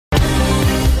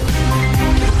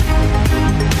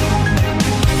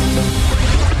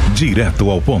Direto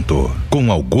ao ponto,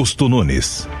 com Augusto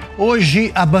Nunes.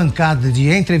 Hoje, a bancada de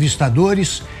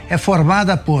entrevistadores é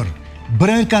formada por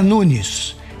Branca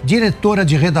Nunes, diretora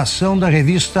de redação da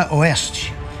revista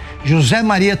Oeste; José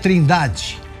Maria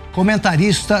Trindade,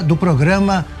 comentarista do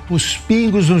programa Os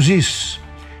Pingos nos Is;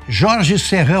 Jorge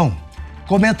Serrão,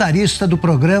 comentarista do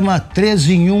programa 3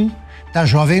 em 1 da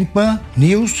Jovem Pan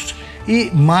News; e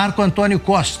Marco Antônio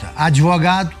Costa,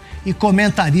 advogado e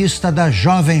comentarista da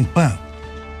Jovem Pan.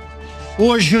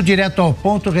 Hoje o Direto ao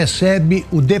Ponto recebe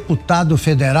o deputado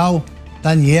federal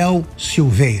Daniel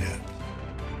Silveira.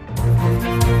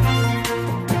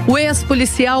 O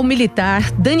ex-policial militar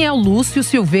Daniel Lúcio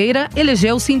Silveira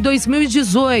elegeu-se em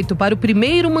 2018 para o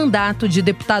primeiro mandato de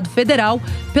deputado federal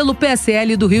pelo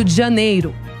PSL do Rio de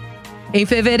Janeiro. Em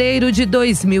fevereiro de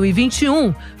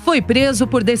 2021, foi preso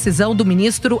por decisão do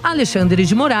ministro Alexandre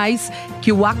de Moraes,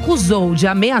 que o acusou de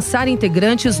ameaçar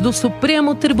integrantes do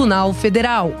Supremo Tribunal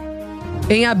Federal.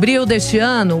 Em abril deste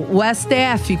ano, o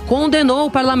STF condenou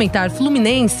o parlamentar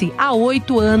fluminense a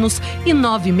 8 anos e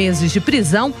 9 meses de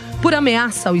prisão por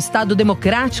ameaça ao Estado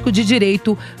Democrático de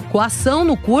Direito, coação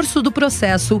no curso do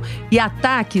processo e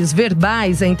ataques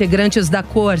verbais a integrantes da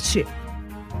corte.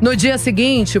 No dia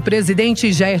seguinte, o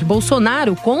presidente Jair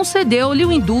Bolsonaro concedeu-lhe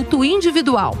o indulto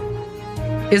individual.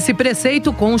 Esse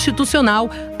preceito constitucional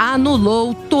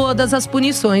anulou todas as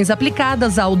punições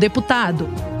aplicadas ao deputado.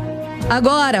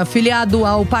 Agora, afiliado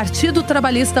ao Partido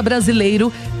Trabalhista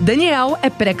Brasileiro, Daniel é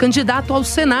pré-candidato ao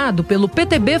Senado pelo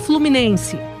PTB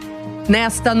Fluminense.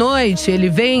 Nesta noite, ele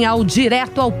vem ao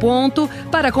Direto ao Ponto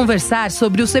para conversar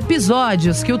sobre os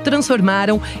episódios que o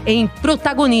transformaram em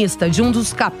protagonista de um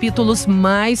dos capítulos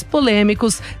mais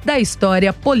polêmicos da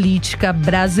história política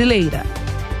brasileira.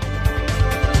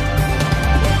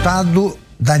 Deputado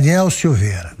Daniel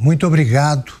Silveira, muito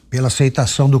obrigado pela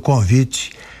aceitação do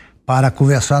convite para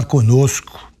conversar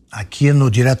conosco aqui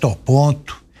no Direto ao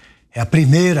Ponto. É a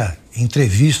primeira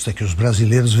entrevista que os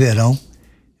brasileiros verão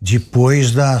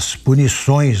depois das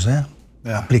punições,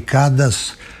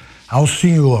 aplicadas ao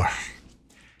senhor.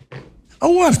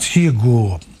 O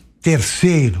artigo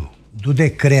 3º do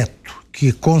decreto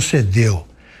que concedeu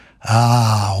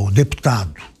ao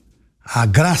deputado a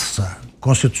graça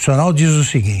constitucional diz o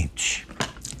seguinte: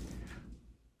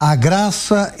 a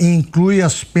graça inclui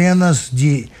as penas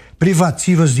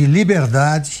privativas de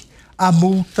liberdade, a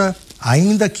multa,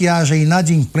 ainda que haja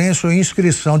inadimplência ou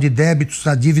inscrição de débitos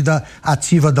na dívida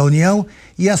ativa da União,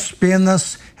 e as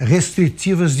penas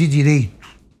restritivas de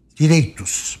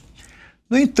direitos.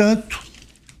 No entanto,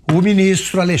 o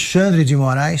ministro Alexandre de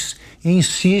Moraes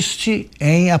insiste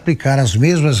em aplicar as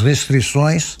mesmas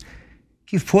restrições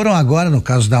que foram agora, no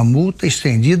caso da multa,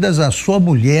 estendidas à sua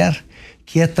mulher,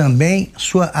 que é também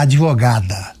sua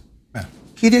advogada.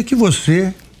 Queria que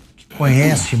você, que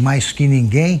conhece mais que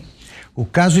ninguém o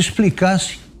caso,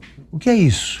 explicasse o que é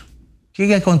isso. O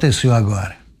que aconteceu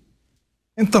agora?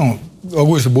 Então,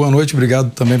 Augusto, boa noite,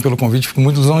 obrigado também pelo convite. Fico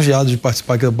muito lisonjeado de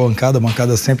participar aqui da bancada, a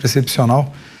bancada sempre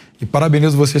excepcional. E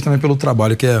parabenizo vocês também pelo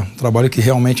trabalho, que é um trabalho que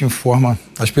realmente informa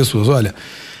as pessoas. Olha,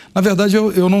 na verdade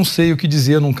eu não sei o que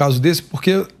dizer num caso desse,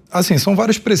 porque, assim, são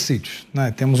vários preceitos,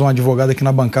 né? Temos um advogado aqui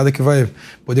na bancada que vai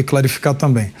poder clarificar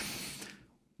também.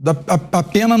 A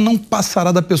pena não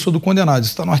passará da pessoa do condenado.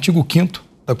 Isso está no artigo 5º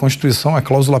da Constituição, é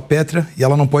cláusula pétrea, e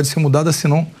ela não pode ser mudada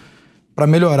senão para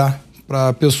melhorar para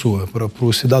a pessoa, para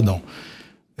o cidadão.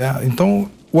 Então,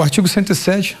 o artigo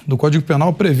 107 do Código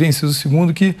Penal prevê, inciso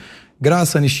 2º, que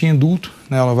graça, anistia e indulto,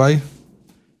 né, ela vai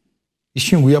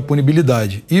extinguir a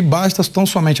punibilidade. E basta tão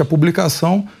somente a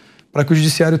publicação para que o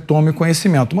judiciário tome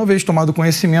conhecimento. Uma vez tomado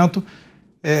conhecimento,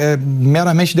 é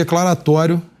meramente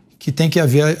declaratório que tem que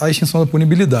haver a extinção da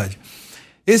punibilidade.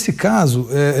 Esse caso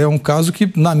é um caso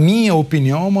que, na minha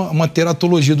opinião, é uma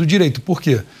teratologia do direito. Por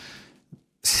quê?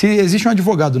 Se existe um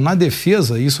advogado na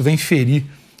defesa, e isso vem ferir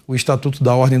o Estatuto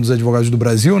da Ordem dos Advogados do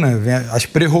Brasil, né, vem as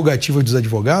prerrogativas dos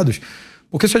advogados,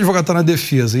 porque se o advogado está na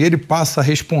defesa e ele passa a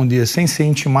responder sem ser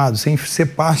intimado, sem ser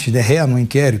parte de ré no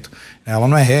inquérito, ela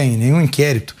não é ré em nenhum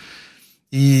inquérito,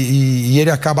 e ele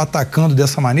acaba atacando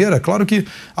dessa maneira, claro que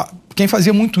quem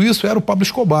fazia muito isso era o Pablo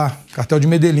Escobar, cartel de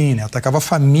Medellín, né, atacava a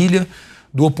família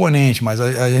do oponente, mas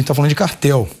a gente está falando de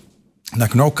cartel, né,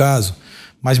 que não é o caso.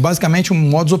 Mas basicamente o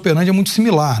modus operandi é muito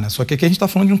similar, né? Só que aqui a gente está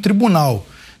falando de um tribunal,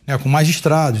 né, com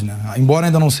magistrados, né? Embora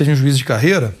ainda não sejam juízes de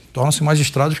carreira, tornam-se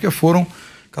magistrados porque foram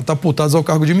catapultados ao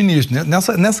cargo de ministro, né?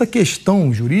 Nessa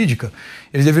questão jurídica,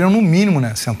 eles deveriam, no mínimo,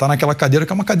 né, sentar naquela cadeira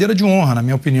que é uma cadeira de honra, na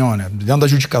minha opinião, né? Dentro da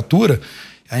judicatura,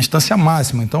 é a instância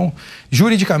máxima. Então,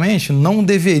 juridicamente, não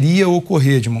deveria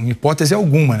ocorrer, de uma hipótese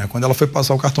alguma, né? Quando ela foi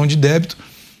passar o cartão de débito,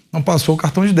 não passou o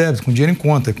cartão de débito, com dinheiro em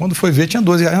conta. E quando foi ver, tinha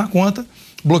R$12 na conta,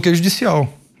 bloqueio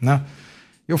judicial, né?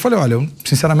 Eu falei, olha, eu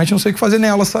sinceramente não sei o que fazer, nem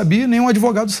ela sabia, nem um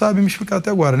advogado sabe me explicar até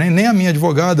agora, nem a minha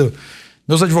advogada,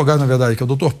 meus advogados, na verdade, que é o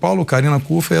doutor Paulo, Karina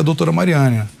Cufa e a doutora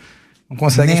Mariane. Não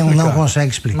conseguem explicar. Não conseguem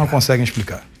explicar. Não conseguem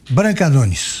explicar. Branca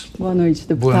Nunes. Boa noite,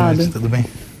 deputado. Boa noite, tudo bem?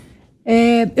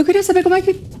 Eu queria saber como é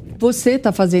que você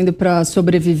está fazendo para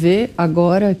sobreviver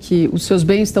agora que os seus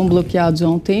bens estão bloqueados há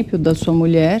um tempo, da sua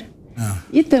mulher.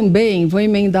 E também vou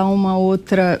emendar uma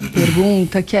outra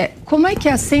pergunta, que é como é que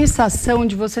é a sensação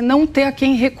de você não ter a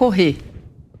quem recorrer?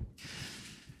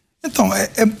 Então,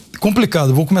 é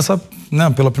complicado. Vou começar, né,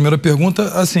 pela primeira pergunta.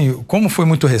 Assim, como foi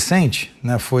muito recente,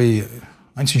 né, foi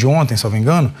antes de ontem, se não me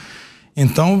engano,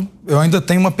 então eu ainda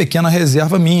tenho uma pequena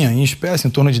reserva minha, em espécie,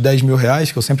 em torno de R$10 mil,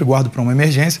 que eu sempre guardo para uma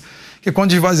emergência, que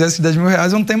quando esvaziar esses R$10 mil eu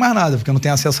não tenho mais nada, porque eu não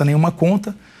tenho acesso a nenhuma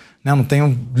conta, né, não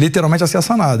tenho literalmente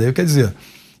acesso a nada. Aí, quer dizer,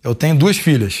 eu tenho 2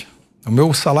 filhas, o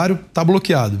meu salário está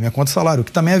bloqueado, minha conta de salário,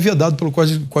 que também é vedado pelo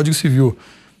Código Civil.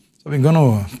 Se não me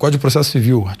engano, Código de Processo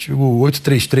Civil, artigo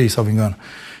 833, se não me engano.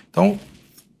 Então,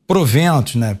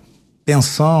 proventos, né,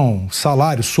 pensão,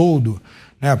 salário, soldo,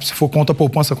 né, se for conta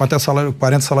poupança com até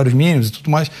 40 salários mínimos e tudo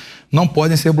mais, não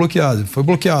podem ser bloqueados. Foi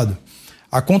bloqueado.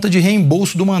 A conta de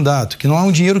reembolso do mandato, que não é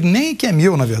um dinheiro nem que é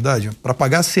meu, na verdade, para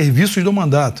pagar serviços do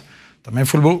mandato, também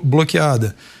foi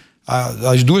bloqueada.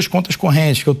 As 2 contas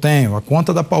correntes que eu tenho, a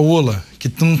conta da Paola,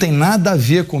 que não tem nada a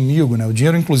ver comigo, né? O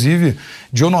dinheiro, inclusive,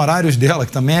 de honorários dela,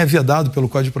 que também é vedado pelo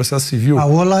Código de Processo Civil.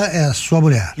 Paola é sua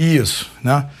mulher. Isso,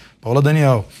 né? Paola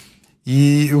Daniel.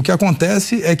 E o que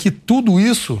acontece é que tudo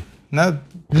isso, né,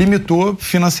 limitou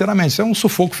financeiramente. Isso é um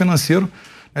sufoco financeiro.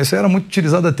 Isso era muito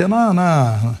utilizado até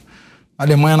na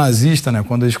Alemanha nazista, né?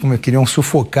 Quando eles queriam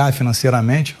sufocar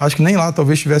financeiramente. Acho que nem lá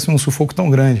talvez tivesse um sufoco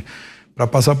tão grande para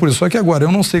passar por isso. Só que agora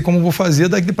eu não sei como vou fazer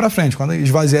daqui para frente. Quando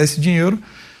esvaziar esse dinheiro,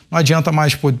 não adianta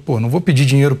mais, não vou pedir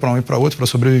dinheiro para um e para outro para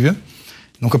sobreviver.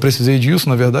 Nunca precisei disso,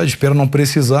 na verdade. Espero não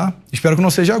precisar. Espero que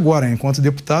não seja agora, enquanto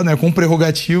deputado, né, com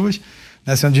prerrogativas,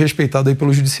 né, sendo desrespeitado aí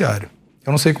pelo judiciário.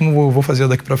 Eu não sei como vou fazer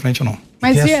daqui para frente ou não.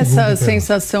 Mas e essa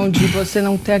sensação de você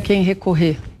não ter a quem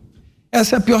recorrer?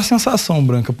 Essa é a pior sensação,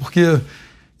 Branca, porque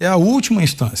é a última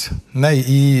instância, né?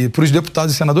 E para os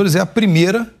deputados e senadores é a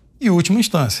primeira e última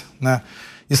instância, né?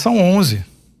 E são 11.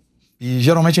 E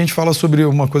geralmente a gente fala sobre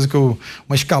uma coisa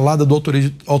uma escalada do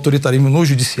autoritarismo no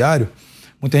judiciário.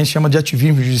 Muita gente chama de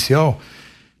ativismo judicial.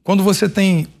 Quando você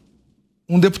tem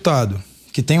um deputado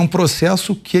que tem um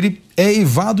processo que ele é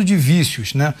eivado de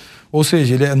vícios, né? Ou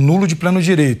seja, ele é nulo de pleno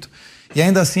direito, e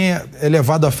ainda assim é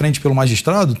levado à frente pelo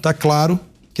magistrado, está claro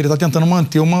que ele está tentando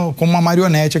manter como uma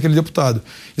marionete aquele deputado.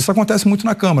 Isso acontece muito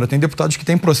na Câmara. Tem deputados que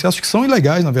têm processos que são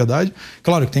ilegais, na verdade.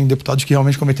 Claro que tem deputados que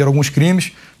realmente cometeram alguns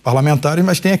crimes parlamentares,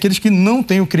 mas tem aqueles que não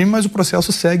têm o crime, mas o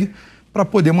processo segue para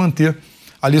poder manter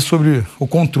ali sobre o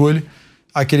controle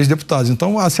aqueles deputados.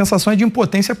 Então a sensação é de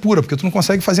impotência pura, porque tu não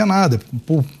consegue fazer nada.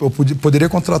 Eu poderia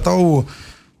contratar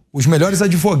os melhores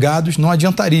advogados, não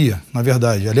adiantaria, na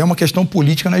verdade. Ali é uma questão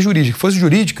política, não é jurídica. Se fosse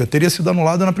jurídica, teria sido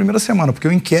anulada na primeira semana, porque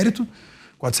o inquérito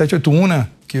 4781, né,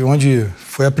 onde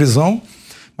foi a prisão,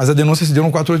 mas a denúncia se deu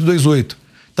no 4828.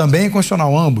 Também é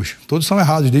inconstitucional, ambos. Todos são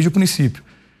errados, desde o princípio.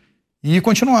 E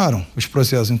continuaram os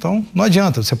processos. Então, não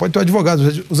adianta. Você pode ter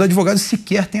advogados. Os advogados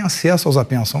sequer têm acesso aos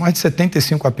apensos. São mais de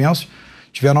 75 apensos.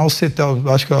 Tiveram,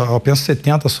 acho que apenso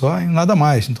 70 só e nada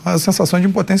mais. Então, é a sensação de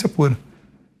impotência pura.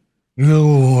 E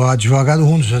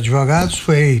um dos advogados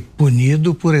foi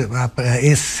punido por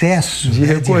excesso de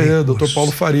recorrer, doutor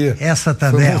Paulo Faria. Essa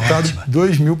também é multado ótima.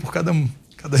 2 mil por cada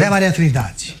Zé Maria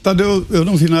Trindade. Tadeu, eu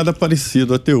não vi nada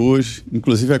parecido até hoje,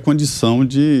 inclusive a condição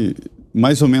de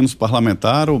mais ou menos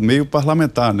parlamentar ou meio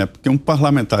parlamentar, né? Porque um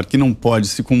parlamentar que não pode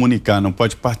se comunicar, não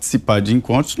pode participar de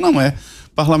encontros, não é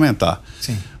parlamentar.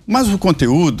 Sim. Mas o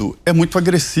conteúdo é muito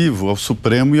agressivo ao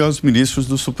Supremo e aos ministros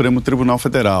do Supremo Tribunal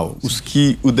Federal. Os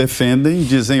que o defendem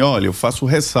dizem, olha, eu faço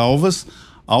ressalvas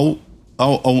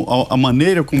à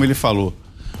maneira como ele falou.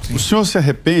 Sim. O senhor se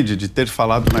arrepende de ter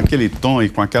falado naquele tom e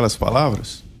com aquelas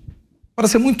palavras? Para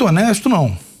ser muito honesto,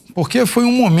 não. Porque foi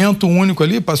um momento único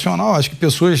ali, passional. Acho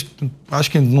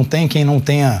que não tem quem não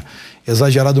tenha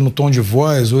exagerado no tom de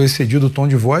voz ou excedido o tom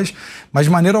de voz, mas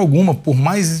de maneira alguma, por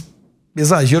mais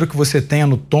exagero que você tenha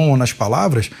no tom ou nas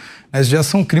palavras, né, já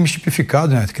são crimes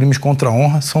tipificados, né? Crimes contra a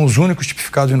honra, são os únicos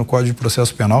tipificados no Código de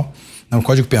Processo Penal, no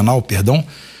Código Penal, perdão.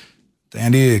 Tem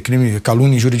ali crime,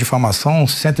 calúnia, injúria e difamação,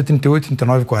 138,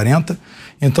 39 e 40.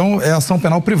 Então, é ação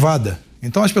penal privada.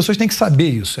 Então, as pessoas têm que saber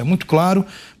isso. É muito claro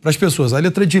para as pessoas. A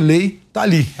letra de lei está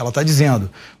ali. Ela está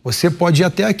dizendo, você pode ir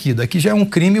até aqui. Daqui já é um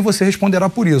crime e você responderá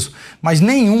por isso. Mas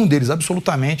nenhum deles,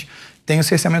 absolutamente, tem o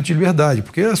cerceamento de liberdade,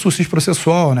 porque é suicídio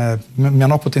processual, né?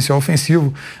 Menor potencial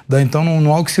ofensivo. Então,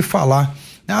 não há o que se falar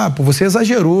Pô, você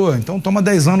exagerou, então toma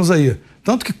 10 anos aí.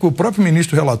 Tanto que o próprio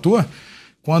ministro relator,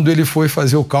 quando ele foi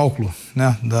fazer o cálculo,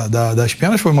 né, das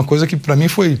penas, foi uma coisa que para mim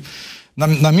foi,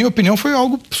 na minha opinião, foi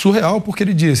algo surreal, porque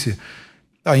ele disse,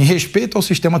 em respeito ao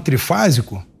sistema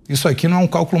trifásico, isso aqui não é um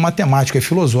cálculo matemático, é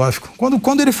filosófico.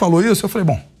 Quando ele falou isso, eu falei,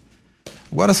 bom,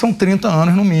 agora são 30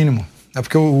 anos no mínimo.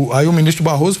 Porque aí o ministro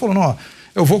Barroso falou, não,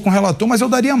 eu vou com o relator, mas eu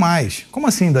daria mais. Como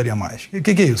assim daria mais? O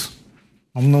que é isso?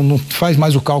 Não faz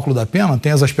mais o cálculo da pena, não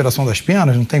tem a exasperação das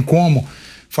penas, não tem como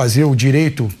fazer o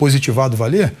direito positivado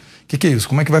valer? O que é isso?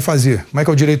 Como é que vai fazer? Como é que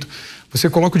é o direito? Você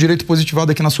coloca o direito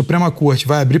positivado aqui na Suprema Corte,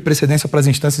 vai abrir precedência para as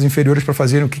instâncias inferiores para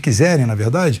fazerem o que quiserem, na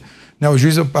verdade? Né? O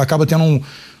juiz acaba tendo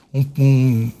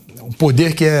um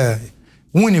poder que é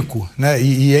único, né?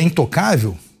 E é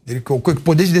intocável. O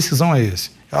poder de decisão é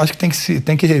esse. Eu acho que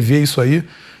tem que rever isso aí.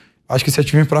 Acho que se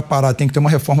ativer para parar, tem que ter uma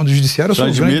reforma do judiciário. Eu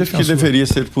admito que deveria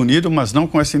ser punido, mas não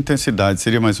com essa intensidade.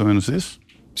 Seria mais ou menos isso?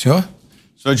 Senhor?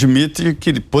 O senhor admite que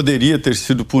ele poderia ter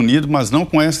sido punido, mas não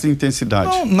com essa intensidade?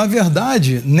 Não, na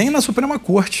verdade, nem na Suprema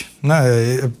Corte, né?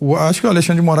 Eu acho que o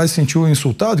Alexandre de Moraes se sentiu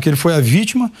insultado, que ele foi a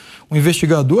vítima, o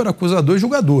investigador, acusador e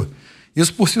julgador.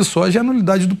 Isso por si só já é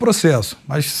nulidade do processo.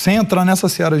 Mas sem entrar nessa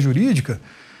seara jurídica,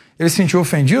 ele se sentiu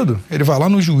ofendido, ele vai lá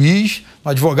no juiz,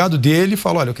 no advogado dele e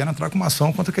fala, olha, eu quero entrar com uma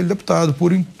ação contra aquele deputado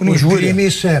por injúria. Crime,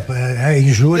 isso é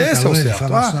injúria, esse calúnia, é o certo.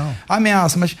 difamação.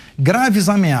 Ameaça, mas graves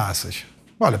ameaças.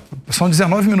 Olha, são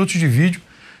 19 minutos de vídeo,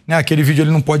 né? Aquele vídeo ele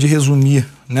não pode resumir,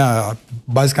 né,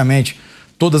 basicamente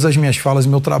todas as minhas falas e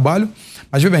meu trabalho,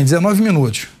 mas, bem, 19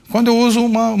 minutos. Quando eu uso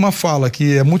uma fala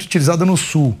que é muito utilizada no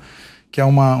Sul, que é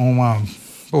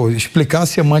explicar a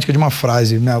semântica de uma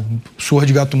frase, né, surra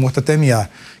de gato morto até miar,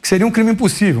 que seria um crime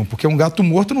impossível, porque um gato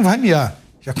morto não vai miar,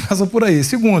 já começa por aí.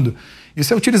 Segundo,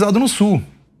 isso é utilizado no Sul,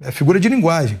 é figura de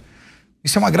linguagem.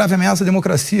 Isso é uma grave ameaça à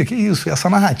democracia. Que isso? Essa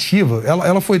narrativa,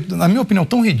 ela foi, na minha opinião,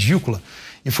 tão ridícula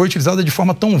e foi utilizada de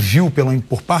forma tão vil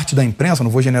por parte da imprensa, não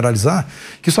vou generalizar,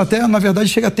 que isso até, na verdade,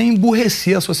 chega até a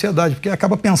emburrecer a sociedade, porque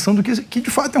acaba pensando que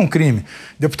de fato é um crime.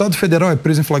 Deputado federal é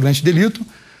preso em flagrante delito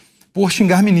por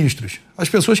xingar ministros. As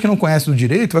pessoas que não conhecem do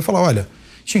direito vai falar, olha,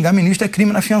 xingar ministro é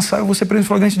crime inafiançável, você é preso em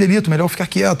flagrante delito, melhor ficar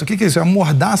quieto. O que é isso? É a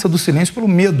mordaça do silêncio pelo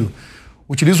medo.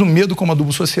 Utiliza o medo como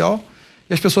adubo social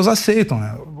e as pessoas aceitam,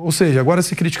 né? Ou seja, agora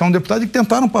se criticar um deputado, e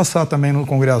tentaram passar também no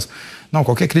Congresso. Não,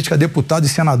 qualquer crítica a deputado e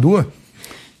senador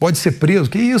pode ser preso.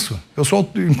 Que isso? Eu sou,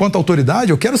 enquanto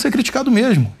autoridade, eu quero ser criticado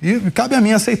mesmo. E cabe a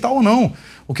mim aceitar ou não.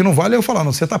 O que não vale é eu falar,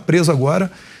 não, você está preso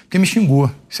agora porque me xingou.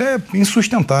 Isso é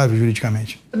insustentável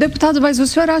juridicamente. Deputado, mas o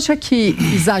senhor acha que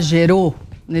exagerou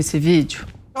nesse vídeo?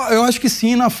 Eu acho que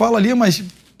sim, na fala ali, mas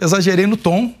exagerei no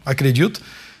tom, acredito.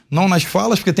 Não nas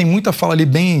falas, porque tem muita fala ali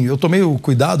bem... Eu tomei o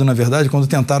cuidado, na verdade, quando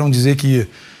tentaram dizer que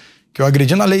eu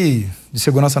agredi na Lei de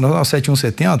Segurança Nacional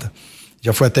 7170,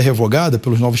 já foi até revogada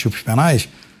pelos novos tipos penais,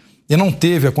 e não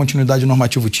teve a continuidade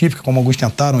normativo típica, como alguns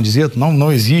tentaram dizer.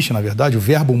 Não existe, na verdade, o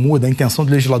verbo muda, a intenção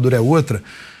do legislador é outra,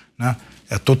 né?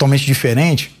 É totalmente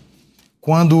diferente.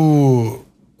 Quando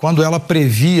ela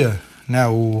previa, né,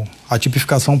 a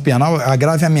tipificação penal, a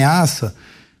grave ameaça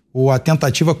ou a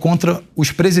tentativa contra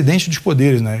os presidentes dos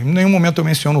poderes, né? Em nenhum momento eu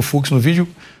menciono o Fux no vídeo,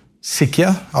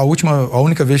 sequer a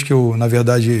única vez que eu, na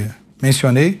verdade,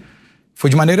 mencionei, foi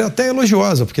de maneira até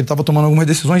elogiosa, porque ele estava tomando algumas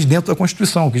decisões dentro da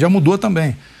Constituição, que já mudou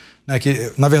também, né?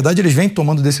 Que, na verdade, eles vêm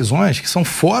tomando decisões que são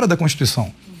fora da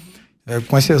Constituição.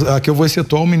 Aqui eu vou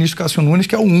excetuar o ministro Cássio Nunes,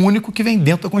 que é o único que vem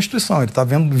dentro da Constituição. Ele está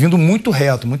vindo muito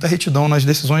reto, muita retidão nas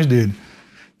decisões dele.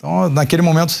 Então, naquele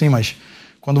momento, sim, mas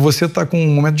quando você está com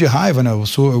um momento de raiva, né? Eu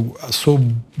sou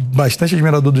bastante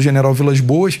admirador do general Vilas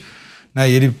Boas, né?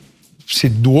 E ele se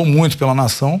doou muito pela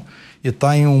nação e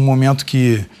está em um momento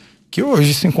que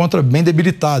hoje se encontra bem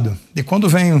debilitado. E quando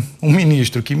vem um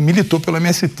ministro que militou pelo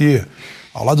MST,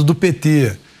 ao lado do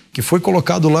PT, que foi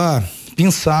colocado lá,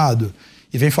 pinçado,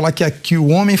 e vem falar que o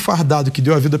homem fardado que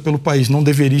deu a vida pelo país não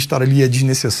deveria estar ali, é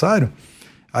desnecessário,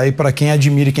 aí para quem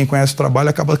admira e quem conhece o trabalho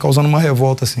acaba causando uma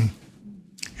revolta assim.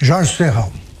 Jorge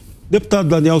Serral. Deputado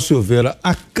Daniel Silveira,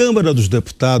 a Câmara dos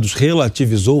Deputados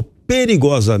relativizou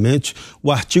perigosamente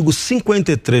o artigo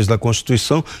 53 da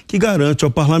Constituição, que garante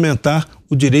ao parlamentar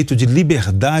o direito de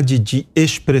liberdade de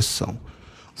expressão.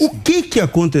 Sim. O que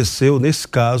aconteceu nesse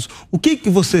caso? O que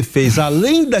você fez,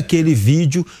 além daquele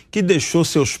vídeo que deixou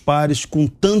seus pares com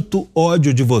tanto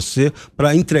ódio de você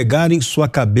para entregarem sua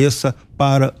cabeça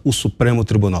para o Supremo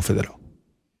Tribunal Federal?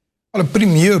 Olha,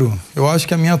 primeiro, eu acho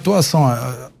que a minha atuação,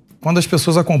 quando as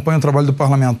pessoas acompanham o trabalho do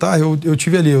parlamentar, eu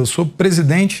tive ali, eu sou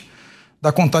presidente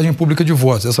da contagem pública de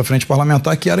votos, essa frente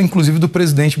parlamentar que era inclusive do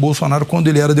presidente Bolsonaro quando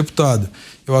ele era deputado.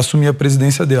 Eu assumi a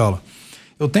presidência dela.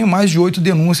 eu tenho mais de 8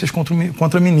 denúncias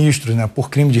contra ministros, né, por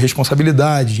crime de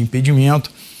responsabilidade, de impedimento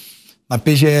na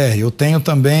PGR. Eu tenho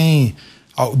também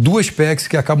 2 PECs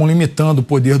que acabam limitando o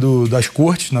poder das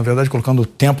cortes, na verdade colocando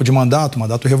tempo de mandato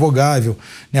revogável,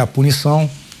 né, a punição,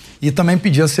 e também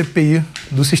pedi a CPI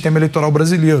do sistema eleitoral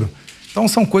brasileiro. Então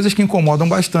são coisas que incomodam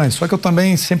bastante, só que eu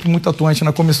também sempre muito atuante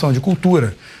na Comissão de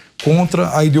Cultura,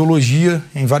 contra a ideologia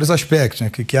em vários aspectos,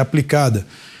 né, que é aplicada.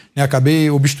 Acabei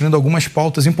obstruindo algumas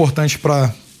pautas importantes para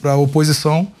a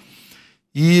oposição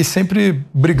e sempre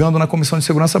brigando na Comissão de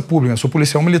Segurança Pública. Eu sou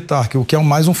policial militar, que é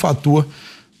mais um fator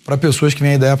para pessoas que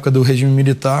vêm da época do regime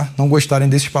militar não gostarem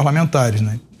desses parlamentares,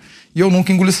 né? E eu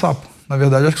nunca engoli sapo. Na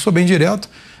verdade, acho que sou bem direto,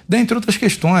 dentre outras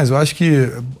questões. Eu acho que,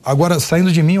 agora,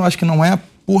 saindo de mim, eu acho que não é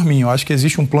por mim. Eu acho que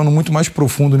existe um plano muito mais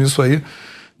profundo nisso aí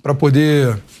para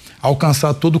poder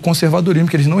alcançar todo o conservadorismo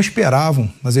que eles não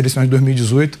esperavam nas eleições de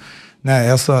 2018, né,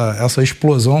 essa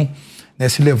explosão, né,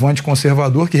 esse levante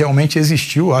conservador que realmente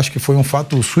existiu. Acho que foi um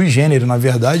fato sui generis, na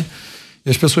verdade, e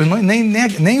as pessoas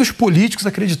nem os políticos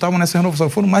acreditavam nessa renovação.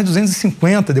 Foram mais de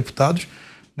 250 deputados,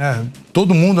 né?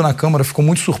 Todo mundo na Câmara ficou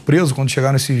muito surpreso quando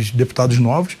chegaram esses deputados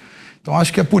novos. Então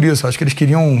acho que é por isso, acho que eles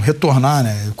queriam retornar,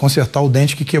 né, consertar o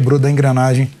dente que quebrou da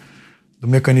engrenagem do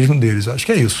mecanismo deles. Acho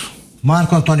que é isso.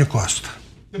 Marco Antônio Costa.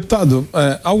 Deputado,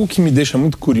 algo que me deixa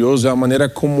muito curioso é a maneira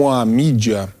como a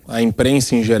mídia, a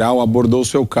imprensa em geral, abordou o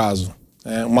seu caso.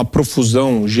 Uma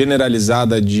profusão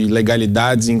generalizada de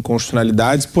legalidades e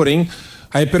inconstitucionalidades, porém,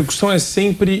 a repercussão é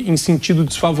sempre em sentido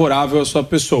desfavorável à sua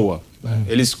pessoa.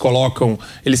 Eles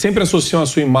sempre associam a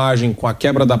sua imagem com a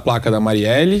quebra da placa da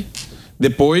Marielle,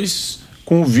 depois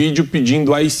com o vídeo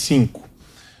pedindo AI-5.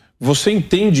 Você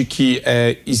entende que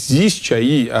existe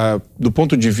aí, do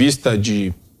ponto de vista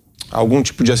de algum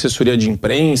tipo de assessoria de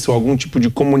imprensa ou algum tipo de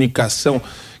comunicação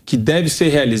que deve ser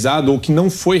realizado ou que não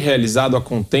foi realizado a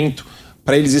contento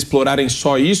para eles explorarem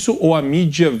só isso, ou a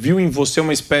mídia viu em você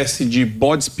uma espécie de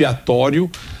bode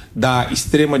expiatório da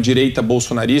extrema-direita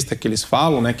bolsonarista que eles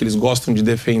falam, né, que eles gostam de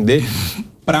defender,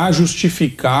 para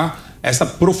justificar essa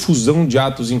profusão de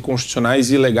atos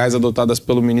inconstitucionais e ilegais adotadas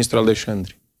pelo ministro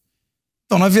Alexandre?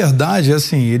 Então, na verdade,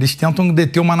 assim, eles tentam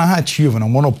deter uma narrativa, né? O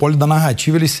monopólio da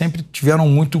narrativa, eles sempre tiveram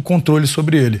muito controle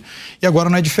sobre ele. E agora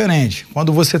não é diferente.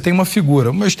 Quando você tem uma figura,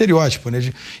 um estereótipo,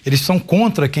 né? Eles são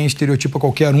contra quem estereotipa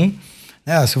qualquer um,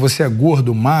 né? Se você é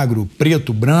gordo, magro,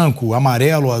 preto, branco,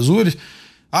 amarelo, azul,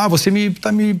 você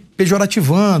está me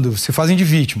pejorativando, se fazem de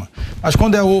vítima. Mas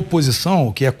quando é a oposição,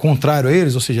 o que é contrário a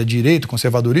eles, ou seja, direito,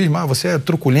 conservadorismo, você é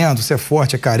truculento, você é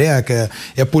forte, é careca,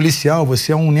 é policial,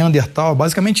 você é um neandertal,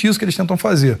 basicamente isso que eles tentam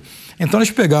fazer. Então eles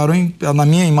pegaram na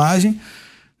minha imagem,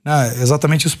 né,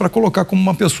 exatamente isso para colocar como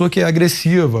uma pessoa que é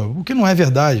agressiva, o que não é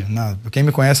verdade, né? Quem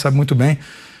me conhece sabe muito bem.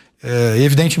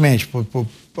 Evidentemente,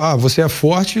 você é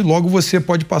forte, logo você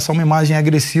pode passar uma imagem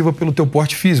agressiva pelo teu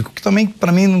porte físico, que também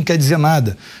para mim não quer dizer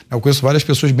nada. Eu conheço várias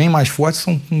pessoas bem mais fortes,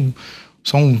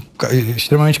 são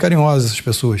extremamente carinhosas essas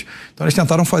pessoas. Então eles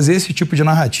tentaram fazer esse tipo de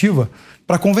narrativa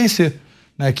para convencer,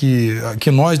 né,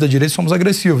 que nós da direita somos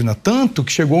agressivos, né? Tanto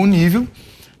que chegou ao nível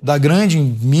da grande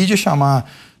mídia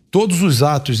chamar todos os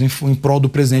atos em prol do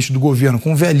presidente do governo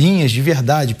com velhinhas de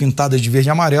verdade pintadas de verde e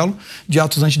amarelo, de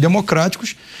atos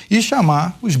antidemocráticos, e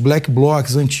chamar os black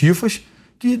blocs, antifas,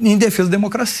 em defesa da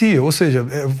democracia. Ou seja,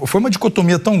 foi uma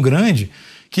dicotomia tão grande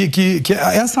que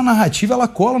essa narrativa ela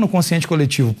cola no consciente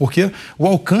coletivo, porque o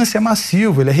alcance é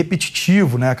massivo, ele é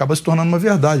repetitivo, né? Acaba se tornando uma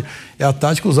verdade. É a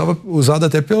tática usada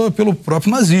até pelo próprio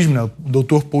nazismo, né? O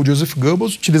Dr. Paul Joseph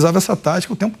Goebbels utilizava essa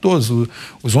tática o tempo todo.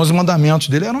 Os 11 mandamentos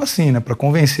dele eram assim, né? Para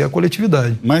convencer a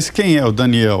coletividade. Mas quem é o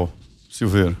Daniel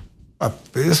Silveira?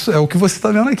 Isso é o que você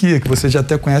está vendo aqui, que você já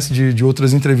até conhece de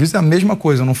outras entrevistas, é a mesma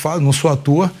coisa. Eu não sou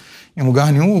ator em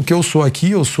lugar nenhum. O que eu sou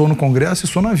aqui, eu sou no Congresso e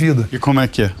sou na vida. E como é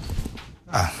que é?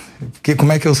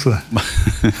 Como é que eu sou?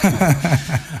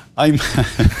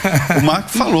 O Marco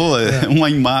falou, uma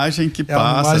imagem que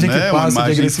passa, né? Uma imagem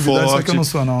de agressividade, forte. Só que eu não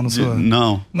sou, não sou.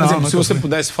 Não. Por exemplo, se você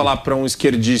pudesse falar para um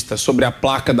esquerdista sobre a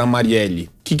placa da Marielle,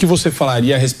 o que você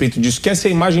falaria a respeito disso? Que essa é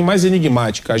a imagem mais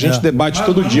enigmática. A gente debate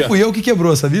todo dia. Não fui eu que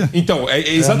quebrou, sabia? Então,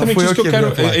 é exatamente isso que eu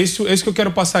quero. É isso que eu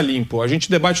quero passar limpo. A gente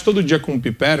debate todo dia com o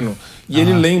Piperno e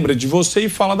ele lembra de você e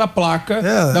fala da placa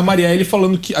da Marielle,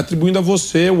 atribuindo a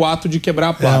você o ato de quebrar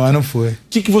a placa. Mas não foi. O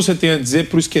que você tem a dizer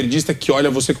pro esquerdista que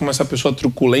olha você como essa pessoa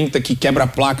truculenta que quebra a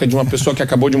placa de uma pessoa que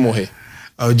acabou de morrer?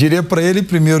 Eu diria para ele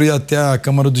primeiro ir até a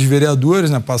Câmara dos Vereadores,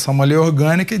 né, passar uma lei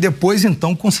orgânica e depois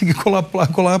então conseguir colar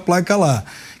a placa lá,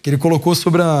 que ele colocou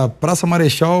sobre a Praça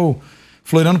Marechal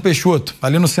Floriano Peixoto,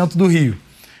 ali no centro do Rio.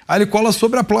 Aí ele cola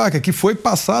sobre a placa, que foi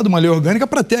passada uma lei orgânica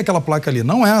para ter aquela placa ali,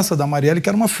 não essa da Marielle, que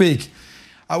era uma fake.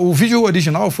 O vídeo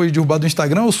original foi derrubado do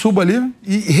Instagram, eu subo ali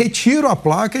e retiro a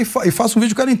placa e faço um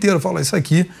vídeo o cara inteiro. Eu falo, isso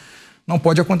aqui não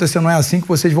pode acontecer, não é assim que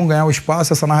vocês vão ganhar o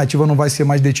espaço, essa narrativa não vai ser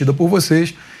mais detida por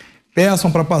vocês.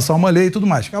 Peçam para passar uma lei e tudo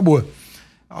mais. Acabou.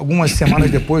 Algumas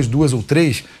semanas depois, 2 ou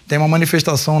 3, tem uma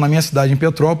manifestação na minha cidade, em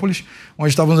Petrópolis, onde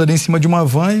estávamos ali em cima de uma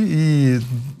van e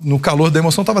no calor da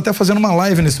emoção, estava até fazendo uma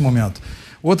live nesse momento.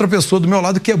 Outra pessoa do meu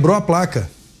lado quebrou a placa.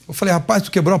 Eu falei, rapaz,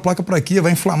 tu quebrou a placa por aqui,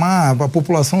 vai inflamar a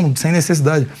população sem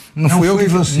necessidade. Não fui eu que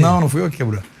você. Não fui eu que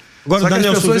quebrou. Agora, só que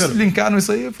Daniel as pessoas Silveira, linkaram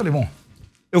isso aí, eu falei, bom...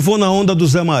 Eu vou na onda do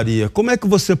Zé Maria. Como é que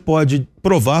você pode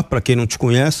provar, para quem não te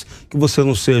conhece, que você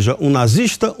não seja um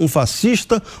nazista, um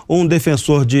fascista ou um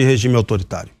defensor de regime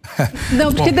autoritário?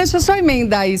 Não, porque deixa eu só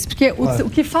emendar isso, porque o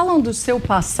que falam do seu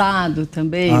passado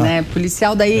também, né,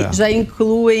 policial, daí já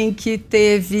incluem que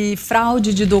teve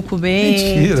fraude de documentos.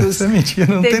 Mentira, isso é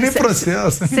mentira, não tem nem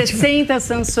processo. 60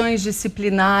 sanções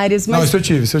disciplinares. Mas... Não,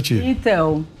 isso eu tive.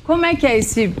 Então, como é que é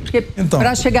esse... Porque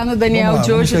para chegar no Daniel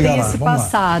de hoje tem esse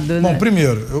passado, né? Bom,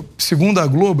 primeiro, segundo a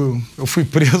Globo, eu fui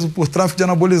preso por tráfico de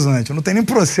anabolizante. Eu não tenho nem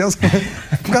processo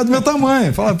por causa do meu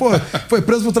tamanho. Falaram, pô, foi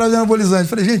preso por tráfico de anabolizante. Eu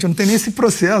falei, gente, eu não tenho nem esse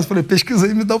processo. Eu falei, pesquisa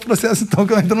aí, me dá o processo então,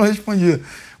 que eu ainda não respondi.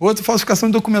 Outro, falsificação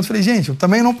de documento. Eu falei, gente, eu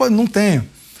também não tenho.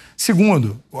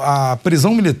 Segundo, a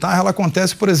prisão militar, ela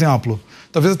acontece, por exemplo,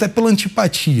 talvez até pela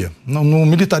antipatia. No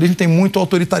militarismo tem muito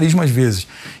autoritarismo às vezes.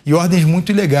 E ordens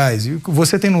muito ilegais. E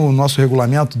você tem no nosso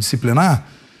regulamento disciplinar,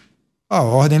 a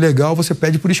ordem legal você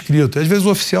pede por escrito. Às vezes o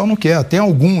oficial não quer. Tem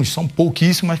alguns, são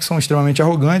pouquíssimos, que são extremamente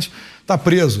arrogantes, está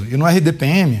preso. E no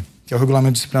RDPM, que é o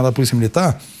Regulamento Disciplinar da Polícia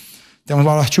Militar, temos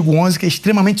lá o artigo 11, que é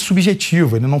extremamente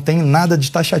subjetivo. Ele não tem nada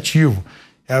de taxativo.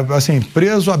 É assim,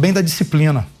 preso a bem da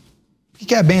disciplina. O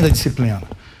que é bem da disciplina?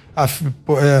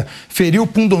 Ferir o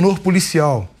pundonor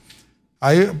policial.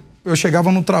 Aí eu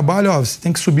chegava no trabalho, você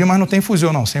tem que subir, mas não tem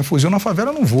fuzil. Não, sem fuzil na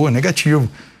favela eu não vou, negativo.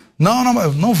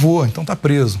 Não vou, então tá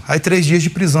preso. Aí 3 dias de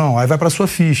prisão, aí vai pra sua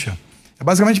ficha. É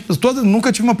basicamente,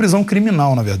 nunca tive uma prisão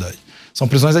criminal, na verdade. São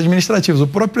prisões administrativas. O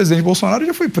próprio presidente Bolsonaro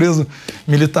já foi preso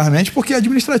militarmente porque é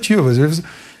administrativo. Às vezes,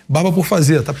 barba por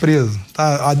fazer, tá preso,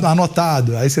 tá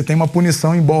anotado. Aí você tem uma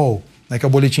punição em BOL, né, que é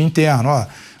o boletim interno,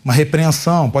 uma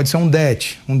repreensão, pode ser um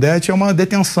DET. Um DET é uma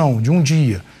detenção de um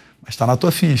dia, mas está na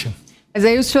tua ficha. Mas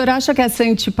aí o senhor acha que essa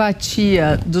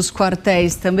antipatia dos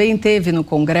quartéis também teve no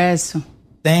Congresso?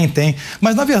 Tem.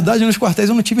 Mas, na verdade, nos quartéis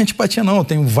eu não tive antipatia, não. Eu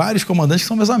tenho vários comandantes que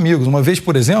são meus amigos. Uma vez,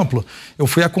 por exemplo, eu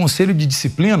fui a conselho de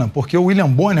disciplina porque o William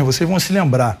Bonner, vocês vão se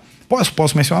lembrar.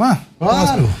 Posso mencionar?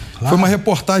 Claro. Foi uma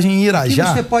reportagem em Irajá.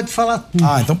 Aqui você pode falar tudo.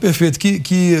 Então perfeito.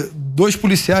 Que 2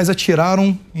 policiais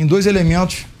atiraram em 2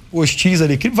 elementos hostis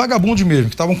ali, que vagabundos mesmo,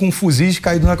 que estavam com fuzis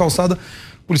caídos na calçada.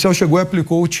 O policial chegou e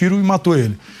aplicou o tiro e matou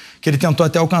ele. Que ele tentou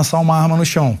até alcançar uma arma no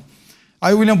chão.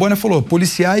 Aí o William Bonner falou,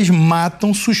 policiais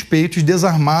matam suspeitos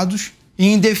desarmados e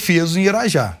indefesos em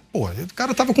Irajá. Pô, o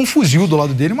cara tava com um fuzil do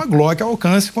lado dele, uma Glock ao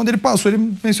alcance. Quando ele passou,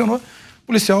 ele mencionou, o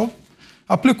policial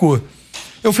aplicou.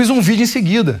 Eu fiz um vídeo em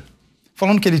seguida,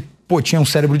 falando que ele, tinha um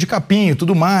cérebro de capim e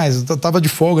tudo mais, tava de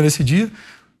folga nesse dia.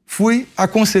 Fui a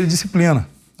conselho de disciplina.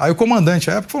 Aí o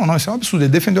comandante à época falou, não, isso é um absurdo.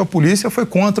 Ele defendeu a polícia, foi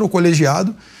contra o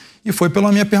colegiado e foi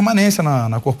pela minha permanência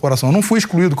na corporação. Eu não fui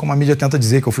excluído, como a mídia tenta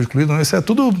dizer que eu fui excluído, isso é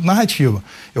tudo narrativa.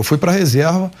 Eu fui para a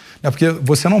reserva, né, porque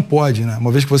você não pode, né,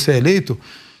 uma vez que você é eleito,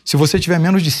 se você tiver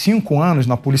menos de 5 anos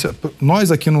na polícia,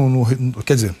 nós aqui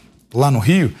quer dizer, lá no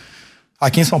Rio,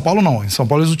 aqui em São Paulo não, em São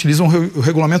Paulo eles utilizam o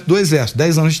regulamento do Exército,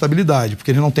 10 anos de estabilidade,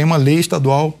 porque ele não tem uma lei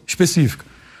estadual específica.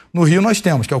 No Rio nós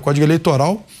temos, que é o Código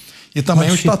Eleitoral, e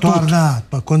também o estatuto.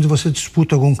 Quando você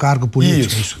disputa algum cargo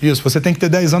político. Isso. Você tem que ter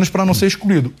 10 anos para não ser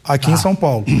excluído. Aqui em São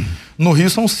Paulo. No Rio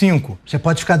são 5. Você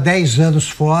pode ficar 10 anos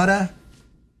fora?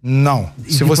 Não.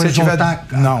 Se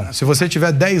você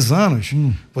tiver 10 anos,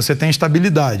 você tem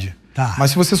estabilidade. Tá.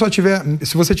 Mas se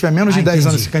você tiver menos de 10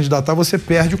 anos e se candidatar, você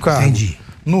perde o cargo. Entendi.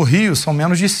 No Rio são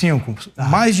menos de 5.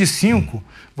 Mais de 5,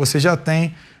 você já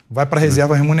vai para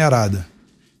reserva remunerada.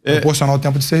 Proporcional ao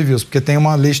tempo de serviço, porque tem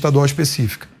uma lei estadual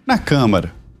específica. Na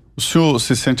Câmara, o senhor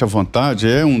se sente à vontade,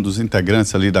 é um dos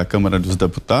integrantes ali da Câmara dos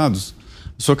Deputados,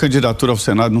 a sua candidatura ao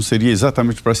Senado não seria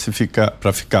exatamente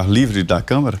para ficar livre da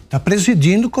Câmara? Está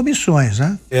presidindo comissões,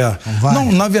 né?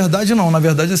 Não, na verdade não. Na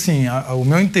verdade, assim, o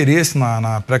meu interesse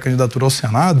na pré-candidatura ao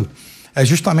Senado é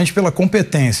justamente pela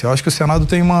competência. Eu acho que o Senado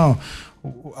tem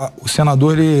o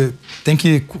senador, ele tem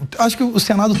que... Acho que o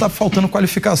Senado está faltando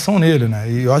qualificação nele, né?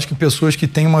 E eu acho que pessoas que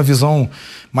têm uma visão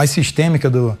mais sistêmica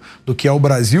do que é o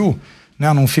Brasil,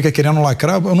 né? Não fica querendo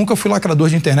lacrar. Eu nunca fui lacrador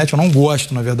de internet, eu não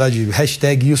gosto, na verdade,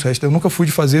 hashtag isso, hashtag. Eu nunca fui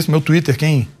de fazer isso. Meu Twitter,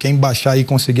 quem baixar e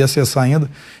conseguir acessar ainda,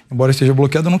 embora esteja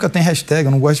bloqueado, nunca tem hashtag,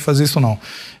 eu não gosto de fazer isso não.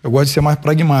 Eu gosto de ser mais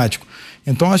pragmático.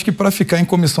 Então, acho que para ficar em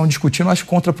comissão discutindo, acho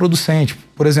contraproducente.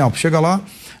 Por exemplo, chega lá,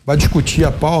 vai discutir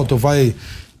a pauta,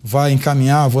 vai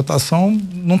encaminhar a votação,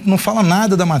 não fala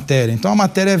nada da matéria. Então, a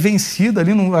matéria é vencida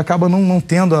ali, acaba não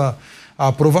tendo a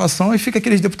aprovação e fica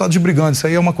aqueles deputados brigando. Isso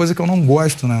aí é uma coisa que eu não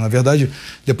gosto, né? Na verdade,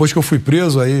 depois que eu fui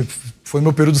preso, aí foi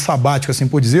meu período sabático, assim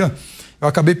por dizer, eu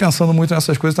acabei pensando muito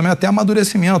nessas coisas também, até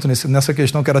amadurecimento nessa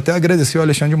questão. Quero até agradecer o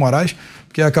Alexandre de Moraes,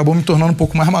 porque acabou me tornando um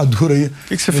pouco mais maduro aí. O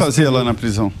que você fazia lá na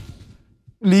prisão?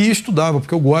 Li e estudava,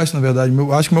 porque eu gosto, na verdade.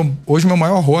 Acho que hoje meu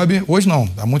maior hobby, hoje não,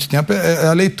 há muito tempo, é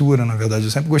a leitura, na verdade.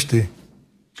 Eu sempre gostei.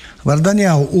 Agora,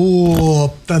 Daniel,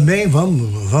 também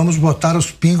vamos botar os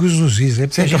pingos nos is,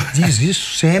 porque a gente diz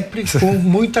isso sempre com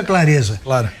muita clareza.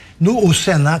 Claro.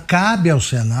 Cabe ao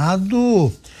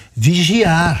Senado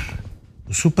vigiar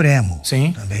o Supremo.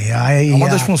 Sim. Também. É uma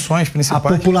das funções principais.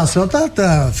 A população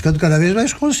está ficando cada vez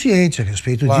mais consciente a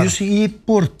respeito disso e,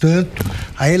 portanto,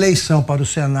 a eleição para o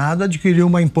Senado adquiriu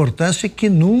uma importância que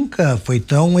nunca foi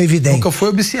tão evidente. Nunca foi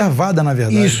observada, na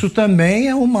verdade. Isso também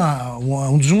é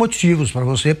um dos motivos para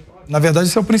você... Na verdade,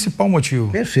 esse é o principal motivo.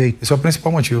 Perfeito. Esse é o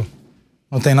principal motivo.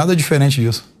 Não tem nada diferente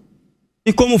disso.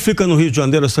 E como fica no Rio de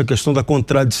Janeiro essa questão da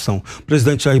contradição? O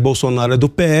presidente Jair Bolsonaro é do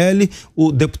PL,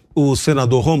 o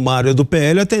senador Romário é do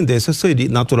PL, a tendência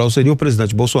natural seria o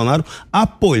presidente Bolsonaro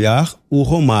apoiar o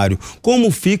Romário. Como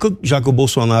fica, já que o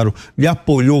Bolsonaro lhe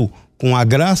apoiou com a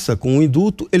graça, com o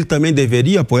indulto, ele também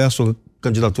deveria apoiar a sua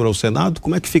candidatura ao Senado?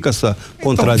 Como é que fica essa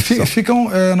contradição?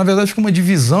 Então, na verdade, fica uma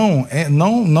divisão,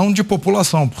 não de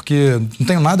população, porque não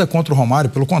tenho nada contra o Romário,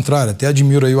 pelo contrário, até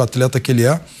admiro aí o atleta que ele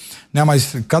é, né,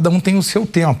 mas cada um tem o seu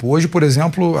tempo. Hoje, por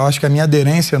exemplo, acho que a minha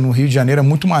aderência no Rio de Janeiro é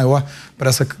muito maior para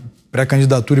essa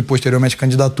pré-candidatura e posteriormente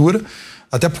candidatura,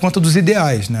 até por conta dos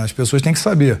ideais, né? As pessoas têm que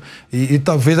saber. E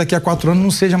talvez daqui a 4 anos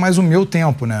não seja mais o meu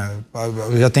tempo, né?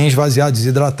 Eu já tenho esvaziado,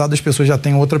 desidratado, as pessoas já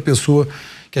têm outra pessoa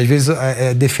que às vezes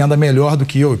defenda melhor do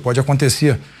que eu, e pode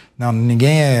acontecer. Não,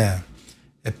 ninguém é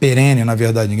perene, na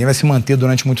verdade, ninguém vai se manter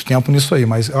durante muito tempo nisso aí,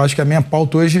 mas eu acho que a minha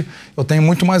pauta hoje, eu tenho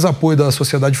muito mais apoio da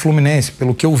sociedade fluminense,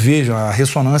 pelo que eu vejo, a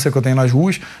ressonância que eu tenho nas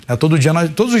ruas, né? Todos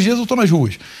os dias eu estou nas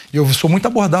ruas, e eu sou muito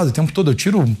abordado o tempo todo, eu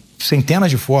tiro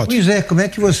centenas de fotos. Pois é, como é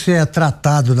que você é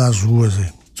tratado nas ruas aí?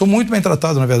 Sou muito bem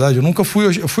tratado, na verdade, eu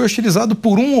fui hostilizado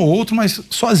por um ou outro, mas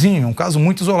sozinho, é um caso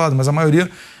muito isolado, mas a maioria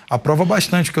aprova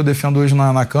bastante o que eu defendo hoje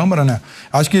na Câmara, né?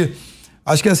 Acho que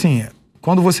assim,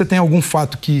 quando você tem algum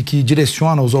fato que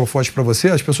direciona os holofotes para você,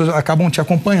 as pessoas acabam te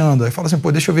acompanhando. Aí fala assim,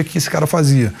 deixa eu ver o que esse cara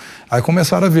fazia. Aí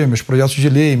começaram a ver meus projetos de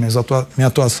lei, minha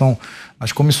atuação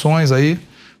nas comissões, aí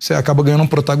você acaba ganhando um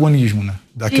protagonismo, né,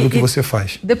 daquilo que você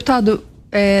faz. Deputado,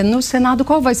 no Senado,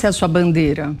 qual vai ser a sua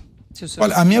bandeira?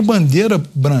 Olha, a minha bandeira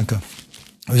branca,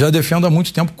 eu já defendo há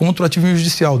muito tempo contra o ativismo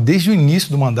judicial. Desde o início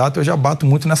do mandato eu já bato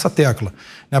muito nessa tecla,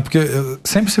 né? Porque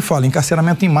sempre se fala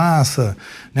encarceramento em massa,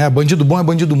 né? Bandido bom é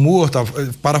bandido morto,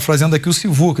 parafraseando aqui o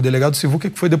Sivuca, o delegado Sivuca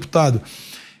que foi deputado.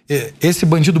 Esse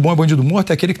bandido bom é bandido morto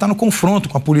é aquele que está no confronto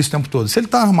com a polícia o tempo todo. Se ele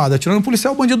está armado atirando no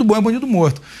policial, bandido bom é bandido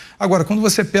morto. Agora, quando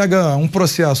você pega um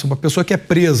processo, uma pessoa que é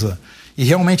presa e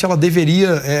realmente ela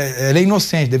ela é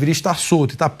inocente, deveria estar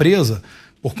solta e está presa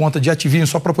por conta de ativismo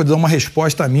só para poder dar uma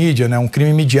resposta à mídia, né, um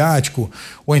crime midiático,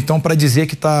 ou então para dizer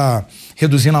que está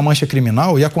reduzindo a mancha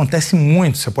criminal, e acontece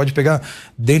muito. Você pode pegar,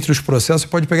 dentre os processos, você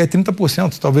pode pegar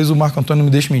 30%, talvez o Marco Antônio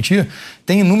me deixe mentir,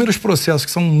 tem inúmeros processos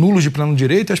que são nulos de pleno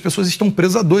direito e as pessoas estão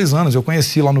presas há 2 anos. Eu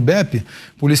conheci lá no BEP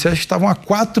policiais que estavam há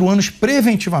 4 anos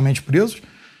preventivamente presos.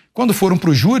 Quando foram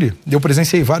para o júri, eu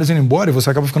presenciei vários indo embora, e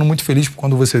você acaba ficando muito feliz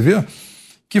quando você vê,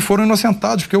 que foram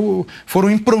inocentados, porque foram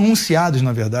impronunciados,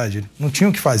 na verdade, não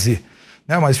tinham o que fazer,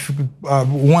 né? Mas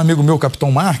um amigo meu,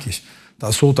 Capitão Marques,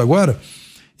 está solto agora,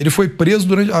 ele foi preso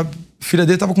a filha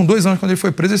dele estava com 2 anos quando ele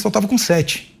foi preso, ele só estava com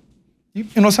 7, e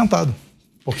inocentado,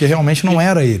 porque realmente não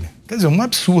era ele. Quer dizer, um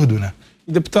absurdo, né?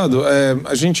 Deputado,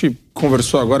 a gente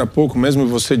conversou agora há pouco, mesmo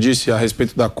você disse a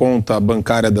respeito da conta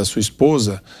bancária da sua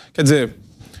esposa, quer dizer,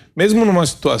 mesmo numa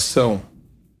situação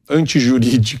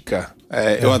antijurídica,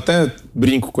 eu até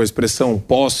brinco com a expressão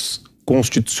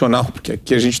pós-constitucional, porque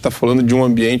aqui a gente está falando de um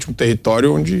ambiente, um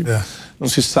território onde não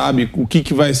se sabe o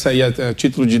que vai sair a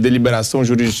título de deliberação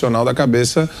jurisdicional da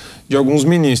cabeça de alguns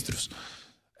ministros.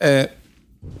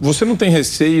 Você não tem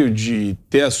receio de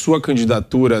ter a sua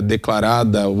candidatura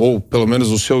declarada, ou pelo menos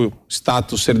o seu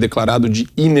status ser declarado de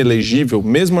inelegível,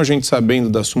 mesmo a gente sabendo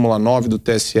da súmula 9 do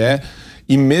TSE,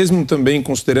 e mesmo também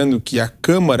considerando que a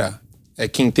Câmara é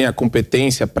quem tem a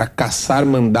competência para cassar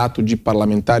mandato de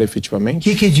parlamentar efetivamente?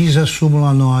 O que diz a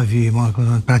súmula 9, Marcos,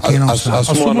 para quem não sabe? A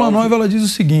súmula 9 ela diz o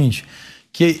seguinte,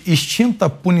 que extinta a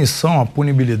punição, a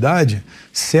punibilidade,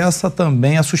 cessa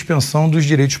também a suspensão dos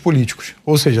direitos políticos.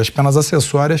 Ou seja, as penas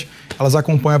acessórias, elas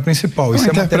acompanham a principal. Isso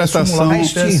é uma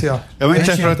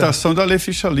interpretação da lei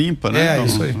ficha limpa, né? É,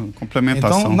 isso aí.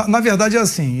 Complementação. Então, na verdade é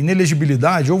assim,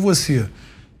 inelegibilidade, ou você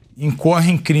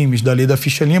incorre em crimes da lei da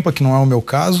ficha limpa, que não é o meu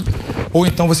caso, ou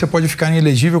então você pode ficar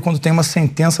inelegível quando tem uma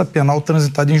sentença penal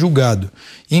transitada em julgado.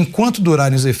 E enquanto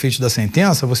durarem os efeitos da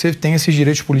sentença, você tem esses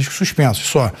direitos políticos suspensos.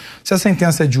 Só, se a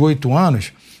sentença é de 8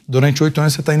 anos, durante 8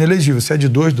 anos você está inelegível. Se é de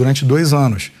 2, durante 2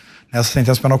 anos. Essa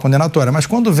sentença penal condenatória. Mas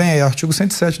quando vem aí, artigo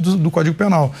 107 do Código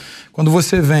Penal, quando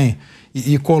você vem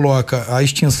e coloca a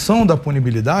extinção da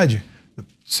punibilidade,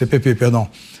 CPP, perdão,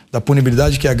 da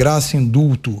punibilidade, que é graça,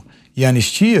 indulto e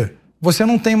anistia, você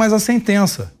não tem mais a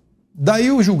sentença. Daí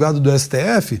o julgado do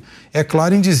STF é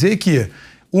claro em dizer que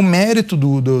o mérito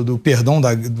do perdão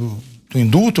do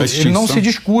indulto, ele não se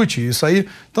discute. Isso aí,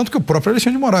 tanto que o próprio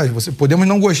Alexandre de Moraes, podemos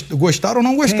não gostar ou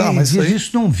não gostar, mas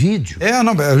isso num vídeo.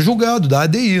 É julgado da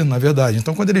ADI, na verdade.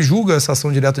 Então, quando ele julga essa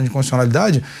ação direta de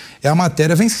inconstitucionalidade, é a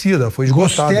matéria vencida, foi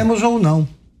esgotada. Gostemos ou não.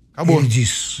 Acabou. Ele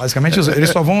diz. Basicamente, eles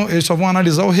só vão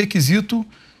analisar o requisito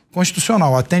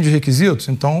constitucional. Atende os requisitos,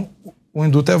 então o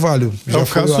indulto é válido. É o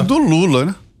caso do Lula,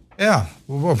 né?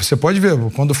 Você pode ver,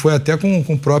 quando foi até com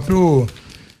o próprio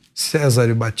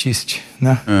César Battisti,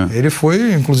 né? Ele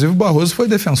foi, inclusive o Barroso foi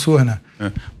defensor, né?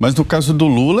 Mas no caso do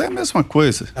Lula é a mesma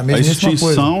coisa. A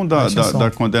extinção da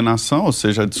condenação, ou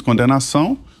seja, a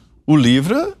descondenação, o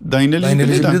livra da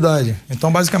inelegibilidade.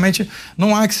 Então, basicamente,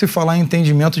 não há que se falar em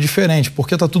entendimento diferente,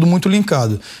 porque está tudo muito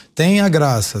linkado. Tem a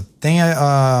graça, tem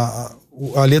a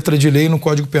letra de lei no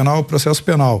Código Penal, o processo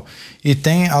penal, e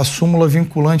tem a súmula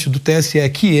vinculante do TSE,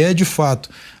 que é, de fato,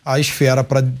 a esfera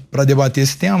para debater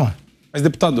esse tema. Mas,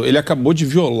 deputado, ele acabou de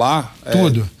violar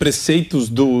preceitos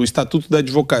do Estatuto da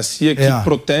Advocacia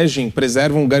que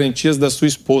preservam garantias da sua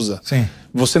esposa. Sim.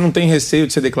 Você não tem receio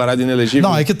de ser declarado inelegível?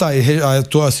 Não, é que tá. A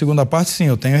tua segunda parte, sim,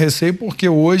 eu tenho receio porque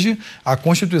hoje a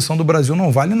Constituição do Brasil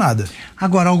não vale nada.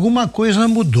 Agora, alguma coisa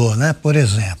mudou, né? Por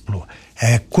exemplo,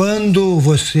 quando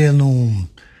você não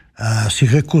se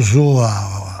recusou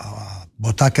a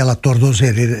botar aquela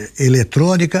tornozeleira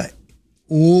eletrônica,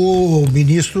 o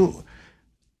ministro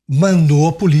mandou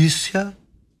a polícia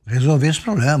resolver esse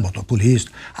problema, botou a polícia.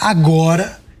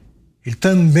 Agora, ele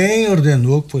também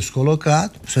ordenou que fosse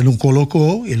colocado, você não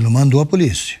colocou, ele não mandou a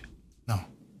polícia. Não.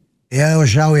 É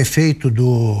já o efeito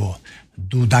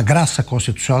da graça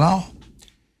constitucional?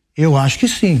 Eu acho que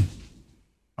sim.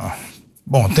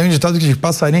 Bom, tem um ditado que diz,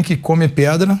 passarinho que come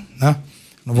pedra, né?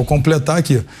 Não vou completar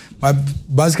aqui, mas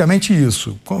basicamente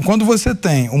isso. Quando você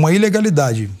tem uma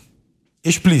ilegalidade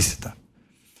explícita,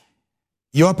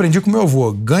 e eu aprendi com meu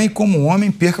avô, ganhe como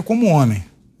homem, perca como homem.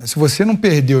 Se você não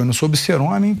perdeu e não soube ser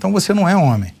homem, então você não é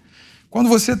homem. Quando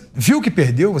você viu que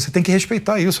perdeu, você tem que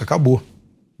respeitar isso, acabou.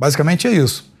 Basicamente é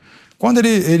isso. Quando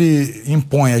ele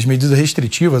impõe as medidas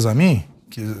restritivas a mim,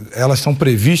 que elas estão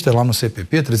previstas lá no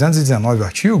CPP, 319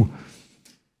 artigo,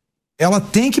 ela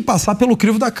tem que passar pelo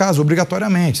crivo da casa,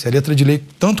 obrigatoriamente. Isso é letra de lei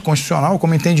tanto constitucional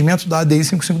como entendimento da ADI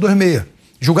 5526,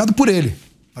 julgado por ele,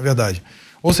 na verdade.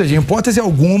 Ou seja, em hipótese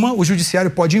alguma, o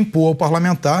judiciário pode impor ao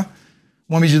parlamentar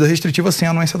uma medida restritiva sem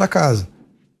a anuência da casa.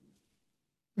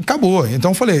 Acabou.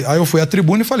 Então eu fui à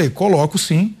tribuna e falei, coloco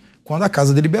sim quando a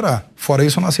casa deliberar. Fora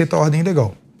isso, eu não aceito a ordem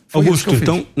ilegal. Augusto,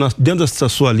 então, dentro dessa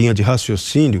sua linha de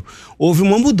raciocínio, houve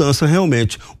uma mudança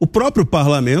realmente. O próprio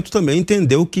parlamento também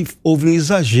entendeu que houve um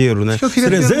exagero, né?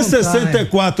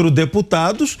 364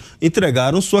 deputados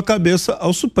entregaram sua cabeça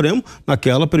ao Supremo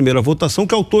naquela primeira votação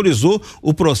que autorizou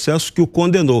o processo que o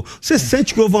condenou. Você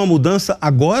sente que houve uma mudança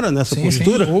agora nessa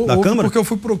postura da Câmara? Porque eu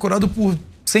fui procurado por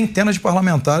centenas de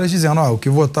parlamentares dizendo, o que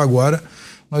votar agora,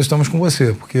 nós estamos com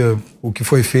você, porque o que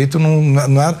foi feito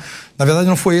não era, na verdade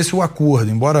não foi esse o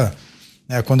acordo, embora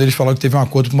quando eles falaram que teve um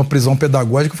acordo para uma prisão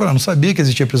pedagógica, eu falei, não sabia que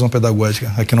existia prisão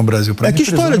pedagógica aqui no Brasil. Que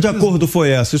história de acordo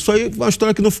foi essa? Isso aí é uma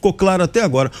história que não ficou clara até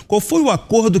agora. Qual foi o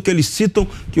acordo que eles citam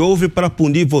que houve para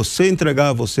punir você e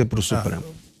entregar você para o Supremo?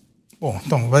 Bom,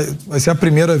 então, vai ser a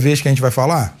primeira vez que a gente vai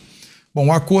falar? Bom,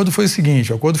 o acordo foi o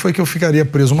seguinte, o acordo foi que eu ficaria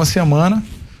preso uma semana,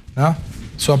 né,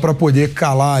 só para poder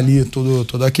calar ali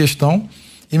toda a questão,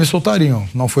 e me soltariam.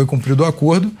 Não foi cumprido o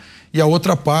acordo. E a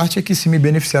outra parte é que, se me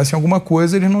beneficiassem alguma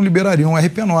coisa, eles não liberariam o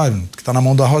RP9, que está na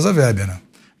mão da Rosa Weber, né?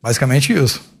 Basicamente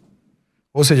isso.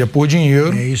 Ou seja, por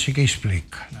dinheiro... É isso que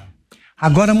explica.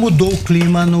 Agora mudou o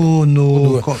clima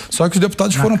Mudou. Só que os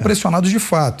deputados foram pressionados de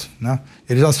fato, né?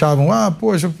 Eles achavam,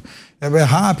 poxa, é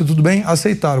rápido, tudo bem,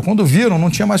 aceitaram. Quando viram, não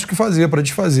tinha mais o que fazer para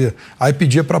desfazer. Aí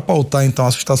pedia para pautar, então,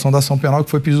 a sustação da ação penal,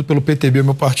 que foi pedido pelo PTB,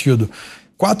 meu partido,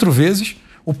 4 vezes.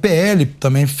 O PL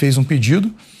também fez um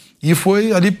pedido e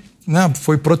foi ali, né,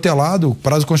 foi protelado,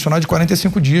 prazo constitucional de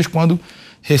 45 dias, quando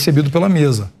recebido pela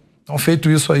mesa. Então, feito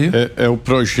isso aí... É o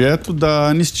projeto da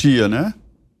anistia, né?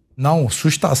 Não,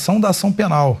 sustação da ação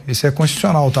penal. Esse é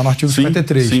constitucional, está no artigo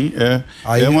 53. Sim, é.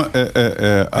 Aí,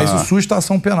 isso susta a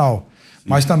ação penal. Sim.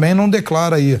 Mas também não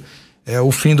declara aí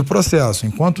o fim do processo.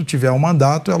 Enquanto tiver um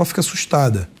mandato, ela fica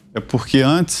sustada. É porque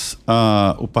antes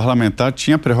o parlamentar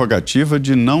tinha a prerrogativa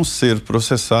de não ser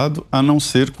processado, a não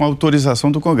ser com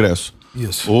autorização do Congresso.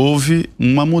 Isso. Houve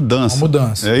uma mudança.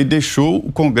 E deixou,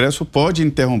 o Congresso pode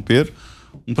interromper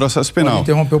um processo penal. Pode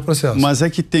interromper o processo. Mas é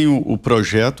que tem o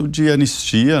projeto de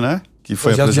anistia, né? Que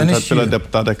foi apresentado pela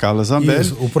deputada Carla Zambelli.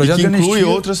 Isso, o projeto e que inclui anistia,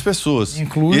 outras pessoas.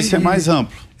 Esse é mais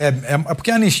amplo. É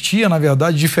porque a anistia, na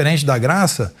verdade, diferente da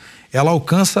graça, ela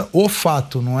alcança o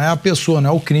fato, não é a pessoa, não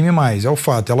é o crime mais, é o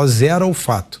fato, ela zera o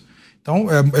fato. Então,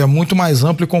 é muito mais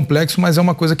amplo e complexo, mas é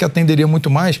uma coisa que atenderia muito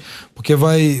mais, porque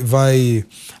vai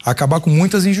acabar com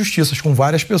muitas injustiças, com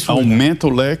várias pessoas. Aumenta,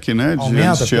 né? O leque, né, de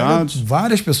anistiados.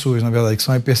 Várias pessoas, na verdade, que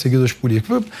são perseguidas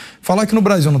políticas. Falar que no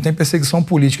Brasil não tem perseguição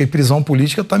política e prisão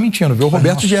política, tá mentindo, viu? O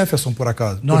Roberto Jefferson, por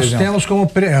acaso. Nós temos como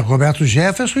Roberto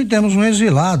Jefferson e temos um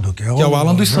exilado, que é o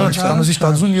Alan dos Santos, que está nos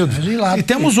Estados Unidos. E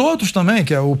temos outros também,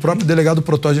 que é o próprio delegado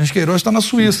Protógenes Queiroz, está na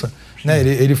Suíça. Né?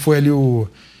 Ele foi ali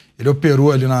Ele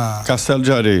operou ali na... Castelo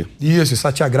de Areia. Isso,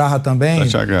 Satyagraha também.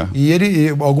 Satyagraha. E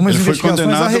algumas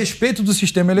investigações a respeito do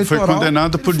sistema eleitoral. Foi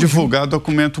condenado por divulgar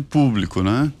documento público,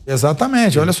 né?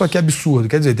 Exatamente. Olha só que absurdo.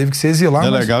 Quer dizer, teve que ser exilado.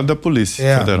 Delegado da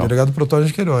Polícia Federal. Delegado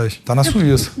Protógenes Queiroz. Está na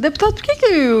Suíça. Deputado, por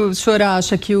que o senhor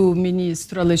acha que o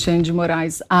ministro Alexandre de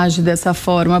Moraes age dessa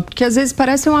forma? Porque às vezes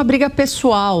parece uma briga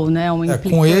pessoal, né?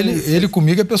 Com ele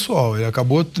comigo é pessoal. Ele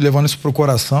acabou levando isso pro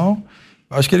coração.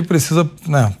 Acho que ele precisa,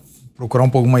 né, procurar um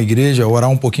pouco uma igreja, orar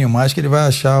um pouquinho mais, que ele vai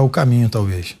achar o caminho,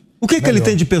 talvez. O que ele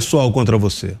tem de pessoal contra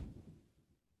você?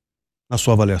 Na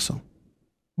sua avaliação?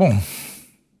 Bom,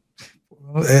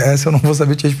 essa eu não vou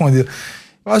saber te responder.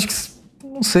 Eu acho que,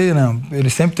 não sei, né? Ele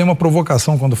sempre tem uma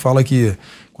provocação quando fala que...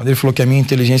 Quando ele falou que a minha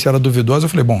inteligência era duvidosa, eu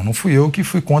falei, bom, não fui eu que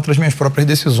fui contra as minhas próprias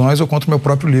decisões ou contra o meu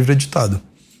próprio livro editado.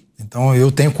 Então, eu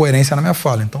tenho coerência na minha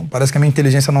fala. Então, parece que a minha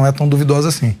inteligência não é tão duvidosa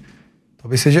assim.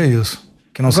 Talvez seja isso.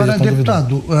 Que não Agora, seja tão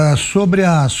deputado, sobre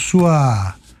a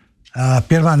sua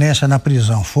permanência na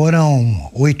prisão,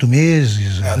 foram 8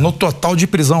 meses? No total de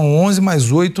prisão, 11 mais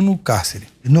 8 no cárcere.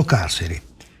 No cárcere.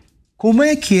 Como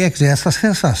é que é? Quer dizer, essa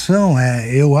sensação,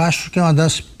 eu acho que é uma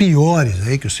das piores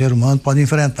aí que o ser humano pode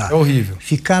enfrentar. É horrível.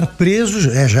 Ficar preso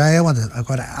já é uma...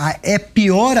 Agora, é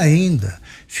pior ainda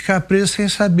ficar preso sem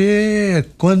saber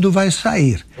quando vai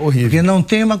sair. Horrível. Porque não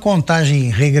tem uma contagem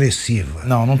regressiva.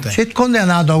 Não tem. Se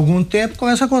condenado há algum tempo,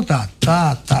 começa a contar.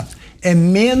 Tá. É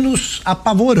menos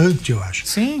apavorante, eu acho.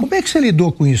 Sim. Como é que você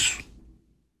lidou com isso?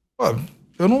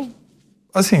 Eu não...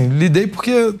 Assim, lidei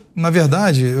porque, na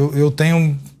verdade,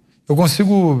 eu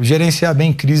consigo gerenciar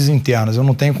bem crises internas. Eu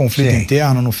não tenho conflito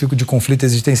interno, não fico de conflito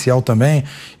existencial também.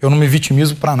 Eu não me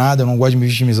vitimizo pra nada, eu não gosto de me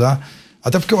vitimizar.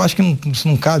 Até porque eu acho que isso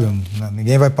não cabe, né?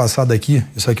 Ninguém vai passar daqui.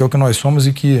 Isso aqui é o que nós somos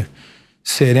e que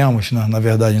seremos, na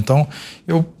verdade. Então,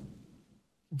 eu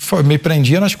me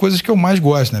prendia nas coisas que eu mais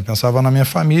gosto, né? Pensava na minha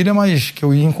família, mas que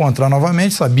eu ia encontrar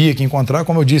novamente, sabia que ia encontrar,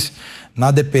 como eu disse,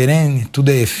 nada é perene, tudo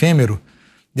é efêmero.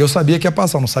 Eu sabia que ia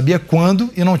passar, não sabia quando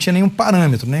e não tinha nenhum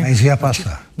parâmetro. Mas ia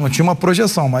passar. Não tinha uma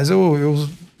projeção, mas eu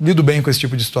lido bem com esse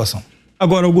tipo de situação.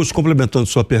 Agora, Augusto, complementando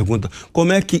sua pergunta,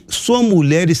 como é que sua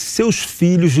mulher e seus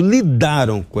filhos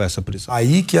lidaram com essa prisão?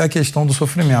 Aí que é a questão do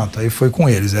sofrimento, aí foi com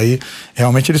eles. Aí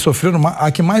realmente eles sofreram, a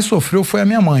que mais sofreu foi a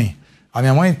minha mãe. A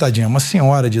minha mãe, tadinha, uma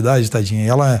senhora de idade, tadinha,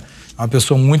 ela é uma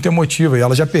pessoa muito emotiva e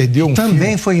ela já perdeu um filho.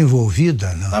 Também foi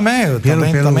envolvida? Não?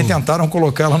 Também tentaram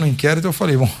colocar ela no inquérito, eu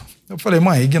falei,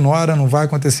 mãe, ignora, não vai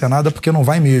acontecer nada porque não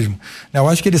vai mesmo. Eu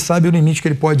acho que ele sabe o limite que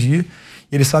ele pode ir.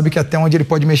 Ele sabe que até onde ele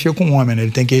pode mexer com um homem, né?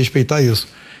 Ele tem que respeitar isso.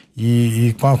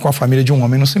 E com a família de um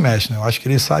homem não se mexe, né? Eu acho que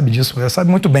ele sabe disso, ele sabe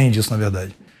muito bem disso, na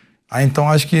verdade. Aí então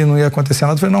acho que não ia acontecer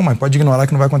nada. Eu falei, não, mãe, pode ignorar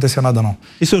que não vai acontecer nada, não.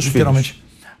 E seus filhos?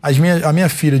 A minha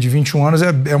filha de 21 anos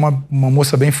é uma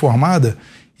moça bem formada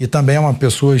e também é uma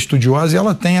pessoa estudiosa e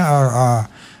ela tem a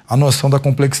noção da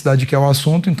complexidade que é o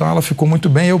assunto, então ela ficou muito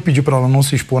bem. Eu pedi para ela não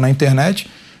se expor na internet,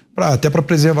 até para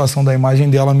preservação da imagem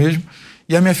dela mesmo.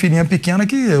 E a minha filhinha pequena,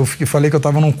 que eu falei que eu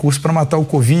estava num curso para matar o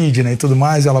Covid, né, e tudo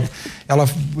mais, ela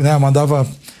né, mandava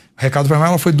recado para mim,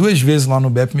 ela foi 2 vezes lá no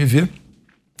BEP me ver,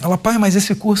 Ela, pai, mas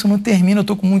esse curso não termina, eu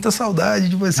tô com muita saudade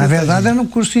de você. Na verdade, era um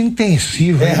curso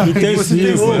intensivo.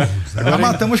 Intensivo. Agora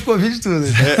matamos Covid tudo.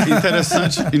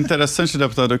 Interessante,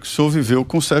 deputado, que o senhor viveu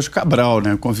com o Sérgio Cabral,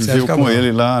 né? Conviveu com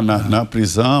ele lá na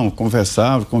prisão,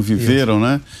 conviveram,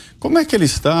 né? Como é que ele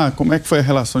está? Como é que foi a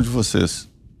relação de vocês?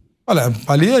 Olha,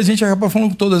 ali a gente acaba falando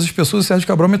com todas as pessoas, o Sérgio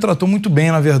Cabral me tratou muito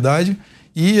bem, na verdade,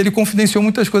 e ele confidenciou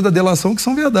muitas coisas da delação que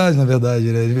são verdade, na verdade.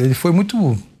 Ele foi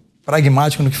muito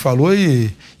pragmático no que falou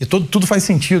e tudo faz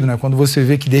sentido, né? Quando você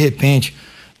vê que, de repente,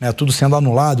 né, tudo sendo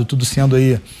anulado, tudo sendo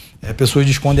aí pessoas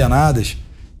descondenadas,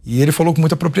 e ele falou com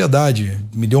muita propriedade,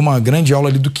 me deu uma grande aula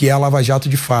ali do que é a Lava Jato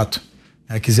de fato.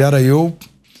 Quisera eu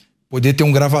poder ter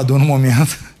um gravador no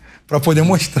momento para poder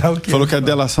mostrar o que falou que a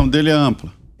delação dele é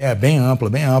ampla. Bem ampla,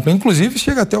 bem ampla. Inclusive,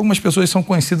 chega até algumas pessoas que são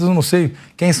conhecidas, eu não sei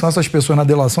quem são essas pessoas na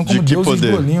delação, como deuses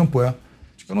do Olimpo, Eu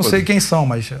não sei quem são,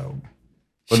 mas...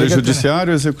 Poder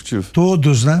Judiciário ou Executivo?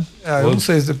 Todos, né? Eu não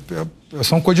sei,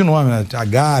 são codinome, né?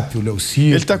 Agápio,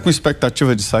 Leucídio. Ele está com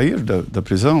expectativa de sair da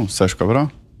prisão, Sérgio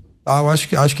Cabral? Eu acho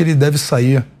que ele deve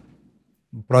sair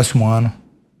no próximo ano.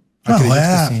 Não,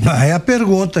 é a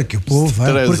pergunta que o povo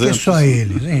vai, por que só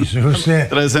ele? Gente, você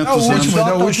 300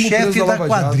 solta o chefe da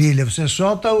quadrilha, você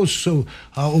solta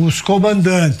os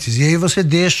comandantes, e aí você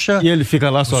deixa... E ele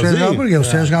fica lá sozinho? Porque o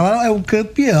Sérgio Cabral é um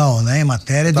campeão, né, em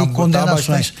matéria de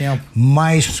condenações.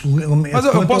 Mas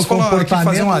eu posso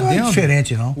fazer um adendo? Não é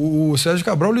diferente, não. O Sérgio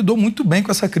Cabral lidou muito bem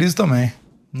com essa crise também.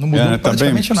 Não mudou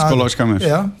praticamente nada. Psicologicamente.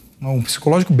 Um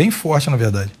psicológico bem forte, na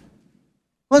verdade.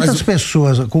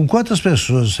 Com quantas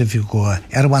pessoas você ficou?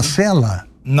 Era uma cela?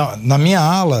 Não, na minha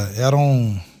ala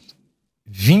eram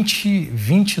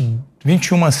 21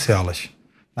 celas.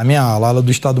 Na minha ala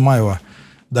do Estado Maior.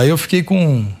 Daí eu fiquei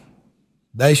com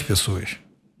 10 pessoas.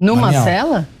 Numa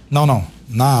cela? Não,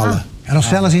 na ala. Eram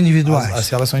celas individuais? As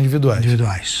celas são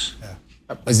individuais.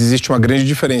 Mas existe uma grande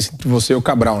diferença entre você e o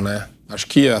Cabral, né? Acho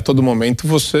que a todo momento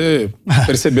você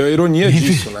percebeu a ironia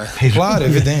disso, né? Claro, é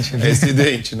evidente. É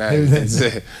evidente, né? Quer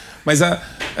dizer, mas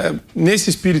nesse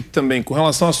espírito também, com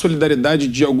relação à solidariedade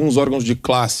de alguns órgãos de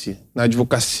classe, na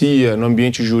advocacia, no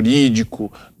ambiente jurídico,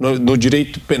 no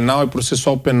direito penal e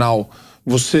processual penal,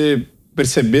 você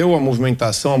percebeu a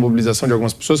movimentação, a mobilização de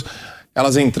algumas pessoas?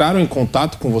 Elas entraram em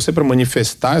contato com você para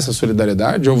manifestar essa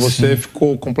solidariedade ou você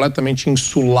ficou completamente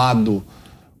insulado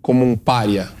como um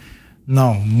pária?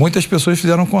 Não, muitas pessoas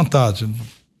fizeram contato.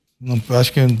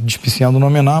 Acho que despiciando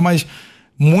nominar, mas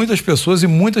muitas pessoas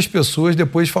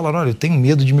depois falaram, olha, eu tenho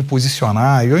medo de me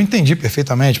posicionar. Eu entendi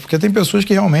perfeitamente, porque tem pessoas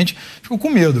que realmente ficam com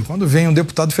medo. Quando vem um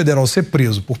deputado federal ser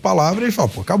preso por palavra, ele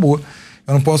fala, acabou,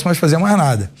 eu não posso mais fazer mais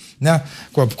nada. Né?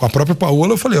 Com a própria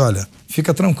Paola, eu falei, olha,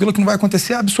 fica tranquila que não vai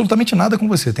acontecer absolutamente nada com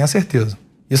você, tenha certeza.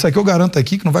 Isso aqui eu garanto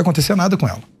aqui que não vai acontecer nada com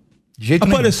ela.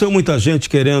 Apareceu muita gente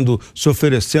querendo, se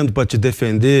oferecendo para te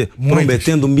defender,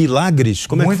 prometendo milagres?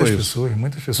 Como é que foi isso?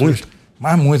 Muitas pessoas.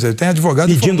 Mas muitas. Tem advogado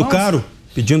pedindo caro?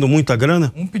 Pedindo muita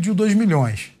grana? Um pediu 2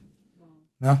 milhões.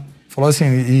 Né? Falou assim,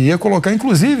 e ia colocar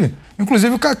inclusive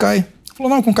o Cacai.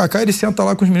 Falou, não, com o Cacai ele senta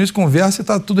lá com os ministros, conversa e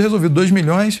tá tudo resolvido. 2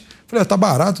 milhões. Falei, tá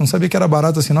barato, não sabia que era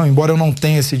barato assim não, embora eu não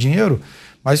tenha esse dinheiro.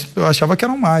 Mas eu achava que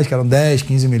eram mais, que eram 10,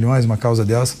 15 milhões, uma causa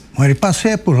dessa. Mas ele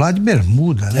passeia por lá de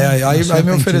bermuda, né? Aí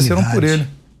me ofereceram por ele.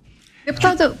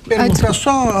 Deputado,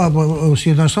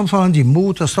 nós estamos falando de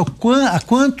multas,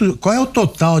 qual é o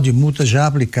total de multas já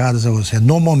aplicadas a você?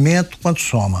 No momento, quanto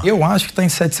soma? Eu acho que está em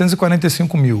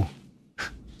 745 mil.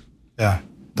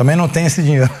 Também não tem esse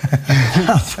dinheiro.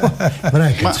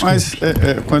 Mas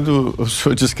quando o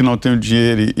senhor diz que não tem o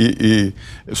dinheiro e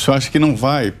o senhor acha que não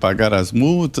vai pagar as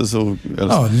multas? Não,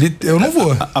 eu não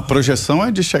vou. A projeção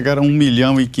é de chegar a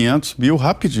 1.500.000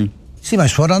 rapidinho. Sim,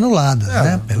 mas foram anuladas,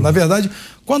 né? Na verdade,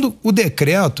 quando o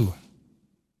decreto,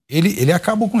 ele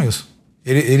acabou com isso.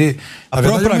 A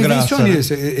própria graça, né?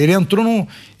 Ele entrou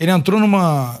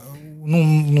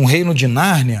num reino de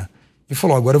Nárnia e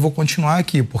falou, agora eu vou continuar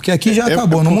aqui, porque aqui já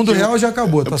acabou, no mundo real já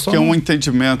acabou. Porque é um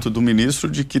entendimento do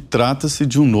ministro de que trata-se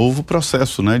de um novo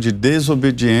processo, né? De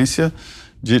desobediência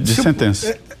de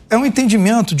sentença. É um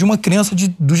entendimento de uma criança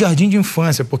do jardim de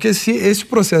infância, porque se esse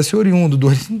processo é oriundo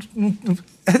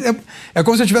é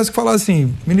como se eu tivesse que falar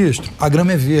assim, ministro, a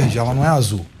grama é verde, ela não é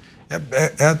azul.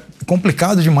 É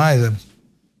complicado demais.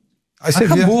 Aí você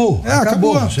acabou.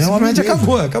 Acabou. Simplesmente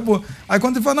acabou. Aí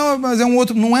quando você fala, não, mas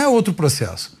não é outro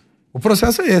processo. O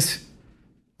processo é esse.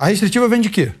 A restritiva vem de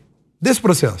quê? Desse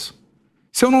processo.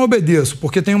 Se eu não obedeço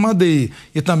porque tem uma DI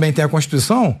e também tem a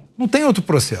Constituição, não tem outro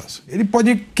processo. Ele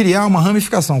pode criar uma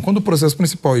ramificação. Quando o processo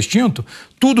principal é extinto,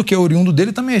 tudo que é oriundo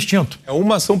dele também é extinto. É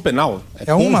uma ação penal.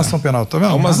 É uma ação penal, tá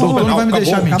vendo? É uma ação penal. Não vai me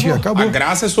deixar mentir. Acabou. A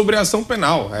graça é sobre a ação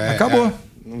penal. Acabou.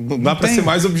 Não dá para ser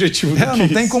mais objetivo do que não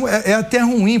isso. Tem como, é até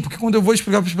ruim, porque quando eu vou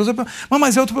explicar para as pessoas,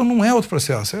 mas não é outro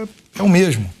processo, é o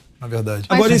mesmo, na verdade.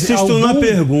 Agora, insisto na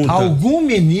pergunta. Algum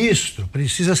ministro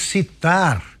precisa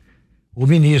citar o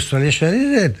ministro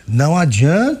Alexandre. Não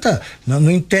adianta,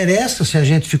 não interessa se a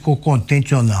gente ficou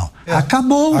contente ou não.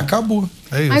 Acabou.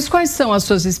 É isso. Mas quais são as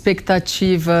suas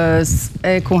expectativas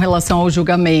com relação ao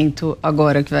julgamento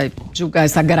agora que vai julgar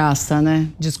essa graça, né?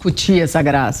 Discutir essa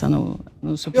graça no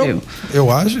Supremo?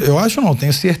 Eu acho não,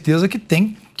 tenho certeza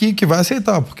que vai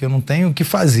aceitar, porque não tem o que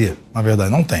fazer, na verdade,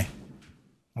 não tem.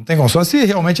 Não tem como, só se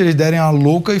realmente eles derem a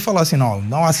louca e falar assim,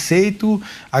 não aceito,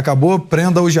 acabou,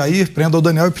 prenda o Jair, prenda o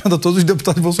Daniel e prenda todos os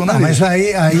deputados bolsonaristas.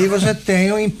 Mas aí você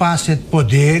tem um impasse de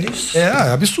poderes. É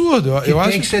absurdo. Eu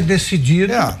acho que ser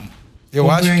decidido. Eu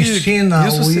acho que ensina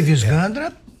o Ives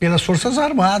Gandra pelas Forças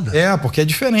Armadas. Porque é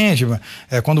diferente.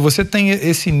 Quando você tem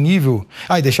esse nível...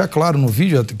 E deixar claro no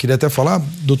vídeo, eu queria até falar,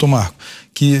 doutor Marco,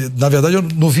 que na verdade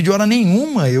no vídeo hora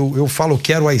nenhuma eu falo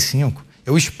quero o AI-5.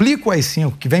 Eu explico o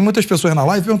AI-5, que vem muitas pessoas na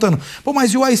live perguntando,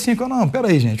 mas e o AI-5? Não,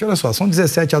 peraí, gente, olha só, são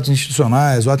 17 atos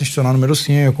institucionais, o ato institucional número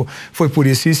 5, foi por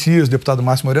isso e isso, o deputado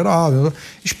Márcio Moreira Alves,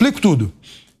 explico tudo.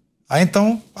 Aí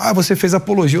então, você fez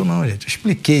apologia ou não, gente, eu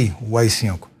expliquei o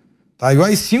AI-5. Tá? E o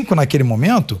AI-5, naquele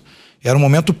momento, era um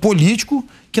momento político,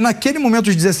 que naquele momento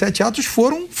os 17 atos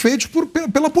foram feitos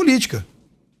pela política.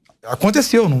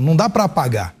 Aconteceu, não dá para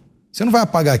apagar. Você não vai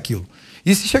apagar aquilo.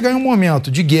 E se chegar em um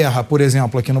momento de guerra, por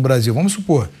exemplo, aqui no Brasil, vamos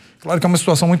supor, claro que é uma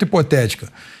situação muito hipotética,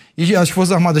 e as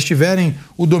Forças Armadas tiverem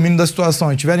o domínio da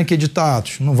situação e tiverem que editar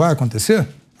atos, não vai acontecer?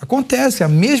 Acontece, é a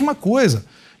mesma coisa.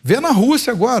 Vê na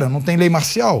Rússia agora, não tem lei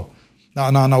marcial.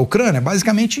 Na Ucrânia, é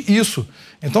basicamente isso.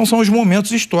 Então são os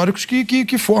momentos históricos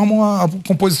que formam a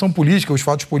composição política, os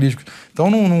fatos políticos. Então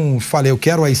não falei, eu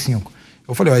quero o AI-5.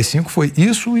 Eu falei, o AI-5 foi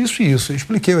isso, isso e isso. Eu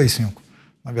expliquei o AI-5,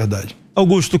 na verdade.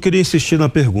 Augusto, eu queria insistir na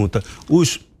pergunta.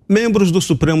 Os membros do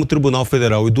Supremo Tribunal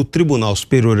Federal e do Tribunal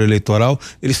Superior Eleitoral,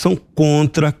 eles são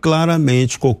contra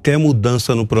claramente qualquer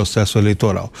mudança no processo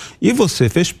eleitoral. E você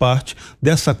fez parte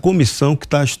dessa comissão que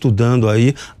está estudando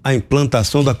aí a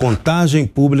implantação da contagem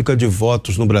pública de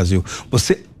votos no Brasil.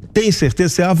 Você tem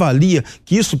certeza, você avalia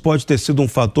que isso pode ter sido um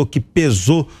fator que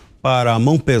pesou para a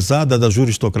mão pesada da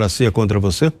juristocracia contra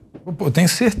você? Eu tenho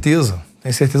certeza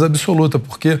absoluta,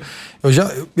 porque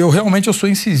eu realmente sou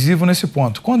incisivo nesse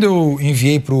ponto. Quando eu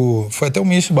enviei foi até o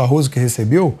ministro Barroso que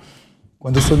recebeu,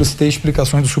 quando eu solicitei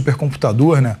explicações do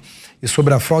supercomputador, né, e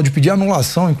sobre a fraude, pedi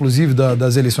anulação, inclusive,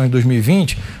 das eleições de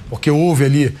 2020, porque houve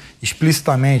ali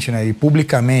explicitamente, né, e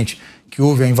publicamente que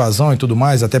houve a invasão e tudo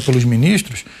mais, até pelos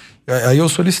ministros, aí eu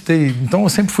solicitei. Então eu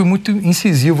sempre fui muito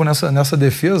incisivo nessa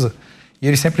defesa, e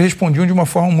eles sempre respondiam de uma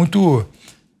forma muito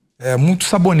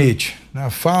sabonete, né?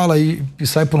 Fala e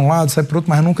sai por um lado, sai por outro,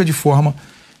 mas nunca de forma...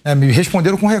 me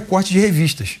responderam com recorte de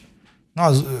revistas.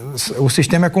 O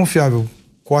sistema é confiável,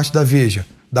 corte da Veja,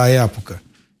 da época.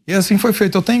 E assim foi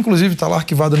feito. Eu tenho, inclusive, está lá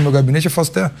arquivado no meu gabinete, eu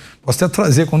posso até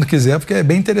trazer quando quiser, porque é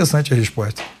bem interessante a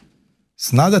resposta.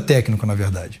 Nada técnico, na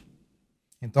verdade.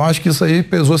 Então, acho que isso aí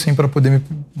pesou, sim, para poder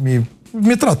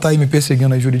me tratar e me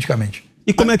perseguindo aí juridicamente.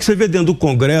 E como é que você vê dentro do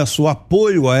Congresso o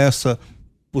apoio a essa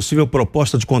possível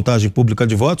proposta de contagem pública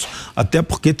de votos, até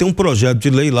porque tem um projeto de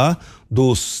lei lá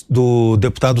do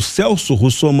deputado Celso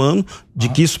Russomano de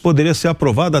que isso poderia ser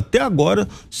aprovado até agora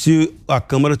se a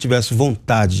Câmara tivesse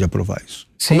vontade de aprovar isso.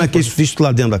 Sim, como é que é isso visto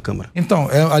lá dentro da Câmara? Então,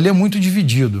 ali é muito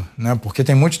dividido, né? Porque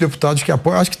tem muitos deputados que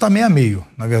apoiam, acho que está meio a meio,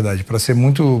 na verdade, para ser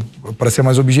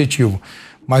mais objetivo.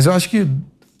 Mas eu acho que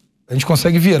a gente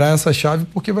consegue virar essa chave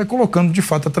porque vai colocando de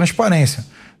fato a transparência.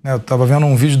 Eu estava vendo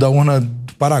um vídeo da urna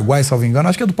do Paraguai, salvo engano,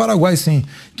 acho que é do Paraguai, sim,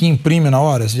 que imprime na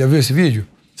hora. Você já viu esse vídeo?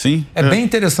 Sim. É bem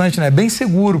interessante, né? É bem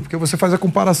seguro, porque você faz a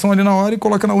comparação ali na hora e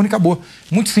coloca na urna e acabou.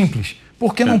 Muito simples.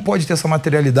 Por que não pode ter essa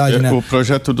materialidade, né? O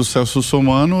projeto do Celso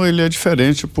Russomano, ele é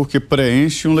diferente porque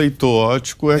preenche um leitor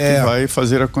ótico que vai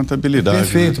fazer a contabilidade.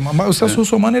 Perfeito. Né? Mas o Celso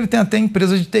Russomano, ele tem até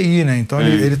empresa de TI, né? Então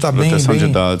ele está bem de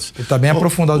dados. Ele está bem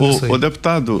aprofundado nisso aí. O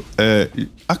deputado,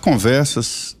 há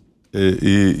conversas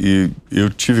e eu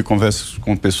tive conversas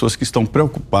com pessoas que estão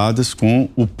preocupadas com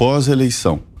o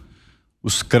pós-eleição.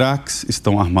 Os craques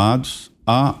estão armados,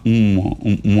 há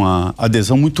uma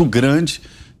adesão muito grande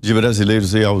de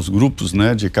brasileiros aí aos grupos,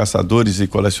 né, de caçadores e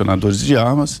colecionadores de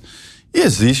armas, e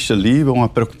existe ali uma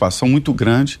preocupação muito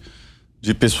grande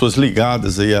de pessoas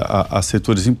ligadas aí a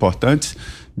setores importantes,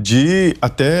 de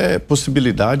até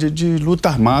possibilidade de luta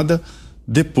armada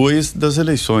depois das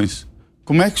eleições.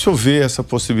 Como é que o senhor vê essa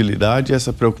possibilidade e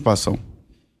essa preocupação?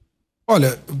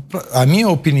 Olha, a minha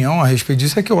opinião a respeito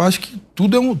disso é que eu acho que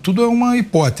tudo é uma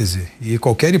hipótese, e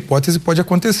qualquer hipótese pode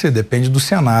acontecer, depende do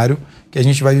cenário que a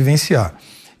gente vai vivenciar.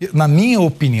 Na minha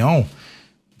opinião,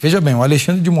 veja bem, o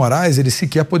Alexandre de Moraes, ele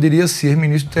sequer poderia ser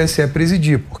ministro do TSE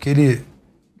presidir, porque ele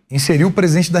inseriu o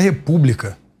presidente da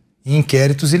República em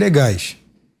inquéritos ilegais.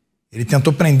 Ele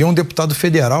tentou prender um deputado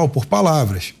federal por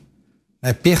palavras.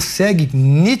 Né? Persegue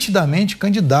nitidamente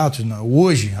candidatos, né?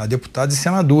 Hoje, a deputados e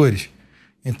senadores.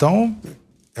 Então,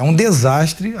 é um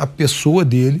desastre a pessoa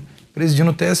dele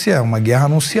presidindo o TSE, uma guerra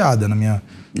anunciada, na minha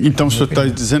Então, o senhor está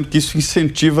dizendo que isso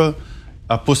incentiva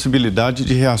a possibilidade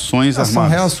de reações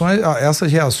armadas?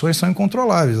 Essas reações são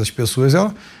incontroláveis. As pessoas,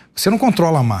 você não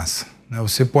controla a massa. Né?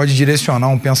 Você pode direcionar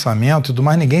um pensamento e tudo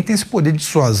mais, ninguém tem esse poder de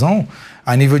dissuasão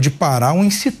a nível de parar ou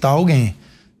incitar alguém.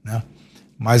 Né?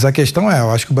 Mas a questão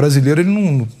eu acho que o brasileiro ele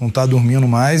não está dormindo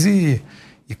mais e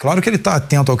claro que ele está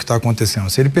atento ao que está acontecendo.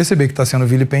 Se ele perceber que está sendo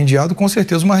vilipendiado, com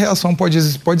certeza uma reação pode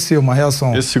ser uma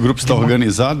reação. Esse grupo está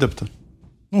organizado, deputado?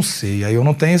 Não sei, aí eu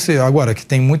não tenho esse... Agora, que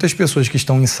tem muitas pessoas que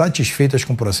estão insatisfeitas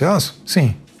com o processo,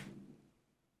 sim.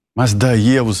 Mas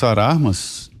daí a usar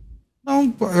armas?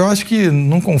 Não, eu acho que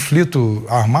num conflito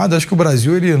armado, acho que o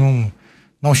Brasil ele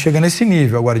não chega nesse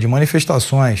nível. Agora, de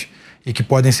manifestações, e que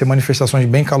podem ser manifestações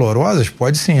bem calorosas,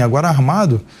 pode sim. Agora,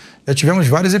 armado, já tivemos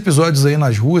vários episódios aí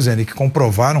nas ruas, né, que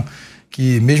comprovaram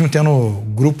que mesmo tendo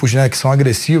grupos, né, que são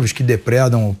agressivos, que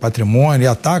depredam o patrimônio e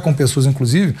atacam pessoas,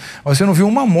 inclusive, você não viu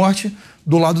uma morte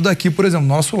do lado daqui, por exemplo, do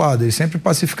nosso lado. Eles sempre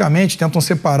pacificamente tentam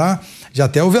separar, já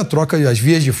até houve a troca, as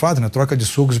vias de fato, né, troca de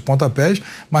socos e pontapés,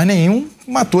 mas nenhum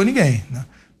matou ninguém, né?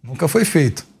 Nunca foi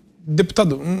feito.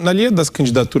 Deputado, na linha das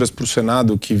candidaturas para o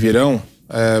Senado que virão,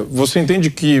 você entende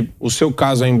que o seu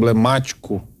caso é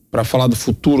emblemático para falar do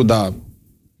futuro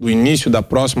do início da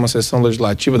próxima sessão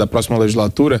legislativa, da próxima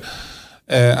legislatura,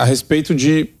 a respeito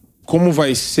de como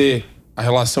vai ser a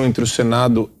relação entre o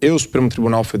Senado e o Supremo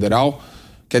Tribunal Federal?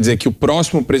 Quer dizer, que o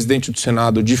próximo presidente do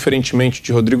Senado, diferentemente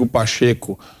de Rodrigo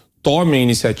Pacheco, tome a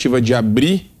iniciativa de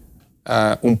abrir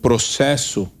um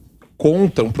processo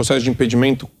de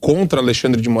impedimento contra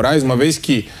Alexandre de Moraes, uma vez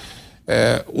que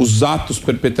os atos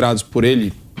perpetrados por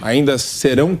ele ainda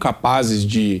serão capazes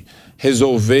de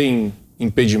resolver em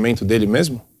impedimento dele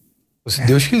mesmo? Se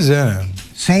Deus quiser, né?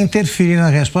 Sem interferir na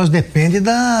resposta, depende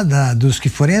dos que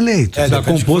forem eleitos. Da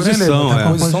composição. Da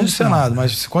composição do Senado.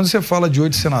 Mas quando você fala de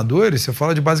 8 senadores, você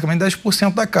fala de basicamente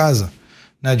 10% da casa.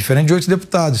 Né? Diferente de 8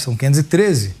 deputados, são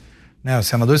 513. Né? Os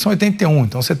senadores são 81.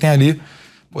 Então você tem ali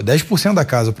 10% da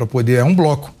casa para poder... É um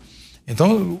bloco.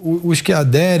 Então, os que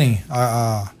aderem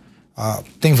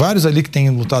tem vários ali que têm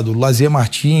lutado, o Lazier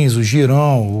Martins, o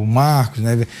Girão, o Marcos,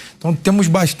 né? Então temos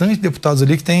bastante deputados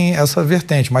ali que têm essa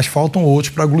vertente, mas faltam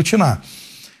outros para aglutinar.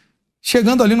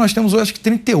 Chegando ali nós temos, eu acho que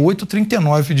 38,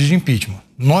 39 pedidos de impeachment.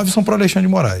 9 são para Alexandre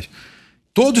de Moraes.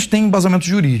 Todos têm embasamento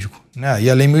jurídico, né? E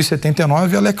a Lei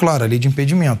 1079, ela é clara, a lei de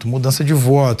impedimento, mudança de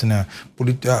voto, né?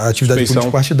 Atividade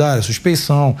político-partidária,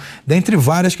 suspeição, dentre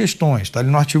várias questões. Está ali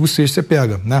no artigo 6º você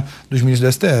pega, né? Dos ministros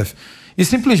do STF. E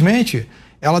simplesmente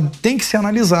ela tem que ser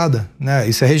analisada, né?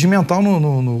 Isso é regimental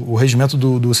o regimento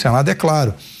do Senado, é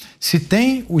claro. Se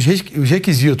tem os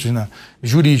requisitos, né,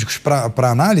 jurídicos para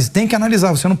análise, tem que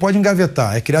analisar, você não pode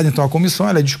engavetar. É criada então a comissão,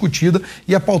 ela é discutida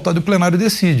e é pautada e o plenário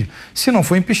decide. Se não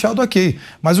for empichado, ok.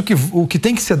 Mas o que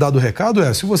tem que ser dado o recado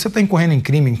se você está incorrendo em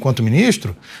crime enquanto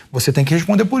ministro, você tem que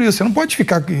responder por isso. Você não pode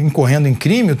ficar incorrendo em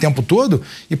crime o tempo todo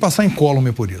e passar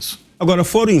incólume por isso. Agora,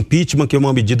 fora o impeachment, que é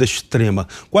uma medida extrema,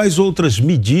 quais outras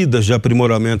medidas de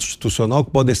aprimoramento institucional que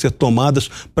podem ser tomadas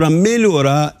para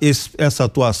melhorar essa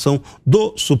atuação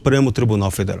do Supremo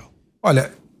Tribunal Federal? Olha,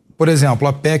 por exemplo,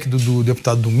 a PEC do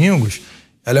deputado Domingos,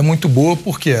 ela é muito boa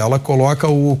porque ela coloca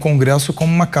o Congresso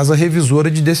como uma casa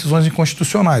revisora de decisões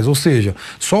inconstitucionais, ou seja,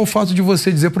 só o fato de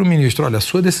você dizer para o ministro, olha, a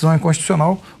sua decisão é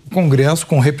inconstitucional, o Congresso,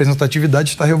 com representatividade,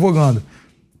 está revogando.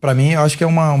 Para mim, eu acho que é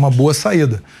uma boa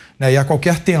saída. Né? E a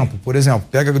qualquer tempo, por exemplo,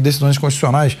 pega decisões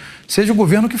constitucionais, seja o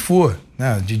governo que for,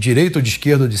 né? De direita ou de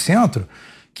esquerda ou de centro,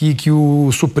 que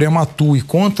o Supremo atue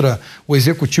contra o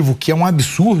Executivo, que é um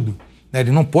absurdo, né?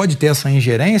 Ele não pode ter essa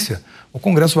ingerência, o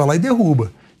Congresso vai lá e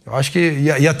derruba. Eu acho que,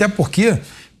 e até porque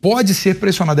pode ser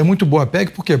pressionado, é muito boa a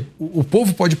PEC, porque o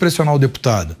povo pode pressionar o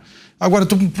deputado. Agora,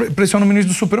 tu pressiona o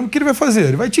ministro do Supremo, o que ele vai fazer?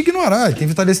 Ele vai te ignorar, ele tem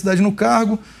vitaliciedade no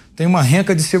cargo, tem uma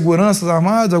renca de seguranças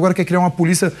armadas, agora quer criar uma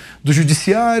polícia do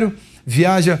judiciário,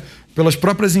 viaja pelas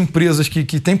próprias empresas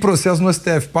que tem processo no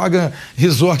STF, paga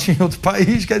resort em outro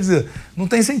país, quer dizer, não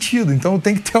tem sentido. Então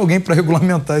tem que ter alguém para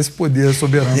regulamentar esse poder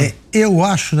soberano. Eu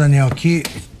acho, Daniel, que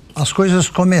as coisas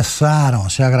começaram a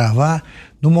se agravar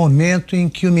no momento em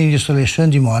que o ministro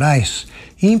Alexandre de Moraes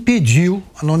impediu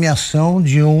a nomeação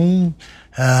de um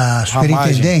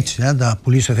superintendente, né, da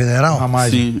Polícia Federal,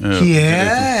 Sim, que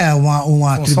é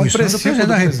uma atribuição do presidente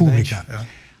da República.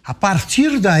 A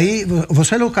partir daí,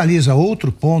 você localiza outro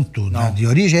ponto de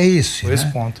origem, é esse, Foi esse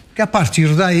ponto. Porque a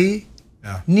partir daí,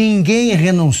 ninguém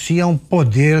renuncia a um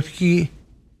poder que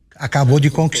acabou de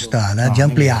conquistar, né? De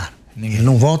ampliar. Ninguém. Ele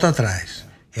não volta atrás.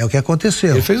 É o que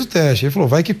aconteceu. Ele fez o teste, ele falou,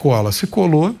 vai que cola. Se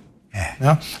colou,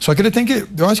 né? Só que ele tem que,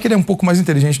 eu acho que ele é um pouco mais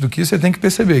inteligente do que isso, ele tem que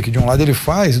perceber que de um lado ele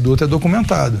faz e do outro é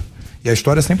documentado. E a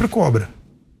história sempre cobra.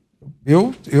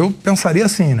 Eu pensaria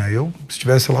assim, né? Se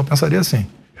estivesse lá, eu pensaria assim.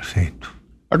 Perfeito.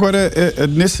 Agora,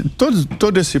 nesse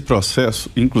todo esse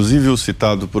processo, inclusive o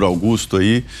citado por Augusto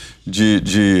aí,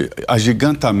 de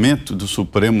agigantamento do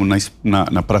Supremo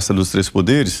na Praça dos Três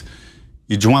Poderes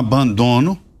e de um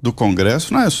abandono do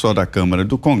Congresso, não é só da Câmara,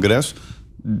 do Congresso,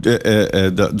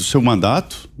 do seu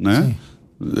mandato, né? Sim.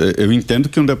 Eu entendo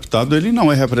que um deputado, ele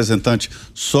não é representante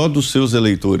só dos seus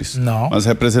eleitores, mas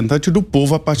representante do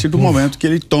povo a partir do momento que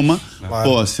ele toma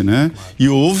posse, né? E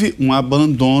houve um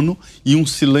abandono e um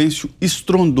silêncio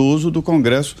estrondoso do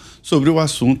Congresso sobre o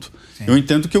assunto. Sim. Eu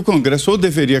entendo que o Congresso ou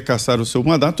deveria caçar o seu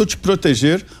mandato ou te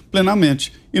proteger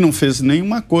plenamente. E não fez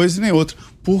nenhuma coisa nem outra.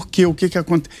 Por quê? O que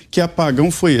aconteceu? Que apagão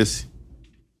foi esse?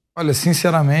 Olha,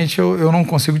 sinceramente, eu não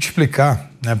consigo te explicar,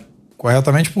 né,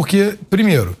 corretamente, porque,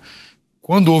 primeiro,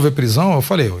 quando houve a prisão, eu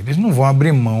falei, eles não vão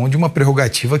abrir mão de uma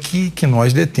prerrogativa que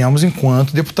nós detemos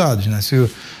enquanto deputados, né? Se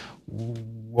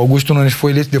o Augusto Nunes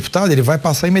foi eleito deputado, ele vai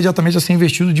passar imediatamente a ser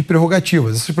investido de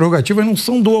prerrogativas. Essas prerrogativas não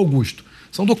são do Augusto,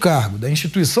 são do cargo, da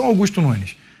instituição Augusto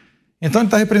Nunes. Então ele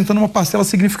está representando uma parcela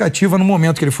significativa no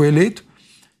momento que ele foi eleito,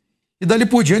 e dali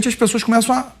por diante as pessoas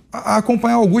começam a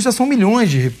acompanhar o Augusto, já são milhões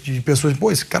de pessoas,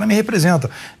 pô, esse cara me representa.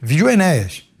 Vídeo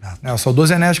Enéas, né? O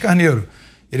saudoso Enéas Carneiro.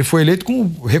 Ele foi eleito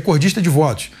como recordista de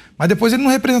votos. Mas depois ele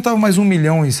não representava mais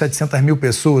 1.700.000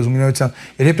 pessoas, 1.800.000.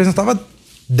 Ele representava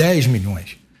 10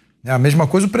 milhões. A mesma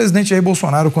coisa o presidente Jair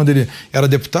Bolsonaro, quando ele era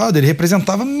deputado, ele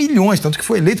representava milhões, tanto que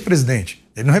foi eleito presidente.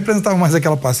 Ele não representava mais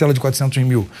aquela parcela de 400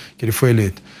 mil que ele foi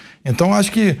eleito. Então, acho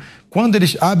que quando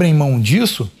eles abrem mão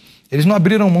disso, eles não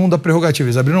abriram mão da prerrogativa,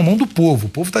 eles abriram mão do povo. O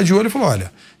povo está de olho e falou, olha,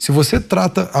 se você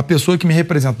trata a pessoa que me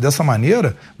representa dessa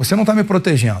maneira, você não está me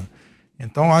protegendo.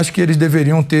 Então, acho que eles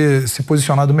deveriam ter se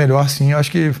posicionado melhor, sim. Eu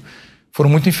acho que foram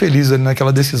muito infelizes ali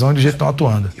naquela decisão de jeito que estão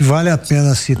atuando. E vale a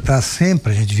pena citar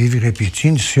sempre, a gente vive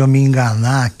repetindo, se eu me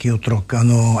enganar aqui, eu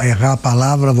errar a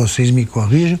palavra, vocês me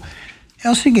corrijam, é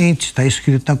o seguinte, está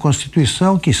escrito na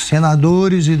Constituição que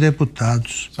senadores e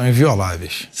deputados são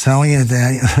invioláveis.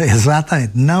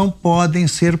 Exatamente, não podem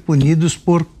ser punidos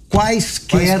por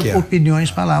quaisquer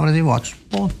opiniões, palavras e votos.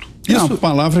 Ponto. Isso é uma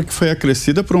palavra que foi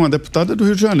acrescida por uma deputada do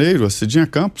Rio de Janeiro, a Cidinha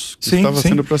Campos, que estava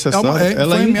sendo processada.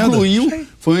 Ela incluiu,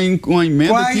 foi uma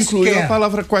emenda que incluiu a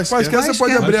palavra quaisquer. Quaisquer você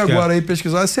pode abrir agora e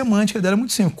pesquisar, a semântica dela é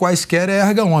muito simples. Quaisquer é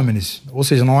erga omnes, ou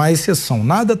seja, não há exceção,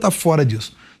 nada está fora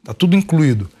disso, está tudo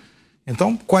incluído.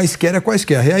 Então, quaisquer é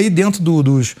quaisquer. E aí, dentro de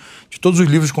todos os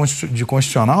livros de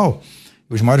constitucional,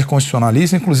 os maiores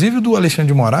constitucionalistas, inclusive do Alexandre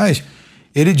de Moraes,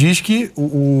 ele diz que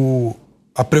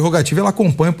a prerrogativa ela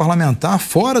acompanha o parlamentar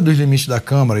fora dos limites da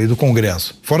Câmara e do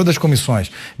Congresso, fora das comissões,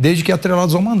 desde que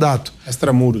atrelados ao mandato.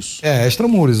 Extramuros.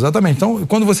 Extramuros, exatamente. Então,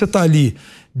 quando você está ali,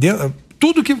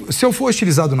 tudo que, se eu for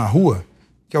hostilizado na rua,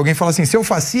 que alguém fala assim, seu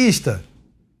fascista,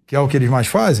 que é o que eles mais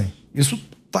fazem, isso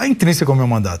está intrínseco ao meu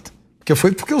mandato.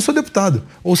 Porque eu sou deputado,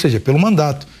 ou seja, pelo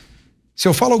mandato. Se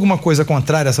eu falo alguma coisa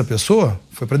contrária a essa pessoa,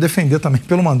 foi para defender também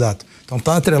pelo mandato. Então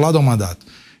está atrelado ao mandato.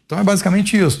 Então é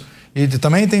basicamente isso. E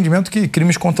também entendimento que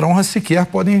crimes contra a honra sequer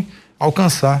podem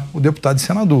alcançar o deputado e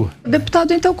senador.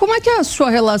 Deputado, então como é que é a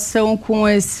sua relação com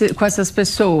essas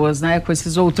pessoas, né? Com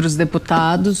esses outros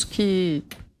deputados que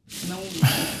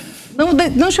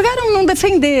não chegaram, não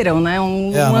defenderam, né?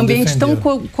 Um ambiente tão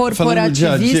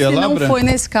corporativista e não foi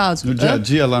nesse caso. No dia a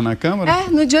dia lá na Câmara?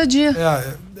 No dia a dia.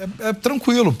 É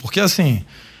tranquilo, porque assim,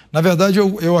 na verdade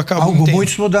eu acabo...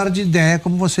 Muitos mudaram de ideia,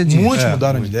 como você disse. Muitos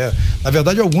mudaram de ideia. Na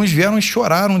verdade, alguns vieram e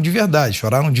choraram de verdade.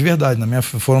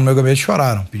 Foram no meu gabinete e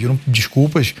choraram. Pediram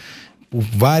desculpas por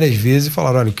várias vezes e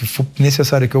falaram, olha, o que for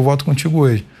necessário que eu voto contigo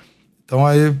hoje. Então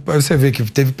aí você vê que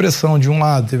teve pressão de um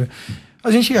lado, a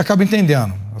gente acaba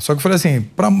entendendo. Só que eu falei assim,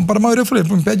 pra maioria eu falei,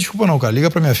 não me pede desculpa não, cara. Liga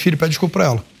pra minha filha e pede desculpa pra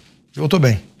ela. Eu tô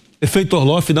bem. Efeito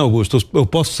Orloff, né, Augusto? Eu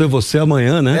posso ser você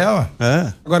amanhã, né?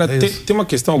 Agora, tem uma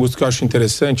questão, Augusto, que eu acho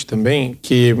interessante também,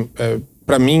 que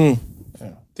pra mim,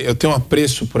 eu tenho um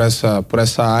apreço por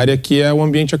essa área, que é o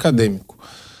ambiente acadêmico.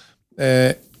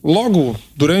 Logo,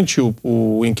 durante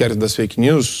o inquérito das fake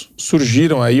news,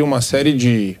 surgiram aí uma série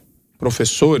de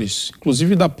professores,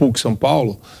 inclusive da PUC São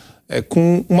Paulo,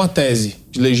 com uma tese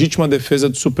de legítima defesa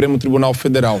do Supremo Tribunal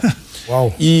Federal.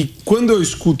 Uau. E quando eu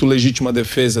escuto legítima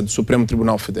defesa do Supremo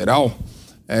Tribunal Federal,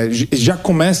 já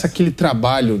começa aquele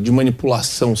trabalho de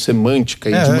manipulação semântica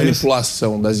e de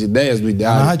manipulação das ideias, do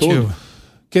ideário todo,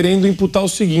 querendo imputar o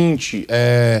seguinte,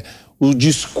 o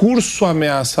discurso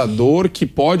ameaçador que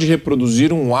pode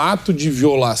reproduzir um ato de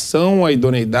violação à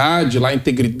idoneidade, à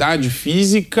integridade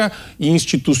física e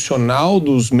institucional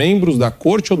dos membros da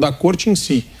corte ou da corte em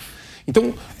si.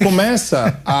 Então,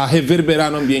 começa a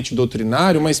reverberar no ambiente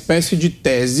doutrinário uma espécie de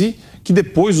tese que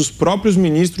depois os próprios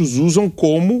ministros usam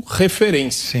como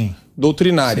referência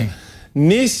doutrinária.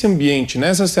 Nesse ambiente,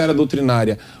 nessa seara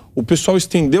doutrinária, o pessoal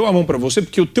estendeu a mão para você,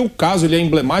 porque o teu caso ele é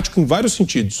emblemático em vários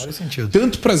sentidos.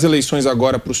 Tanto para as eleições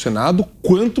agora para o Senado,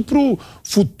 quanto para o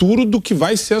futuro do que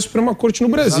vai ser a Suprema Corte no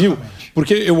Brasil. Exatamente.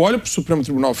 Porque eu olho para o Supremo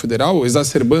Tribunal Federal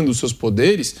exacerbando os seus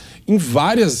poderes em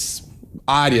várias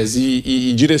áreas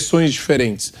e direções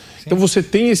diferentes. Sim. Então você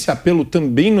tem esse apelo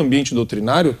também no ambiente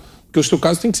doutrinário, porque o seu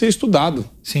caso tem que ser estudado.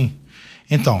 Sim.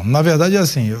 Então, na verdade é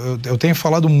assim, eu tenho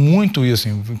falado muito isso,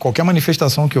 em qualquer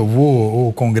manifestação que eu vou,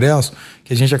 ou congresso,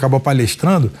 que a gente acaba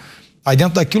palestrando, aí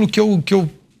dentro daquilo que eu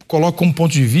coloco como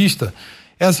ponto de vista,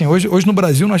 é assim, hoje no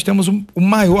Brasil nós temos o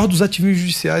maior dos ativismos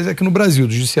judiciais aqui no Brasil,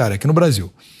 do judiciário aqui no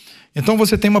Brasil. Então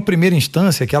você tem uma primeira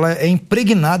instância que ela é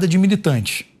impregnada de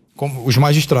militantes, como os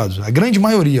magistrados, a grande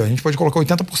maioria, a gente pode colocar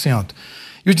 80%.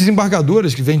 E os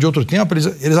desembargadores, que vêm de outro tempo,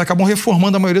 eles acabam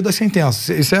reformando a maioria das sentenças.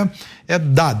 Isso é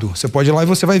dado. Você pode ir lá e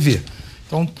você vai ver.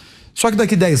 Então, só que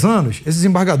daqui 10 anos, esses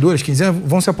desembargadores, 15 anos,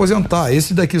 vão se aposentar.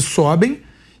 Esses daqui sobem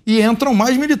e entram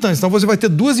mais militantes. Então, você vai ter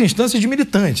 2 instâncias de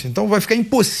militantes. Então, vai ficar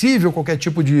impossível qualquer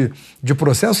tipo de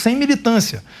processo sem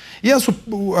militância. E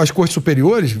as cortes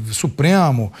superiores, o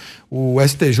Supremo, o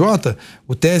STJ,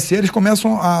 o TSE, eles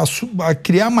começam a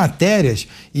criar matérias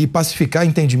e pacificar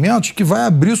entendimentos que vai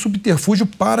abrir o subterfúgio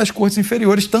para as cortes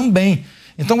inferiores também.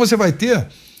 Então, você vai ter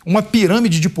uma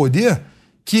pirâmide de poder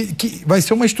que vai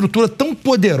ser uma estrutura tão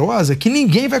poderosa que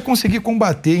ninguém vai conseguir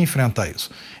combater e enfrentar isso.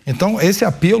 Então, esse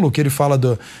apelo que ele fala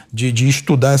de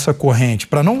estudar essa corrente,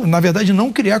 para na verdade,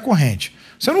 não criar corrente.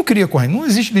 Você não cria corrente, não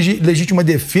existe legítima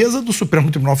defesa do Supremo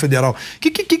Tribunal Federal. O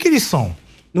que eles são?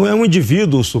 Não é um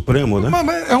indivíduo supremo, né?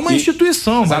 Mas é uma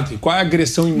instituição. Exato. Qual é a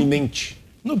agressão iminente?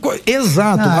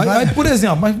 Exato. Aí, por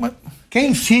exemplo...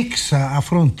 Quem fixa a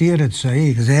fronteira disso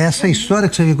aí, quer dizer, essa história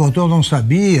que você me contou eu não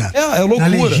sabia. É loucura. A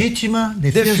legítima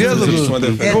defesa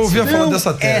do... Eu ouvia falar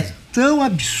dessa tese. É tão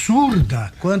absurda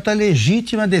quanto a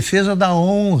legítima defesa da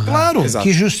honra. Claro.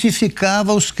 Que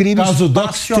justificava os crimes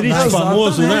passionais.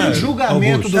 Famoso, né? O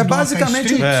julgamento do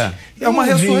basicamente é uma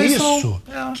ressurreição. Isso,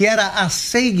 que era a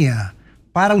senha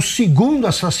para o segundo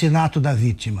assassinato da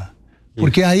vítima.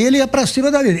 Porque aí ele ia pra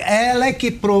cima da vítima. Ela é que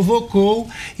provocou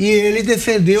e ele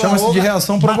defendeu a honra. Chama-se de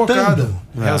reação provocada.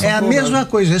 É a mesma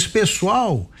coisa. Esse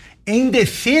pessoal, em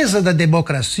defesa da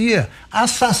democracia,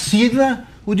 assassina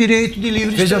o direito de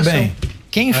livre expressão. Veja bem,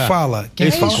 quem fala,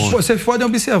 vocês podem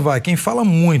observar, quem fala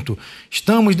muito,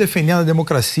 estamos defendendo a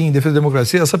democracia, em defesa da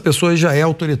democracia, essa pessoa já é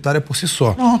autoritária por si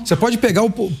só. Você pode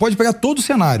pegar todo o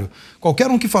cenário. Qualquer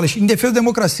um que fala em defesa da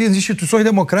democracia, as instituições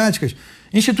democráticas,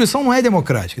 instituição não é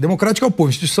democrática. Democrática é o povo,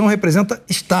 instituição representa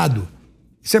Estado.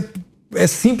 Isso é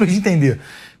simples de entender.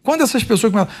 Quando essas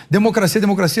pessoas falam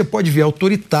democracia pode vir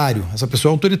autoritário, essa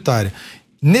pessoa é autoritária.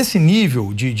 Nesse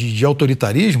nível de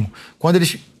autoritarismo, quando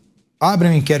eles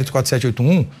abrem o inquérito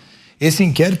 4781, esse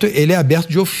inquérito ele é aberto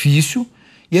de ofício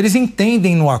e eles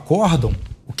entendem no acórdão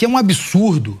o que é um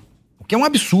absurdo. O que é um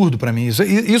absurdo para mim.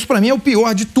 Isso para mim é o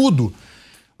pior de tudo.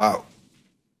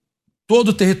 Todo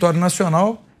o território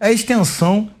nacional é a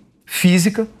extensão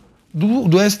física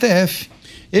do STF.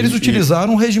 Eles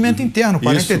utilizaram um regimento interno,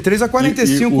 43 a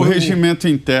 45. O regimento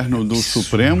interno do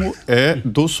Supremo é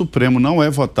do Supremo, não é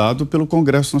votado pelo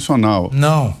Congresso Nacional.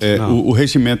 Não. O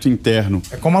regimento interno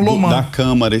da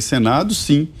Câmara e Senado,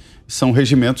 sim, são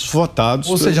regimentos votados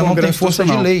pelo Congresso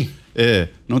Nacional. Ou seja, não tem força de lei.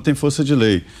 Não tem força de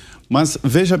lei. Mas,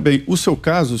 veja bem, o seu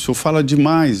caso, o senhor fala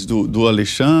demais do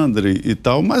Alexandre e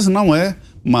tal, mas não é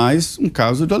mais um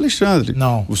caso do Alexandre.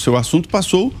 Não. O seu assunto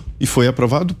passou e foi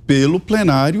aprovado pelo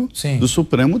plenário do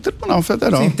Supremo Tribunal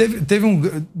Federal. Sim, teve um...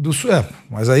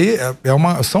 mas aí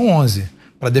são 11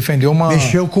 para defender uma...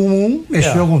 Mexeu com um,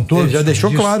 mexeu com todos. Ele já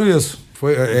deixou claro isso.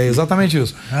 É exatamente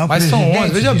isso. Mas são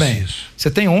 11, veja bem, você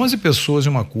tem 11 pessoas em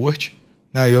uma corte,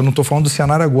 eu não estou falando do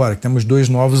cenário agora, que temos 2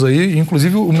 novos aí,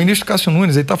 inclusive o ministro Cássio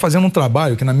Nunes, ele está fazendo um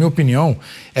trabalho que, na minha opinião,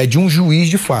 é de um juiz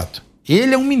de fato.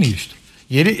 Ele é um ministro.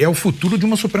 E ele é o futuro de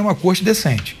uma Suprema Corte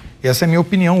decente. Essa é a minha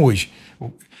opinião hoje.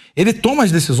 Ele toma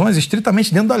as decisões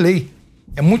estritamente dentro da lei.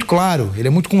 É muito claro, ele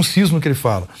é muito conciso no que ele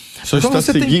fala. O senhor está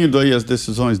seguindo aí as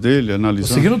decisões dele, analisando?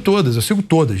 Estou seguindo todas, eu sigo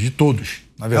todas, de todos.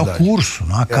 na verdade. É o curso,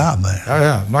 não acaba.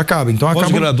 Não acaba. Então acaba.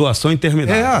 Pós-graduação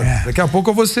interminável. Daqui a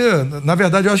pouco você. Na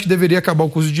verdade, eu acho que deveria acabar o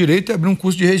curso de Direito e abrir um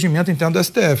curso de regimento interno do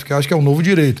STF, que eu acho que é o novo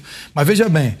direito. Mas veja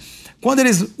bem, quando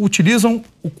eles utilizam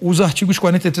os artigos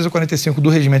 43 a 45 do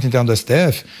regimento interno do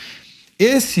STF,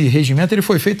 esse regimento ele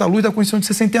foi feito à luz da Constituição de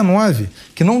 69,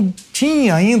 que não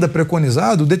tinha ainda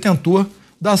preconizado o detentor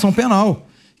da ação penal,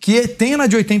 que tem na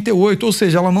de 88, ou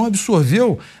seja, ela não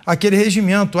absorveu aquele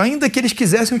regimento, ainda que eles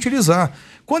quisessem utilizar.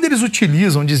 Quando eles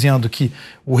utilizam dizendo que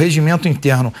o regimento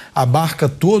interno abarca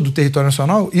todo o território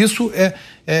nacional, isso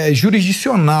é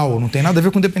jurisdicional, não tem nada a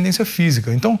ver com dependência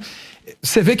física. Então,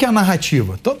 você vê que a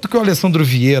narrativa, tanto que o Alessandro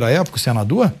Vieira, à época, o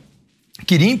senador,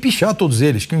 queria empichar todos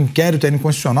eles, que o inquérito era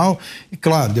inconstitucional, e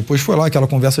claro, depois foi lá aquela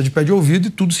conversa de pé de ouvido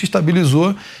e tudo se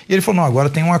estabilizou, e ele falou, não, agora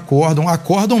tem um acórdão.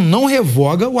 Acórdão não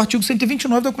revoga o artigo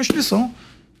 129 da Constituição.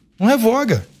 Não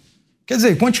revoga. Quer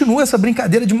dizer, continua essa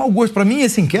brincadeira de mau gosto. Para mim,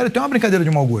 esse inquérito é uma brincadeira de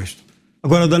mau gosto.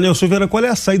 Agora, Daniel Silveira, qual é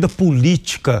a saída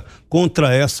política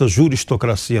contra essa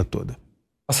juristocracia toda?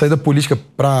 A saída política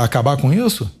para acabar com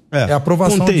isso é a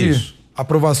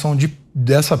aprovação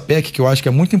dessa PEC, que eu acho que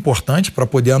é muito importante para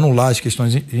poder anular as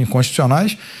questões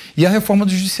inconstitucionais, e a reforma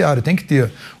do judiciário. Tem que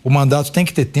ter. O mandato tem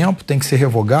que ter tempo, tem que ser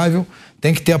revogável,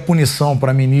 tem que ter a punição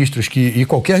para ministros e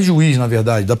qualquer juiz, na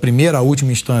verdade, da primeira à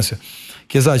última instância,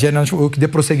 que exagere, ou que dê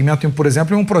prosseguimento, por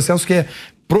exemplo, em um processo que é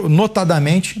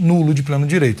notadamente nulo de pleno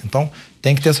direito. Então,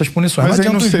 tem que ter essas punições. Mas aí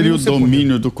não seria o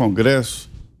domínio do Congresso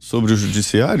sobre o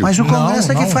judiciário? Mas o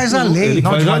Congresso é que faz a lei.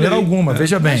 Não, de maneira alguma.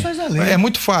 Veja bem, é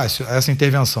muito fácil essa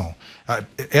intervenção.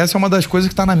 Essa é uma das coisas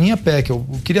que está na minha PEC. Eu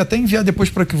queria até enviar depois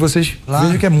para que vocês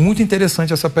vejam que é muito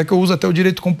interessante essa PEC. Eu uso até o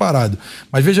direito comparado.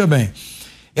 Mas veja bem,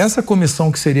 essa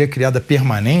comissão que seria criada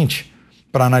permanente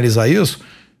para analisar isso,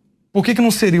 por que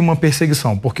não seria uma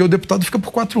perseguição? Porque o deputado fica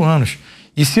por 4 anos.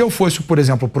 E se eu fosse, por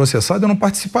exemplo, processado, eu não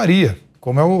participaria,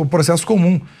 como é o processo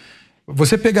comum.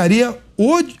 Você pegaria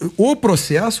o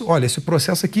processo, olha, esse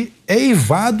processo aqui é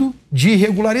eivado de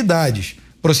irregularidades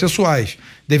processuais.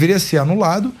 Deveria ser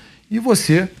anulado e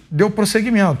você deu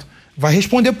prosseguimento. Vai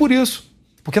responder por isso.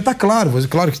 Porque está claro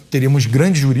que teríamos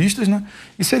grandes juristas, né?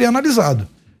 E seria analisado.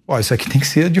 Ó, isso aqui tem que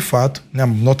ser, de fato, né,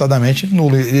 notadamente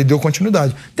nulo. Ele deu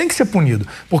continuidade. Tem que ser punido.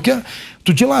 Porque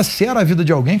tu dilacera a vida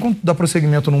de alguém quando dá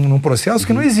prosseguimento num processo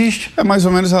que não existe. É mais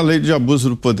ou menos a lei de abuso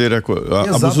do poder,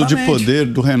 abuso de poder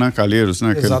do Renan Calheiros,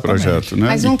 né? Aquele projeto, né?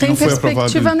 Mas não tem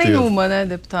perspectiva nenhuma, né,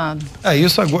 deputado?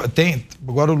 Isso agora tem.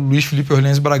 Agora o Luiz Felipe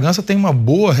Orleans Bragança tem uma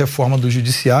boa reforma do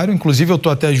judiciário, inclusive eu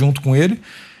estou até junto com ele,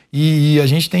 e a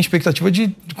gente tem expectativa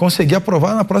de conseguir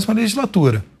aprovar na próxima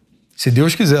legislatura. Se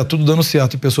Deus quiser, tudo dando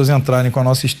certo e pessoas entrarem com a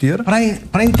nossa esteira.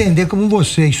 Para entender como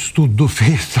você estudou,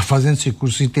 está fazendo esse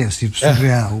curso intensivo sobre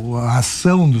a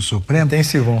ação do Supremo.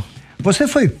 Intensivão. Você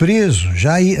foi preso,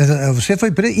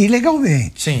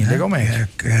 ilegalmente. Sim, legalmente.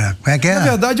 Na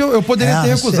verdade, eu poderia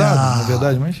ter recusado, na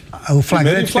verdade, mas... O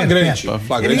flagrante perpétuo.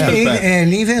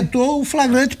 Ele inventou o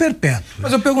flagrante perpétuo.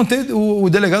 Mas eu perguntei, o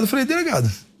delegado, eu falei,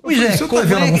 delegado, você está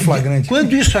vendo algum flagrante?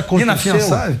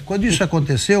 Quando isso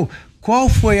aconteceu, qual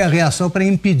foi a reação para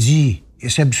impedir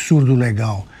esse absurdo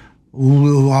legal?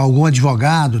 Algum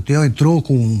advogado teu entrou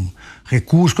com um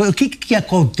recurso? O que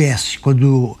acontece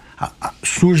quando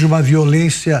surge uma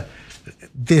violência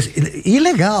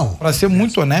ilegal? Para ser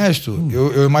muito honesto,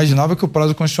 eu imaginava que o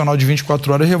prazo constitucional de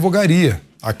 24 horas revogaria.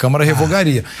 A Câmara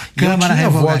revogaria. E não tinha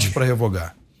votos para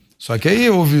revogar. Só que aí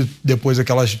houve depois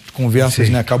aquelas conversas,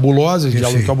 né, cabulosas,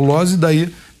 diálogos cabulosos, e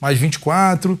daí mais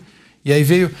 24... E aí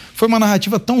foi uma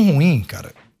narrativa tão ruim,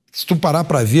 cara. Se tu parar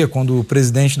para ver, quando o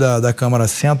presidente da Câmara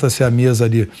senta-se à mesa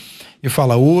ali e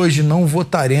fala, hoje não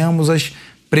votaremos as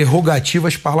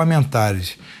prerrogativas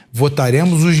parlamentares,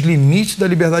 votaremos os limites da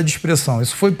liberdade de expressão.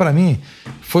 Isso foi para mim,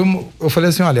 eu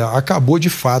falei assim, olha, acabou de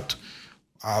fato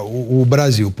o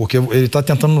Brasil, porque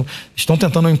estão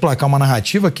tentando emplacar uma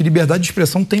narrativa que liberdade de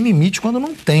expressão tem limite quando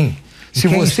não tem. Se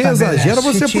você exagera,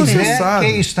 você é processado.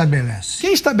 Quem estabelece?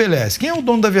 Quem estabelece? Quem é o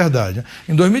dono da verdade?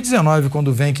 Em 2019,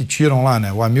 quando vem que tiram lá,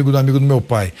 né, o amigo do meu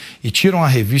pai, e tiram a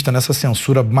revista nessa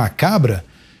censura macabra,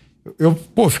 eu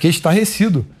fiquei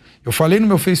estarrecido. Eu falei no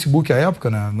meu Facebook à época,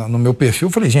 né, no meu perfil,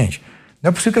 eu falei, gente, não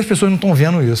é possível que as pessoas não estão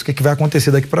vendo isso, o que vai acontecer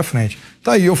daqui para frente.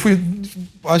 Tá aí, eu fui,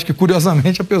 acho que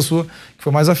curiosamente, a pessoa que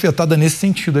foi mais afetada nesse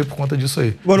sentido aí, por conta disso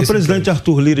aí. Agora, o presidente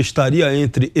Arthur Lira estaria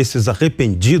entre esses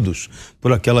arrependidos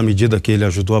por aquela medida que ele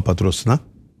ajudou a patrocinar?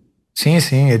 Sim,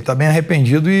 ele está bem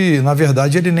arrependido e, na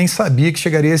verdade, ele nem sabia que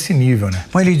chegaria a esse nível, né?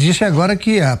 Mas ele disse agora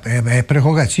que é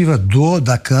prerrogativa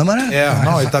da Câmara...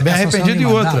 ele está bem arrependido e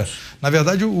outra. Na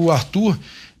verdade, o Arthur,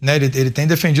 né, ele tem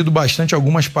defendido bastante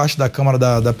algumas partes da Câmara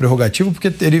da Prerrogativa,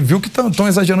 porque ele viu que estão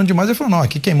exagerando demais. Ele falou, não,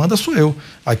 aqui quem manda sou eu.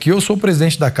 Aqui eu sou o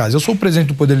presidente da casa, eu sou o presidente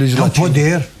do Poder Legislativo. É um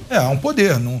poder. É um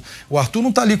poder. O Arthur não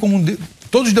está ali como...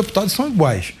 Todos os deputados são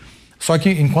iguais. Só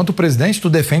que, enquanto presidente, tu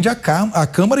defende a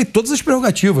Câmara e todas as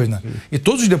prerrogativas, né? E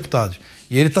todos os deputados.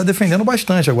 E ele está defendendo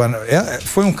bastante agora.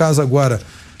 Foi um caso agora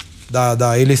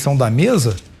da eleição da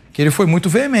mesa, que ele foi muito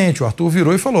veemente. O Arthur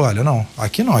virou e falou, olha, não,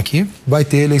 aqui vai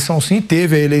ter eleição sim,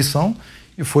 teve a eleição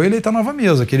e foi eleita a nova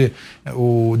mesa.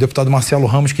 O deputado Marcelo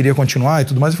Ramos queria continuar e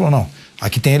tudo mais, e falou, não,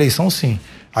 aqui tem eleição sim.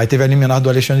 Aí teve a liminar do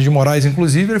Alexandre de Moraes,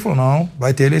 inclusive, ele falou, não,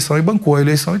 vai ter eleição, e bancou a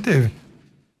eleição e teve.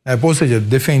 Ou seja,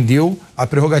 defendeu a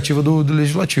prerrogativa do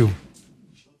Legislativo.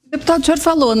 Deputado, o senhor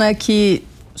falou, né, que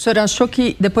o senhor achou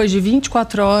que depois de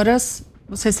 24 horas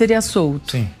você seria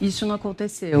solto. Sim. Isso não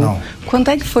aconteceu. Não. Quando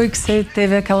é que foi que você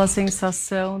teve aquela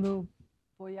sensação do...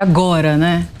 Foi agora,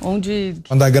 né?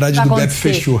 Quando a grade do BEP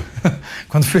fechou.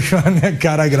 Quando fechou na minha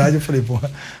cara a grade, eu falei, pô,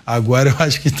 agora eu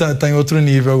acho que tá em outro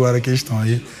nível agora a questão.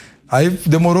 Aí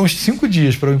demorou uns 5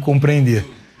 dias para eu compreender.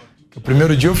 O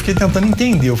primeiro dia eu fiquei tentando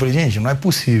entender, eu falei, gente, não é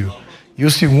possível. E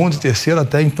o segundo e terceiro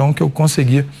até então que eu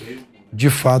consegui, de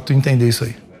fato, entender isso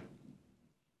aí.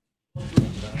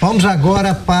 Vamos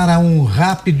agora para um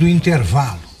rápido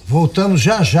intervalo. Voltamos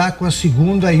já com a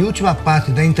segunda e última parte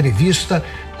da entrevista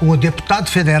com o deputado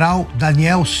federal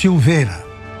Daniel Silveira.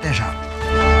 Até já.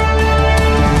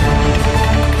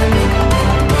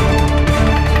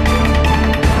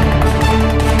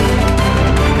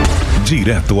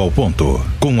 Direto ao ponto,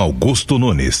 com Augusto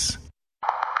Nunes.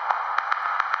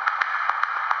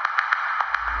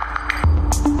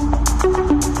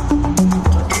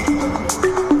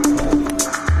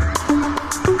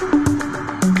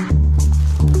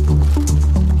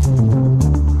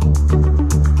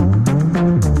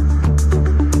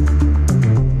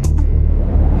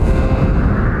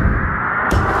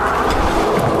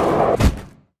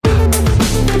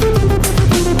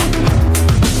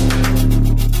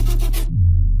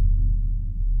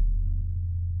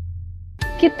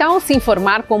 Que tal se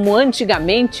informar como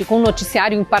antigamente, com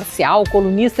noticiário imparcial,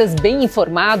 colunistas bem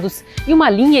informados e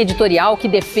uma linha editorial que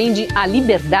defende a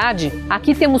liberdade?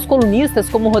 Aqui temos colunistas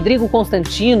como Rodrigo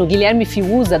Constantino, Guilherme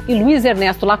Fiuza e Luiz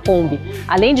Ernesto Lacombe,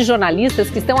 além de jornalistas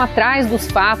que estão atrás dos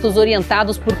fatos,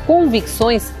 orientados por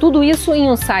convicções, tudo isso em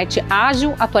um site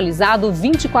ágil, atualizado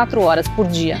 24 horas por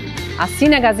dia.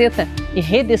 Assine a Gazeta e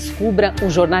redescubra o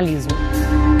jornalismo.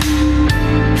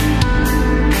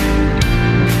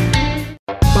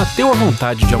 Bateu a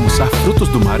vontade de almoçar frutos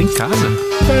do mar em casa?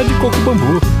 Pede Coco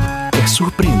Bambu. Quer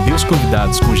surpreender os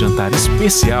convidados com um jantar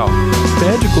especial?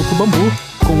 Pede Coco Bambu.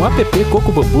 Com o app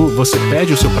Coco Bambu, você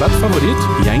pede o seu prato favorito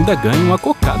e ainda ganha uma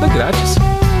cocada grátis.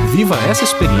 Viva essa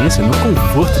experiência no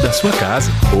conforto da sua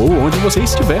casa ou onde você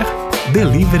estiver.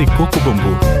 Delivery Coco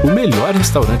Bambu. O melhor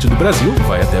restaurante do Brasil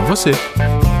vai até você.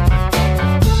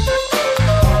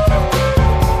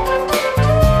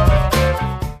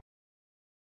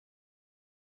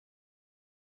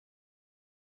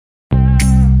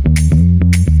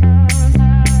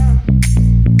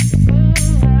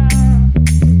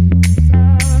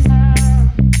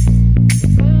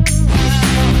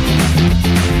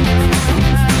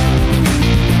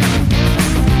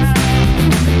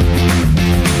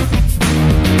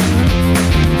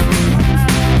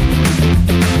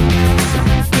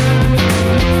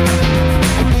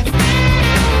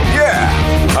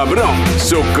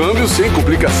 Seu câmbio sem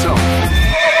complicação.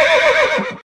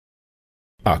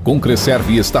 A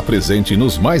Concreserve está presente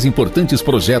nos mais importantes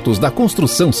projetos da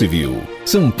construção civil.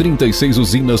 São 36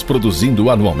 usinas produzindo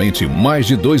anualmente mais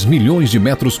de 2 milhões de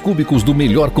metros cúbicos do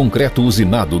melhor concreto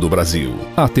usinado do Brasil.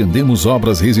 Atendemos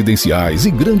obras residenciais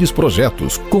e grandes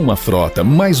projetos com a frota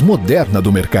mais moderna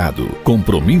do mercado.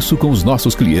 Compromisso com os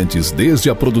nossos clientes desde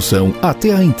a produção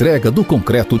até a entrega do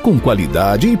concreto com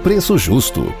qualidade e preço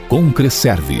justo.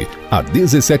 Concreserve, há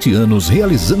 17 anos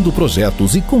realizando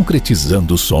projetos e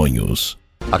concretizando sonhos.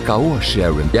 A Caoa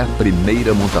Sharon é a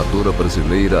primeira montadora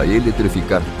brasileira a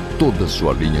eletrificar toda a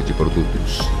sua linha de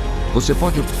produtos. Você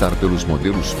pode optar pelos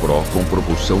modelos Pro com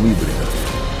propulsão híbrida.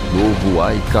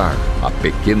 Novo iCar, a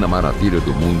pequena maravilha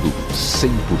do mundo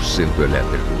 100%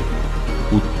 elétrico.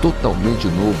 O totalmente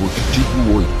novo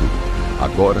Tipo 8,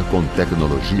 agora com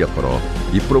tecnologia Pro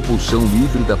e propulsão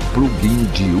híbrida plug-in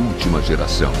de última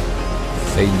geração.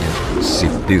 Venha se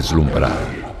deslumbrar.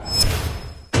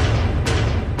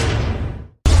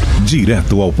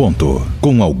 Direto ao ponto,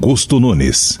 com Augusto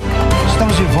Nunes.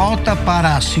 Estamos de volta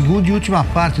para a segunda e última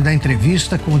parte da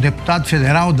entrevista com o deputado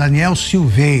federal Daniel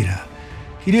Silveira.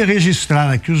 Queria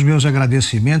registrar aqui os meus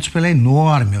agradecimentos pela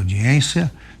enorme audiência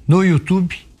no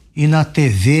YouTube e na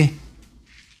TV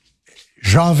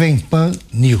Jovem Pan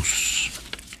News.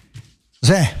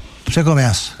 Zé, você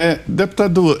começa.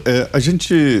 Deputado, a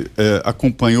gente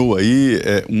acompanhou aí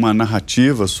uma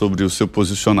narrativa sobre o seu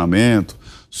posicionamento,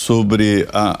 sobre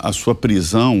a sua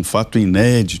prisão, um fato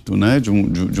inédito, né, de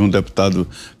um deputado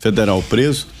federal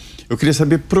preso. Eu queria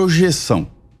saber projeção.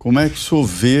 Como é que o senhor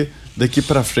vê daqui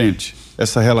para frente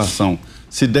essa relação?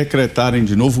 Se decretarem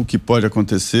de novo o que pode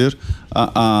acontecer,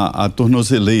 a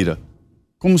tornozeleira,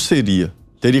 como seria?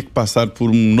 Teria que passar por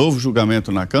um novo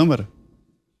julgamento na Câmara?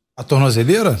 A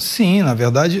tornozeleira? Sim, na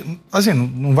verdade, assim,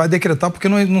 não vai decretar porque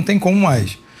não tem como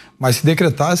mais. Mas se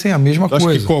decretassem, a mesma coisa.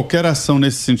 Acho que qualquer ação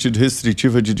nesse sentido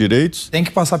restritiva de direitos... Tem que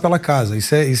passar pela casa.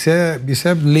 Isso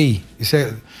é lei. Isso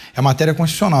é matéria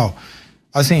constitucional.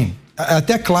 Assim, é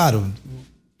até claro,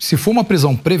 se for uma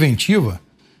prisão preventiva,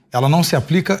 ela não se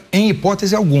aplica em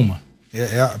hipótese alguma.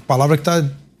 É a palavra que está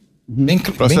bem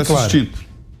clara. Extinto.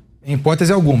 Em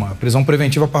hipótese alguma. Prisão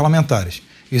preventiva parlamentares.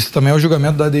 Isso também é o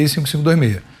julgamento da ADI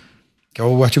 5526, que é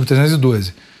o artigo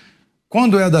 312.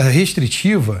 Quando é da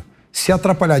restritiva, se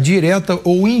atrapalhar direta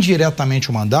ou indiretamente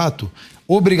o mandato,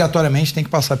 obrigatoriamente tem que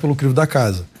passar pelo crivo da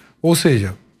casa. Ou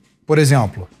seja, por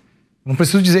exemplo, não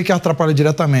preciso dizer que atrapalha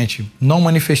diretamente, não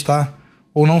manifestar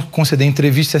ou não conceder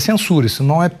entrevista, isso é censura,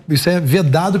 isso é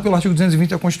vedado pelo artigo 220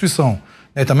 da Constituição,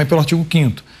 né, também pelo artigo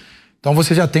 5º. Então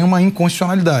você já tem uma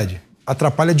inconstitucionalidade,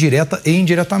 atrapalha direta e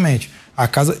indiretamente. A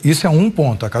casa, isso é um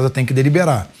ponto, a casa tem que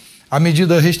deliberar. A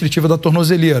medida restritiva da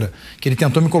tornozeleira, que ele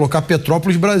tentou me colocar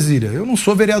Petrópolis, Brasília. Eu não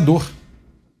sou vereador.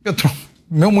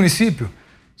 Meu município,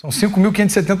 são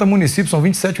 5.570 municípios, são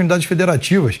 27 unidades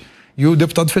federativas. E o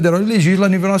deputado federal legisla a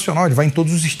nível nacional, ele vai em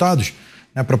todos os estados,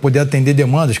 né, para poder atender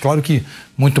demandas. Claro que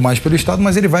muito mais pelo estado,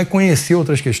 mas ele vai conhecer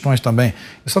outras questões também.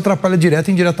 Isso atrapalha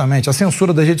direta e indiretamente. A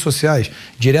censura das redes sociais,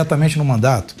 diretamente no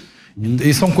mandato.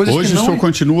 E são coisas hoje que não... o senhor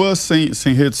continua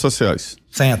sem redes sociais?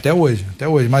 Sem, até hoje.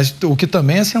 Mas o que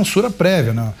também é censura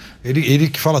prévia, né? Ele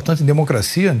que fala tanto em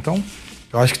democracia, então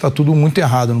eu acho que está tudo muito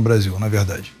errado no Brasil, na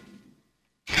verdade.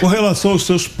 Com relação aos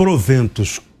seus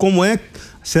proventos,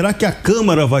 será que a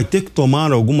Câmara vai ter que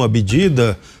tomar alguma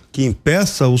medida que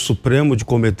impeça o Supremo de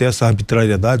cometer essa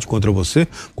arbitrariedade contra você,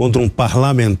 contra um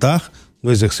parlamentar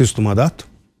no exercício do mandato?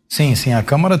 Sim, a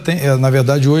Câmara tem, na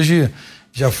verdade hoje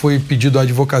já foi pedido à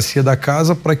advocacia da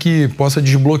casa para que possa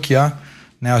desbloquear,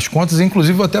 né, as contas,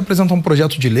 inclusive vou até apresentar um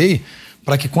projeto de lei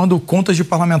para que quando contas de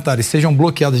parlamentares sejam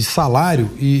bloqueadas de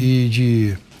salário e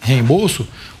de reembolso,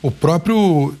 o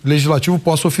próprio legislativo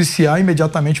possa oficiar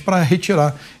imediatamente para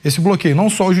retirar esse bloqueio, não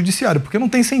só o judiciário, porque não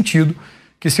tem sentido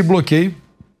que esse bloqueio,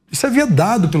 isso é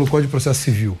vedado pelo Código de Processo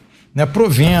Civil, né,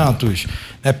 proventos,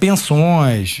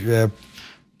 pensões,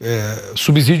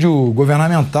 subsídio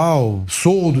governamental,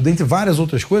 soldo, dentre várias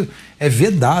outras coisas, é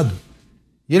vedado.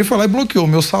 E ele foi lá e bloqueou o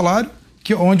meu salário,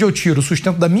 onde eu tiro o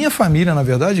sustento da minha família, na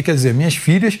verdade, quer dizer, minhas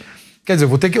filhas, quer dizer,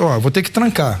 vou ter que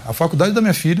trancar a faculdade da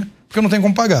minha filha, porque eu não tenho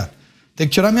como pagar. Tem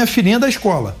que tirar minha filhinha da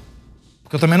escola,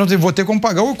 porque eu também não vou ter como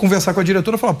pagar, ou conversar com a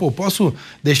diretora e falar, posso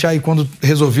deixar aí quando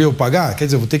resolver eu pagar? Quer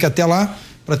dizer, eu vou ter que ir até lá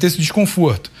para ter esse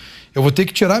desconforto. Eu vou ter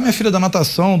que tirar minha filha da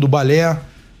natação, do balé,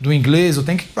 do inglês, eu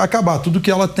tenho que acabar. Tudo que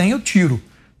ela tem, eu tiro,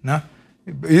 né?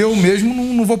 Eu mesmo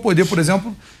não vou poder, por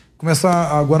exemplo,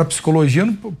 começar agora a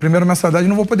psicologia, primeira mensalidade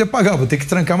não vou poder pagar, vou ter que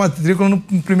trancar a matrícula no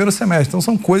primeiro semestre. Então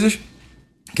são coisas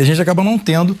que a gente acaba não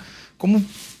tendo como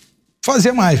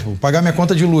fazer mais, pagar minha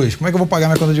conta de luz. Como é que eu vou pagar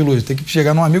minha conta de luz? Tem que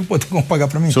chegar num amigo, tem como pagar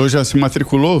para mim. O senhor já se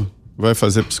matriculou? Vai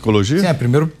fazer psicologia? Sim,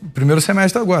 primeiro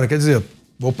semestre agora, quer dizer,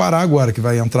 vou parar agora, que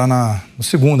vai entrar no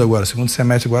segundo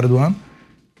semestre agora do ano.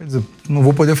 Quer dizer, não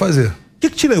vou poder fazer. O que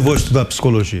te levou a estudar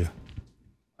psicologia?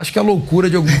 Acho que é a loucura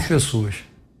de algumas pessoas.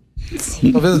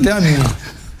 Talvez até a minha.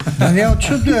 Daniel,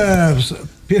 deixa eu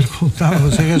perguntar,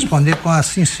 você responder com a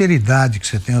sinceridade que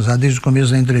você tem usado desde o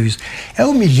começo da entrevista. É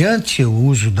humilhante o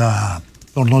uso da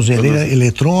tornozeleira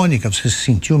eletrônica? Você se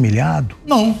sentiu humilhado?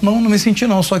 Não me senti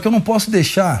não, só que eu não posso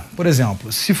deixar, por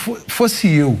exemplo, se fosse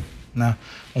eu, né,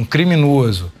 um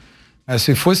criminoso,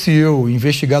 se fosse eu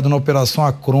investigado na Operação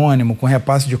Acrônimo com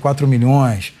repasse de 4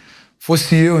 milhões,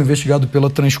 fosse eu investigado pela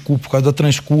Transculpa, por causa da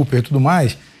Transculpa e tudo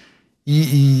mais,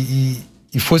 e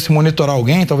fosse monitorar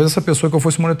alguém, talvez essa pessoa que eu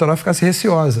fosse monitorar ficasse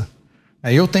receosa.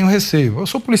 Eu tenho receio. Eu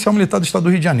sou policial militar do estado do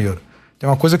Rio de Janeiro. Tem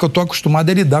uma coisa que eu estou acostumado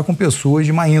a lidar com pessoas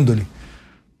de má índole.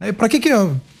 Para que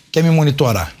quer me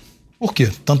monitorar? Por que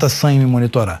tanta sanha em me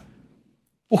monitorar?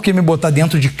 Por que me botar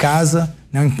dentro de casa,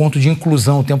 né, em ponto de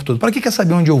inclusão o tempo todo? Para que quer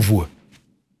saber onde eu vou?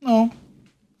 Não,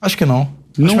 acho que não.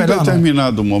 Num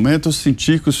determinado momento eu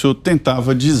senti que o senhor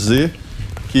tentava dizer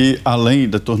que, além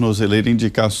da tornozeleira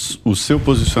indicar o seu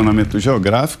posicionamento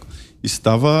geográfico,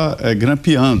 estava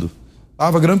grampeando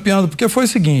Estava grampeando, porque foi o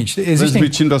seguinte...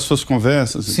 Transmitindo as suas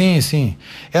conversas? Sim.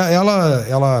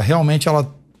 Ela realmente,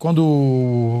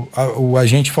 quando o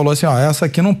agente falou assim, essa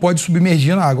aqui não pode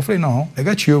submergir na água. Eu falei, não,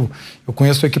 negativo. Eu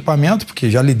conheço o equipamento,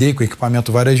 porque já lidei com o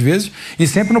equipamento várias vezes, e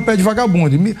sempre no pé de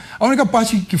vagabundo. A única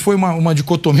parte que foi uma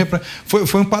dicotomia,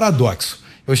 foi um paradoxo.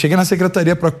 Eu cheguei na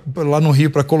secretaria lá no Rio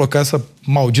para colocar essa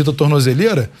maldita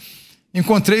tornozeleira,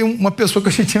 encontrei uma pessoa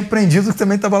que eu tinha prendido que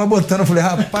também estava lá botando. Eu falei,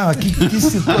 rapaz, que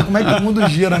situação, como é que o mundo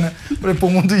gira, né? Eu falei, pô,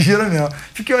 o mundo gira mesmo.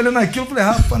 Fiquei olhando aquilo, falei,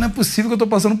 rapaz, não é possível que eu estou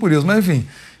passando por isso. Mas enfim,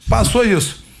 passou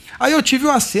isso. Aí eu tive o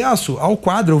acesso ao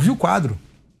quadro, eu vi o quadro.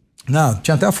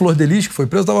 Tinha até a Flor de Lis, que foi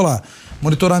presa, estava lá.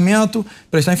 Monitoramento,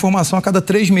 prestar informação a cada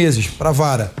 3 meses para a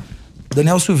vara.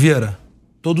 Daniel Silveira,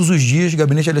 todos os dias,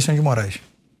 gabinete de Alexandre de Moraes.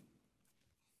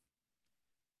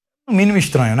 No mínimo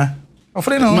estranho, né? Eu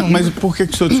falei, não. Mas por que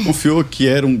o senhor desconfiou que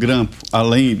era um grampo,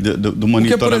 além do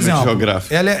monitoramento porque, por exemplo,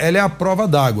 geográfico? Ela é a prova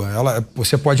d'água.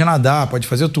 Você pode nadar, pode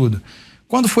fazer tudo.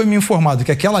 Quando foi me informado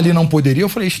que aquela ali não poderia, eu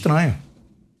falei, estranho.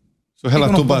 O senhor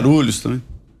relatou barulhos também?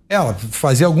 Ela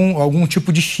fazia algum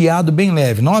tipo de chiado bem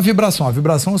leve, não a vibração. A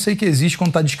vibração eu sei que existe quando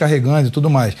está descarregando e tudo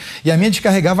mais. E a minha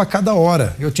descarregava a cada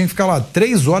hora. Eu tinha que ficar lá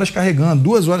 3 horas carregando,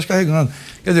 2 horas carregando.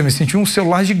 Quer dizer, me senti um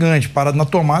celular gigante parado na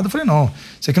tomada. Eu falei, não,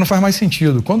 isso aqui não faz mais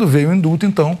sentido. Quando veio o indulto,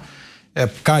 então,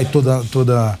 cai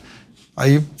toda...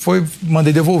 Aí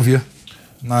mandei devolver.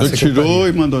 Você tirou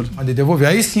e mandou? Mandei devolver.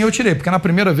 Aí sim eu tirei, porque na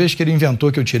primeira vez que ele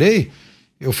inventou que eu tirei,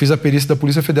 eu fiz a perícia da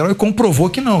Polícia Federal e comprovou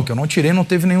que eu não tirei, não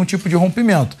teve nenhum tipo de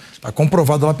rompimento. Está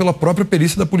comprovado lá pela própria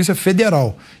perícia da Polícia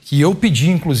Federal, que eu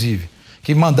pedi, inclusive.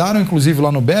 Que mandaram, inclusive,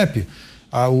 lá no BEP,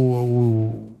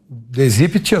 o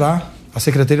DESIP tirar, a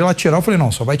secretaria lá tirar. Eu falei,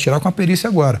 não, só vai tirar com a perícia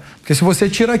agora. Porque se você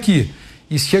tira aqui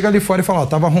e chega ali fora e fala,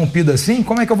 estava rompido assim,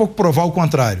 como é que eu vou provar o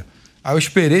contrário? Aí eu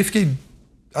esperei, fiquei,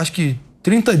 acho que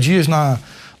 30 dias lá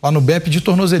no BEP de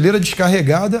tornozeleira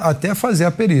descarregada até fazer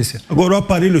a perícia. Agora, o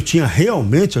aparelho tinha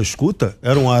realmente a escuta?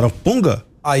 Era um araponga?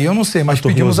 Aí eu não sei, mas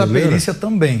pedimos a perícia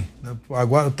também.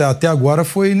 Até agora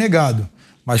foi negado,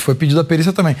 mas foi pedido a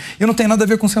perícia também. E não tem nada a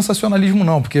ver com sensacionalismo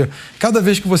não, porque cada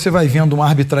vez que você vai vendo uma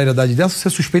arbitrariedade dessa, você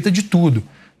suspeita de tudo.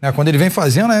 Né? Quando ele vem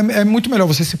fazendo, é muito melhor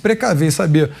você se precaver e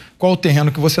saber qual o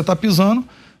terreno que você está pisando,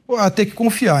 a ter que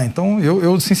confiar. Então,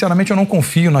 eu sinceramente, eu não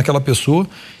confio naquela pessoa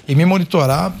e me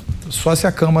monitorar só se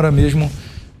a Câmara mesmo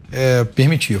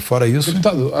permitir. Fora isso...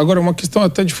 Deputado, agora uma questão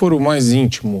até de foro mais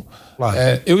íntimo. Claro.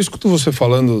 Eu escuto você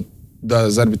falando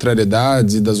das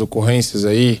arbitrariedades e das ocorrências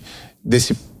aí,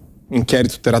 desse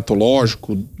inquérito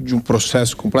teratológico, de um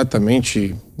processo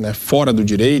completamente fora do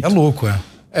direito. É louco,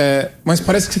 mas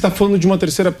parece que você está falando de uma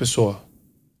terceira pessoa.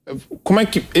 Como é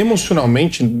que,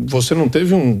 emocionalmente, você não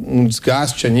teve um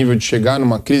desgaste a nível de chegar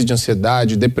numa crise de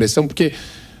ansiedade, depressão? Porque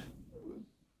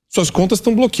suas contas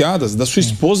estão bloqueadas, da sua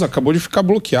esposa acabou de ficar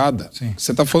bloqueada. Sim.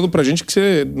 Você está falando pra gente que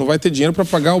você não vai ter dinheiro para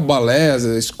pagar o balé,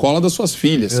 a escola das suas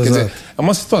filhas. Exato. Quer dizer, é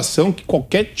uma situação que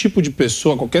qualquer tipo de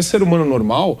pessoa, qualquer ser humano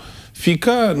normal,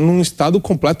 fica num estado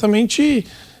completamente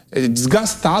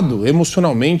desgastado,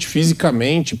 emocionalmente,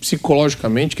 fisicamente,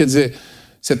 psicologicamente. Quer dizer...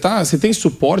 Você tem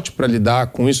suporte para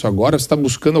lidar com isso agora? Você está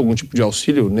buscando algum tipo de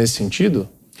auxílio nesse sentido?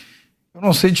 Eu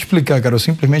não sei te explicar, cara. Eu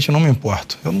simplesmente não me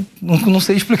importo. Eu não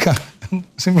sei explicar. Eu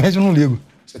simplesmente não ligo.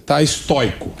 Você está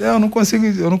estoico? Eu não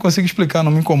consigo explicar,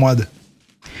 não me incomoda.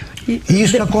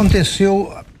 Isso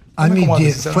aconteceu...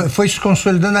 Foi se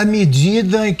consolidando à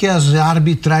medida em que as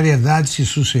arbitrariedades se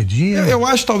sucediam? Eu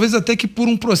acho talvez até que por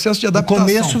um processo de adaptação.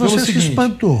 No começo você se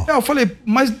espantou. Eu falei,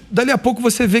 mas dali a pouco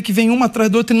você vê que vem uma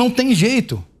atrás da outra e não tem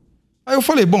jeito. Aí eu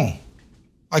falei, bom,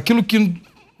 aquilo que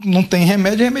não tem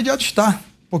remédio, remediado está.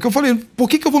 Porque eu falei, por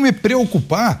que eu vou me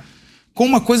preocupar com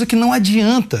uma coisa que não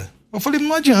adianta? Eu falei,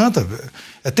 não adianta.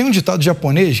 Tem um ditado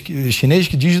chinês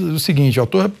que diz o seguinte, o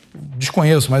autor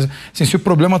desconheço, mas assim, se o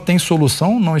problema tem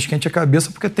solução, não esquente a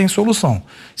cabeça porque tem solução.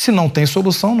 Se não tem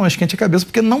solução, não esquente a cabeça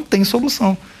porque não tem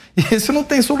solução. E esse não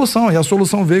tem solução, e a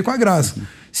solução veio com a graça.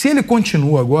 Se ele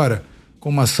continua agora com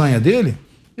uma sanha dele,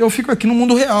 eu fico aqui no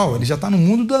mundo real, ele já está no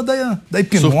mundo da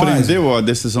hipnose. Surpreendeu a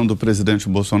decisão do presidente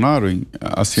Bolsonaro em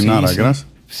assinar a graça?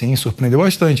 Sim, surpreendeu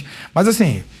bastante. Mas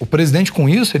assim, o presidente com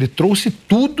isso, ele trouxe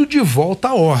tudo de volta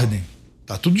à ordem.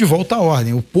 Tá tudo de volta à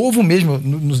ordem. O povo mesmo,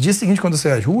 nos dias seguintes, quando eu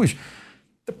saí às ruas,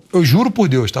 eu juro por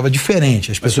Deus, estava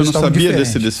diferente. As pessoas estavam diferentes. Mas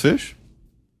você não sabia desse desfecho?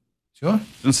 Senhor?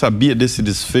 Você não sabia desse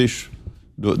desfecho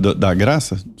da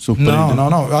graça?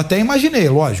 Não. Eu até imaginei,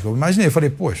 lógico. Eu imaginei. Falei,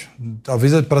 poxa,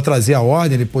 talvez para trazer a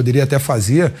ordem ele poderia até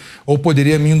fazer, ou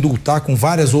poderia me indultar com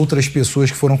várias outras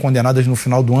pessoas que foram condenadas no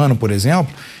final do ano, por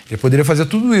exemplo. Ele poderia fazer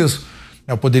tudo isso.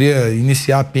 Eu poderia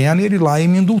iniciar a pena e ele ir lá e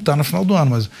me indultar no final do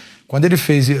ano. Mas Quando ele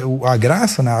fez a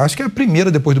graça, né? Acho que é a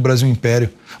primeira depois do Brasil Império.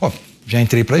 Já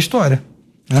entrei para a história.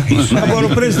 Né? Agora,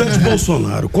 o presidente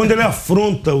Bolsonaro, quando ele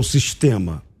afronta o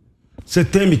sistema, você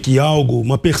teme que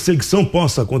uma perseguição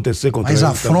possa acontecer contra ele? Mas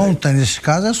afronta, nesse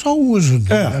caso, é só o uso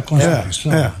da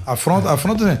Constituição. Afronta.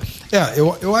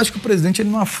 Eu acho que o presidente ele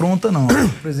não afronta, não. O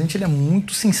presidente ele é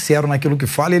muito sincero naquilo que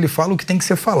fala e ele fala o que tem que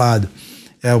ser falado.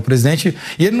 O presidente...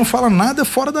 E ele não fala nada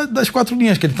fora das 4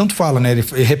 linhas, que ele tanto fala, né? Ele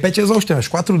repete exaustão, as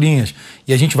 4 linhas.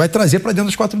 E a gente vai trazer para dentro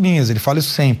das 4 linhas, ele fala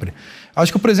isso sempre.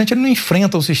 Acho que o presidente ele não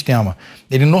enfrenta o sistema,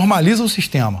 ele normaliza o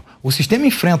sistema. O sistema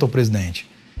enfrenta o presidente.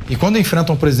 E quando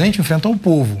enfrentam o presidente, enfrentam o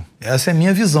povo. Essa é a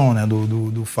minha visão, né,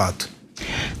 do fato.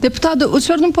 Deputado, o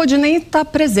senhor não pôde nem estar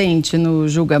presente no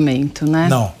julgamento, né?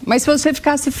 Não. Mas se você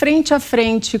ficasse frente a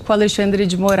frente com Alexandre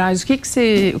de Moraes, o que o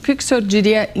senhor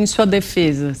diria em sua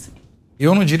defesa?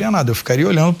 Eu não diria nada, eu ficaria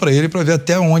olhando para ele para ver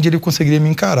até onde ele conseguiria me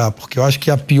encarar, porque eu acho que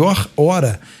a pior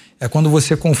hora é quando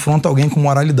você confronta alguém com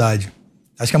moralidade.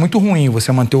 Acho que é muito ruim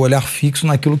você manter o olhar fixo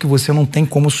naquilo que você não tem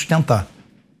como sustentar.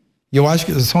 E eu acho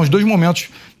que são os 2 momentos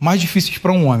mais difíceis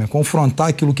para um homem, confrontar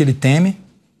aquilo que ele teme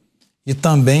e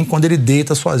também quando ele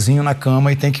deita sozinho na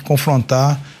cama e tem que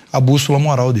confrontar a bússola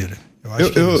moral dele.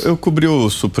 Eu cobri o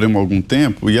Supremo há algum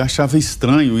tempo e achava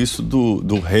estranho isso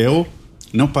do réu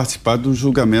não participar dos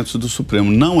julgamentos do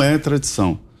Supremo. Não é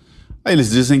tradição. Aí eles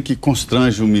dizem que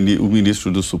constrange o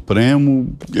ministro do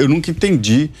Supremo. Eu nunca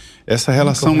entendi essa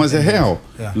relação, mas é real.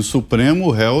 No Supremo,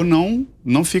 o réu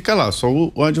não fica lá, só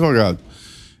o advogado.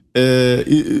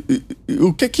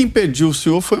 O que impediu o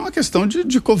senhor foi uma questão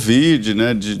de Covid,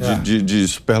 né? De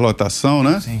superlotação,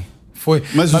 né? Sim, foi.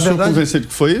 Mas o senhor convencido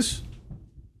que foi isso?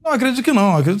 Não, acredito que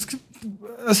não. Acredito que,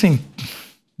 assim,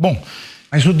 bom...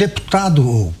 Mas o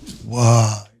deputado...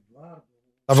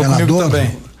 Estava comigo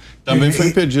também. Também foi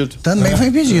impedido. Também foi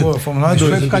impedido. Fomos nós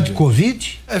dois. Foi por causa de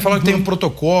Covid? Falaram que tem um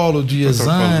protocolo de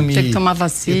exame. Tem que tomar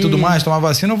vacina. E tudo mais, tomar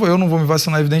vacina. Eu não vou me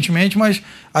vacinar, evidentemente, mas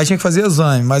aí tinha que fazer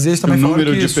exame. Mas eles também falaram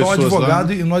que só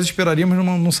advogado e nós esperaríamos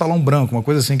num salão branco, uma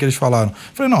coisa assim que eles falaram.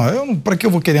 Falei, não, pra que eu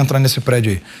vou querer entrar nesse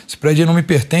prédio aí? Esse prédio aí não me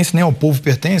pertence, nem ao povo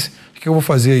pertence. O que eu vou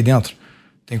fazer aí dentro?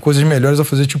 Tem coisas melhores a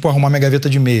fazer, tipo arrumar minha gaveta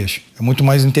de meias. É muito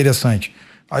mais interessante.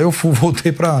 Aí eu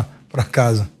voltei pra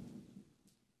casa.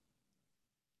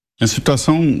 A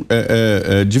situação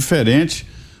é diferente,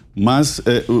 mas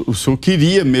o senhor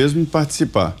queria mesmo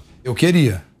participar. Eu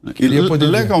queria poder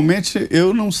legalmente, ver.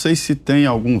 Eu não sei se tem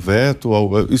algum veto,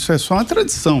 isso é só uma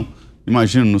tradição,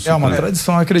 imagino, no Supremo. É uma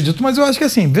tradição, acredito, mas eu acho que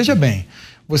assim, veja bem,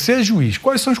 você é juiz,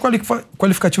 quais são os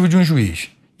qualificativos de um juiz?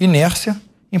 Inércia,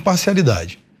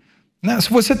 imparcialidade. Né? Se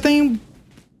você tem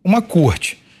uma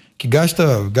corte que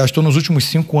gastou nos últimos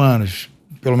 5 anos,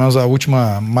 pelo menos a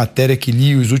última matéria que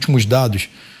li, os últimos dados,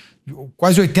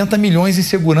 quase 80 milhões em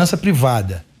segurança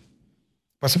privada.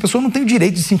 Essa pessoa não tem o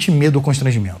direito de sentir medo ou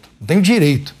constrangimento. Não tem o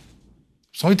direito.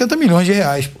 São 80 milhões de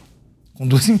reais, pô. Com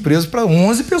 2 empresas para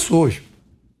 11 pessoas.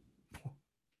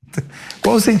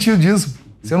 Qual o sentido disso?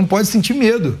 Você não pode sentir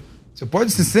medo. Você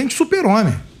se sente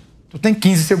super-homem. Tu tem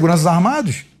 15 seguranças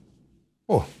armados?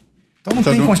 Pô, então não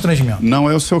tem constrangimento. Não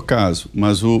é o seu caso,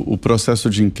 mas o processo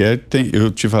de inquérito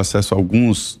eu tive acesso a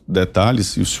alguns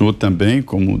detalhes, e o senhor também,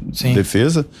 como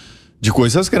defesa, de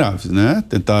coisas graves, né?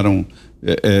 Tentaram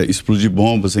explodir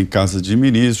bombas em casas de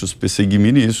ministros, perseguir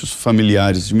ministros,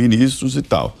 familiares de ministros e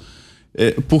tal.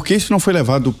 Por que isso não foi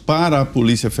levado para a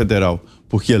Polícia Federal?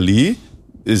 Porque ali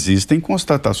existem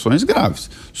constatações graves.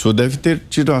 O senhor deve ter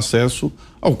tido acesso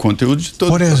ao conteúdo de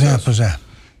todo o processo. Por exemplo, Zé.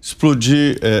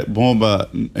 Explodir bomba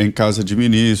em casa de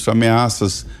ministro,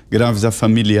 ameaças graves a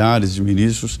familiares de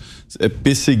ministros,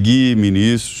 perseguir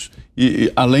ministros.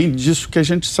 E além disso, que a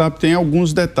gente sabe, tem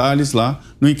alguns detalhes lá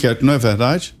no inquérito, não é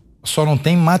verdade? Só não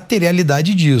tem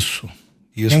materialidade disso.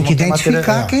 Isso tem que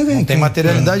identificar quem vem. Não tem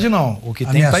materialidade, não. O que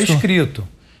tem está escrito.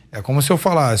 É como se eu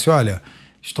falasse, olha,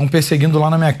 estão perseguindo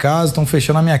lá na minha casa, estão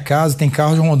fechando a minha casa, tem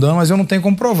carros rondando, mas eu não tenho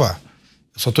como provar.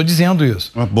 Eu só estou dizendo isso.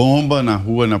 Uma bomba na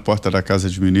rua, na porta da casa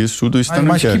de ministro, tudo isso está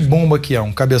no inquérito. Mas que bomba que é?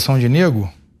 Um cabeção de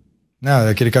nego? Né?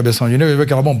 Aquele cabeção de nego, ele vê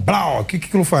aquela bomba, blau, o que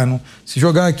aquilo faz? Não, se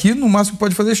jogar aqui, no máximo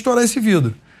pode fazer estourar esse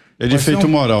vidro. É de efeito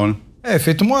moral, né? É,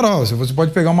 efeito moral. Você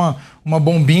pode pegar uma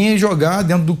bombinha e jogar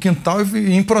dentro do quintal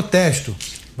e em protesto.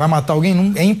 Vai matar alguém?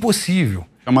 Não, é impossível.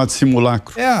 Chamado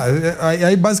simulacro.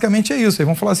 Aí basicamente é isso. Aí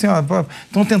vão falar assim,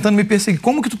 estão tentando me perseguir.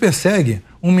 Como que tu persegue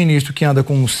um ministro que anda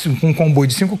com um comboio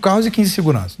de 5 carros e 15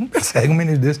 seguranças? Não persegue um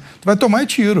ministro desse. Tu vai tomar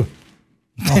tiro.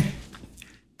 Bom,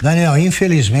 Daniel,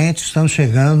 infelizmente estamos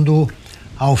chegando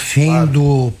ao fim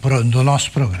do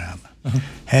nosso programa.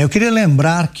 Eu queria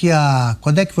lembrar que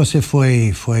quando é que você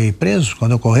foi preso?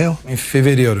 Quando ocorreu? Em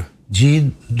fevereiro.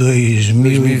 De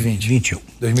 2021.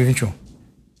 2021.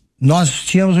 Nós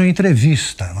tínhamos uma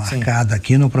entrevista marcada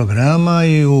aqui no programa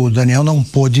e o Daniel não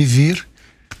pôde vir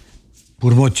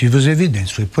por motivos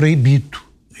evidentes. Foi proibido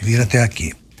de vir até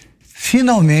aqui.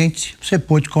 Finalmente, você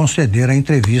pôde conceder a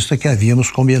entrevista que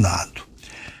havíamos combinado.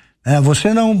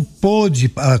 Você não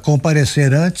pôde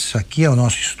comparecer antes aqui ao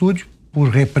nosso estúdio por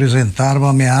representar uma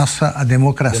ameaça à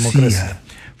democracia.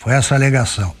 Foi essa a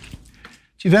alegação.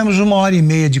 Tivemos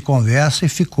 1h30 de conversa e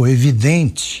ficou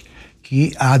evidente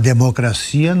que a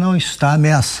democracia não está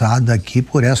ameaçada aqui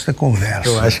por esta conversa.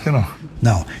 Eu acho que não.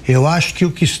 Não, eu acho que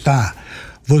o que está...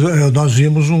 Nós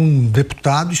vimos um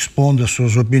deputado expondo as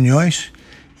suas opiniões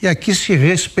e aqui se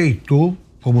respeitou,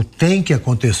 como tem que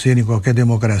acontecer em qualquer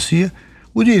democracia,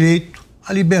 o direito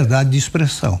à liberdade de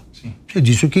expressão. Sim. Você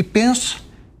disse o que pensa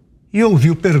e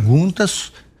ouviu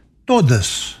perguntas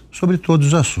todas, sobre todos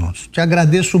os assuntos. Te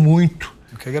agradeço muito.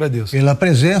 Eu que agradeço. Pela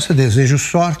presença, desejo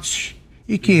sorte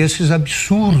e que esses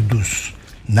absurdos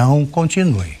não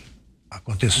continuem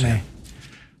acontecendo.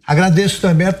 Agradeço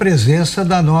também a presença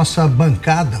da nossa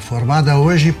bancada, formada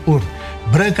hoje por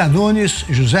Branca Nunes,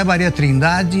 José Maria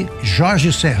Trindade,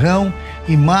 Jorge Serrão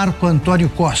e Marco Antônio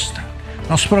Costa.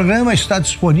 Nosso programa está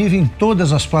disponível em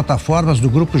todas as plataformas do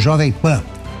Grupo Jovem Pan.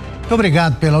 Muito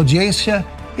obrigado pela audiência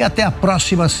e até a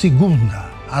próxima segunda,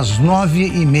 às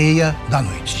 9h30 da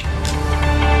noite.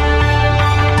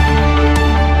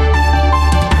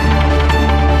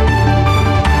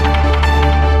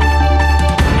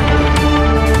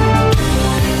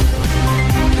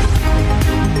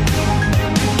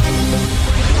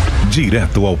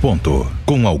 Direto ao ponto,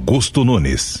 com Augusto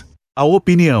Nunes. A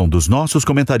opinião dos nossos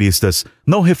comentaristas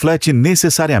não reflete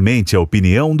necessariamente a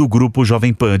opinião do Grupo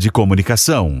Jovem Pan de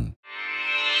Comunicação.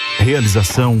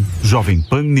 Realização Jovem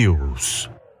Pan News.